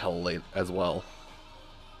stream hella late as well.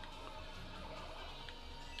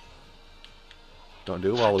 Don't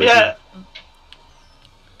do well. Yeah.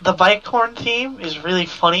 The bike horn theme is really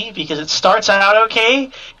funny because it starts out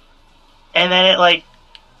okay, and then it like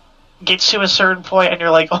gets to a certain point, and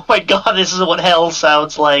you're like, "Oh my god, this is what hell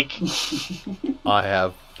sounds like." I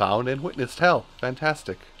have found and witnessed hell.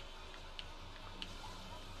 Fantastic.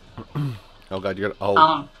 Oh god, you're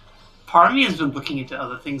gonna. Part of me has been looking into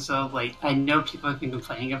other things though. Like, I know people have been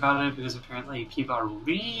complaining about it because apparently people are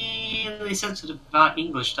really sensitive about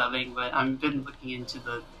English dubbing, but I've been looking into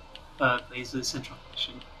the Glazely Central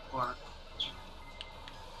Edition for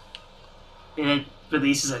it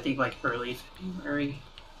releases, I think, like early February.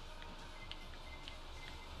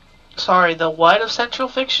 Sorry, the what of Central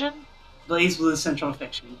Fiction? Blaze Blue Central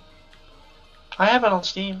Fiction. I have it on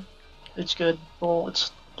Steam. It's good. Well,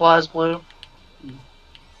 it's Blaze Blue. Well,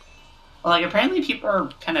 like apparently people are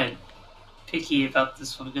kind of picky about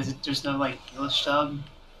this one because there's no like English dub.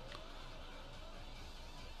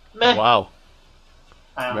 Meh. Wow.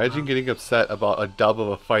 I don't Imagine know. getting upset about a dub of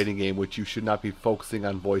a fighting game which you should not be focusing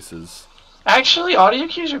on voices. Actually, audio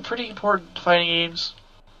cues are pretty important to fighting games.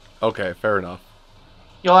 Okay, fair enough.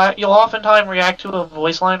 You'll oftentimes react to a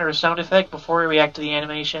voice line or a sound effect before you react to the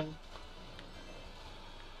animation.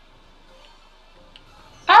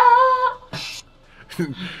 Ah!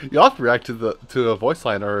 You'll have to react to a voice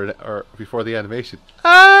line or before the animation.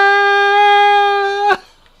 Ah!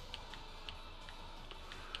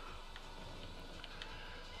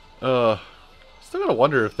 Still gotta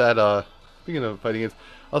wonder if that speaking of fighting games,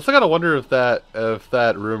 I still gotta wonder if that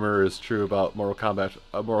rumor is true about Mortal Kombat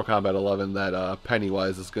 11 that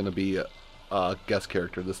Pennywise is gonna be a guest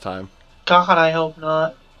character this time. God, I hope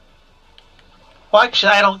not. Well,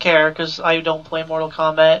 actually, I don't care because I don't play Mortal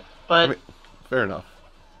Kombat. But I mean, fair enough.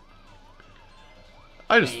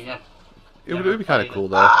 I just Yeah, it would be kind of cool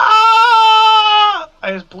though, I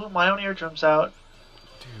just blew my own eardrums out.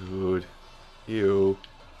 dude. You.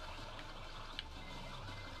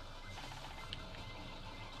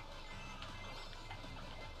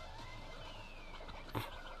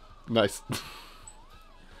 Nice.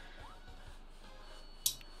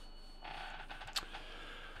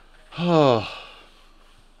 Oh.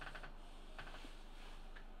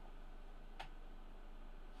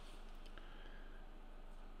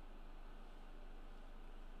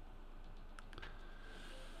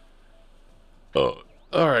 Oh.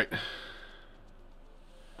 All right.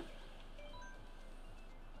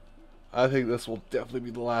 I think this will definitely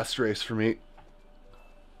be the last race for me.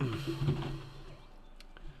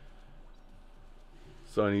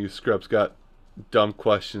 So any of you scrubs got dumb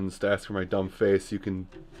questions to ask for my dumb face, you can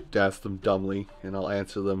ask them dumbly, and I'll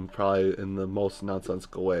answer them probably in the most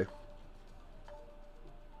nonsensical way.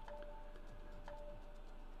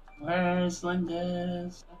 Where's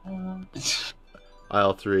Linda's?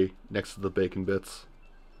 Aisle 3, next to the bacon bits.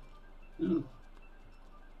 Ooh.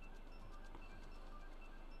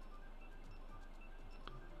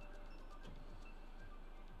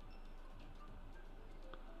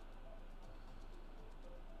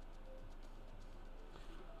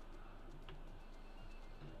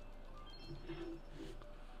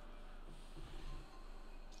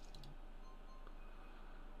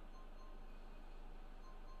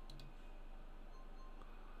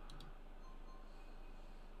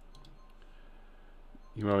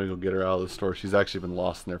 You might want to go get her out of the store. She's actually been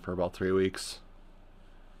lost in there for about 3 weeks.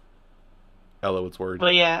 Ella was worried.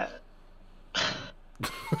 But yeah,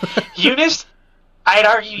 Eunice. I'd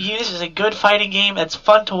argue Eunice is a good fighting game that's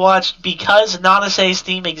fun to watch because Nanasei's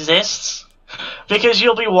theme exists. Because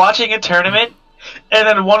you'll be watching a tournament, and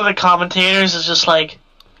then one of the commentators is just like,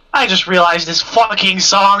 I just realized this fucking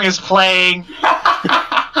song is playing.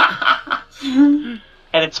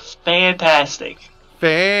 And it's fantastic.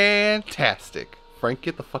 Fantastic. Frank,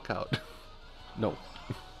 get the fuck out. No.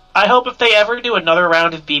 I hope if they ever do another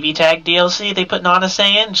round of BB Tag DLC, they put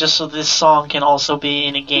Nanasei in, just so this song can also be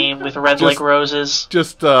in a game with Red Just- Like Roses.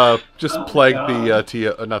 Just Oh plague my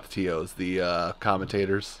the not the TOs, the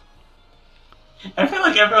commentators. I feel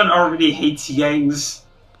like everyone already hates Yang's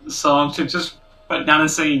song to just put down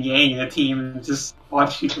and say Yang in a team and just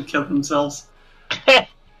watch people kill themselves.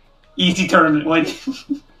 Easy tournament win.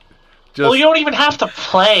 Just Well, you don't even have to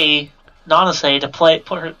play Nanasei to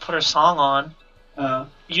put her song on.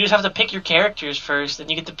 You just have to pick your characters first, and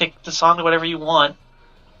you get to pick the song to whatever you want.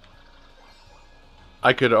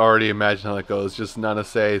 I could already imagine how that goes. Just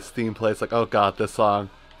Nanasei's theme plays like, oh god, this song.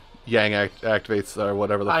 Yang activates or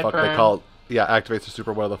whatever the I fuck they burn. call it. Yeah, activates or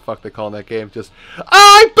super, whatever the fuck they call in that game. Just,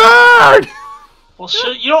 I burn! Well,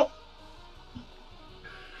 you don't.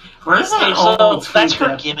 Where's that So old that's tweet her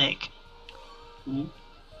that- gimmick. Hmm?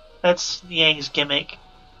 That's Yang's gimmick.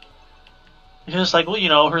 It's just like, well, you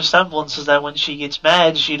know, her semblance is that when she gets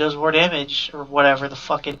mad, she does more damage, or whatever the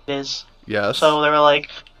fuck it is. Yes. So they were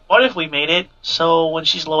like, what if we made it so when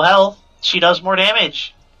she's low health, she does more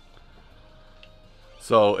damage?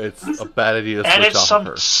 So it's a bad idea to And switch it's off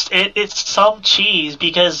of some her. it's some cheese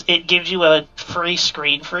because it gives you a free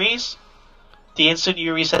screen freeze the instant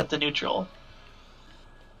you reset the neutral.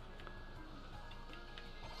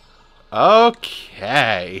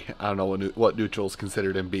 Okay. I don't know what neutral is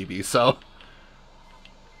considered in BB, so.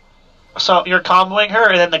 So you're comboing her,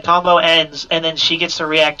 and then the combo ends, and then she gets to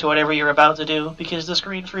react to whatever you're about to do because the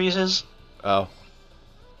screen freezes. Oh,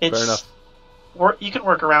 It's fair enough. You can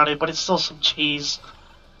work around it, but it's still some cheese.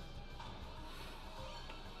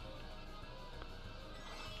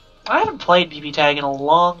 I haven't played BB Tag in a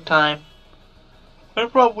long time. I'm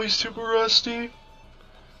probably super rusty.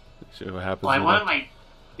 See what happens. Well, with one that. of my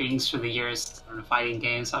things for the year is learn fighting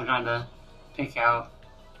games. So I'm trying to pick out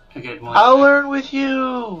a good one. I'll learn with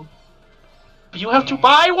you. But you have to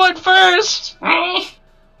buy one first.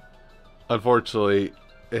 Unfortunately,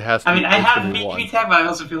 it has to I be mean, I have instantly one. BB Tag, but I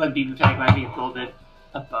also feel like BB Tag might be a little bit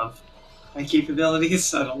above my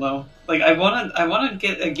capabilities. I don't know. Like, I want to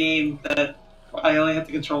get a game that I only have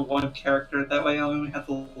to control one character. That way, I only have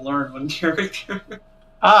to learn one character.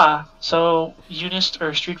 Ah, so Unist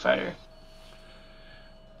or Street Fighter,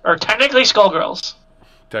 or technically Skullgirls.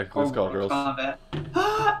 Technically, Or Mortal Skullgirls.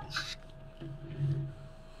 Kombat.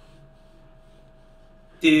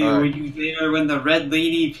 Dude, All were right. you there when the red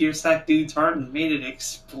lady pierced that dude's heart and made it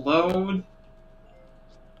explode?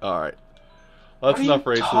 All right. What That's are you enough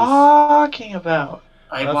races. talking about?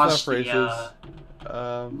 I That's watched enough the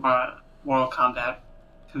races. Mortal Kombat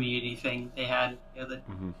community thing they had the other.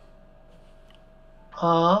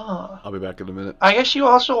 Ah, I'll be back in a minute. I guess you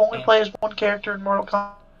also only play as one character in Mortal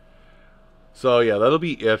Kombat. So yeah, that'll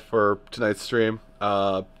be it for tonight's stream.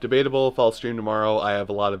 Debatable if I'll stream tomorrow. I have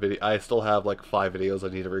a lot of video. I still have like 5 videos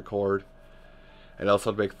I need to record, and I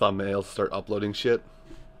also have to make thumbnails, start uploading shit.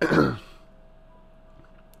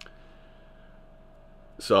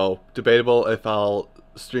 So debatable if I'll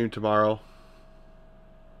stream tomorrow.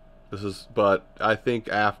 But I think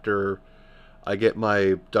after I get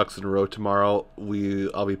my ducks in a row tomorrow,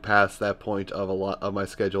 I'll be past that point of a lot of my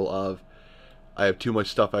schedule of I have too much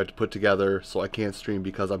stuff I have to put together, so I can't stream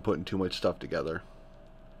because I'm putting too much stuff together.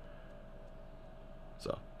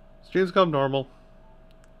 So streams come normal,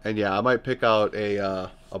 and yeah, I might pick out a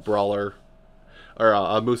brawler or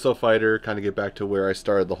a Muso fighter, kind of get back to where I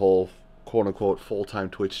started the whole quote unquote full time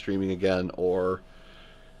Twitch streaming again, or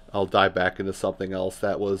I'll dive back into something else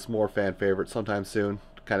that was more fan favorite sometime soon.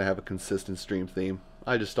 Kind of have a consistent stream theme.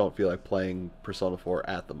 I just don't feel like playing Persona 4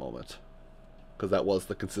 at the moment, because that was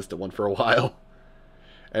the consistent one for a while.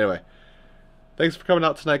 Anyway, thanks for coming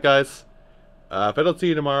out tonight, guys. If I don't see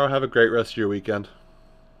you tomorrow, have a great rest of your weekend.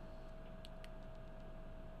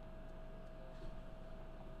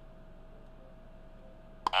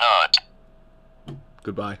 Not.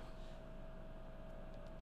 Goodbye.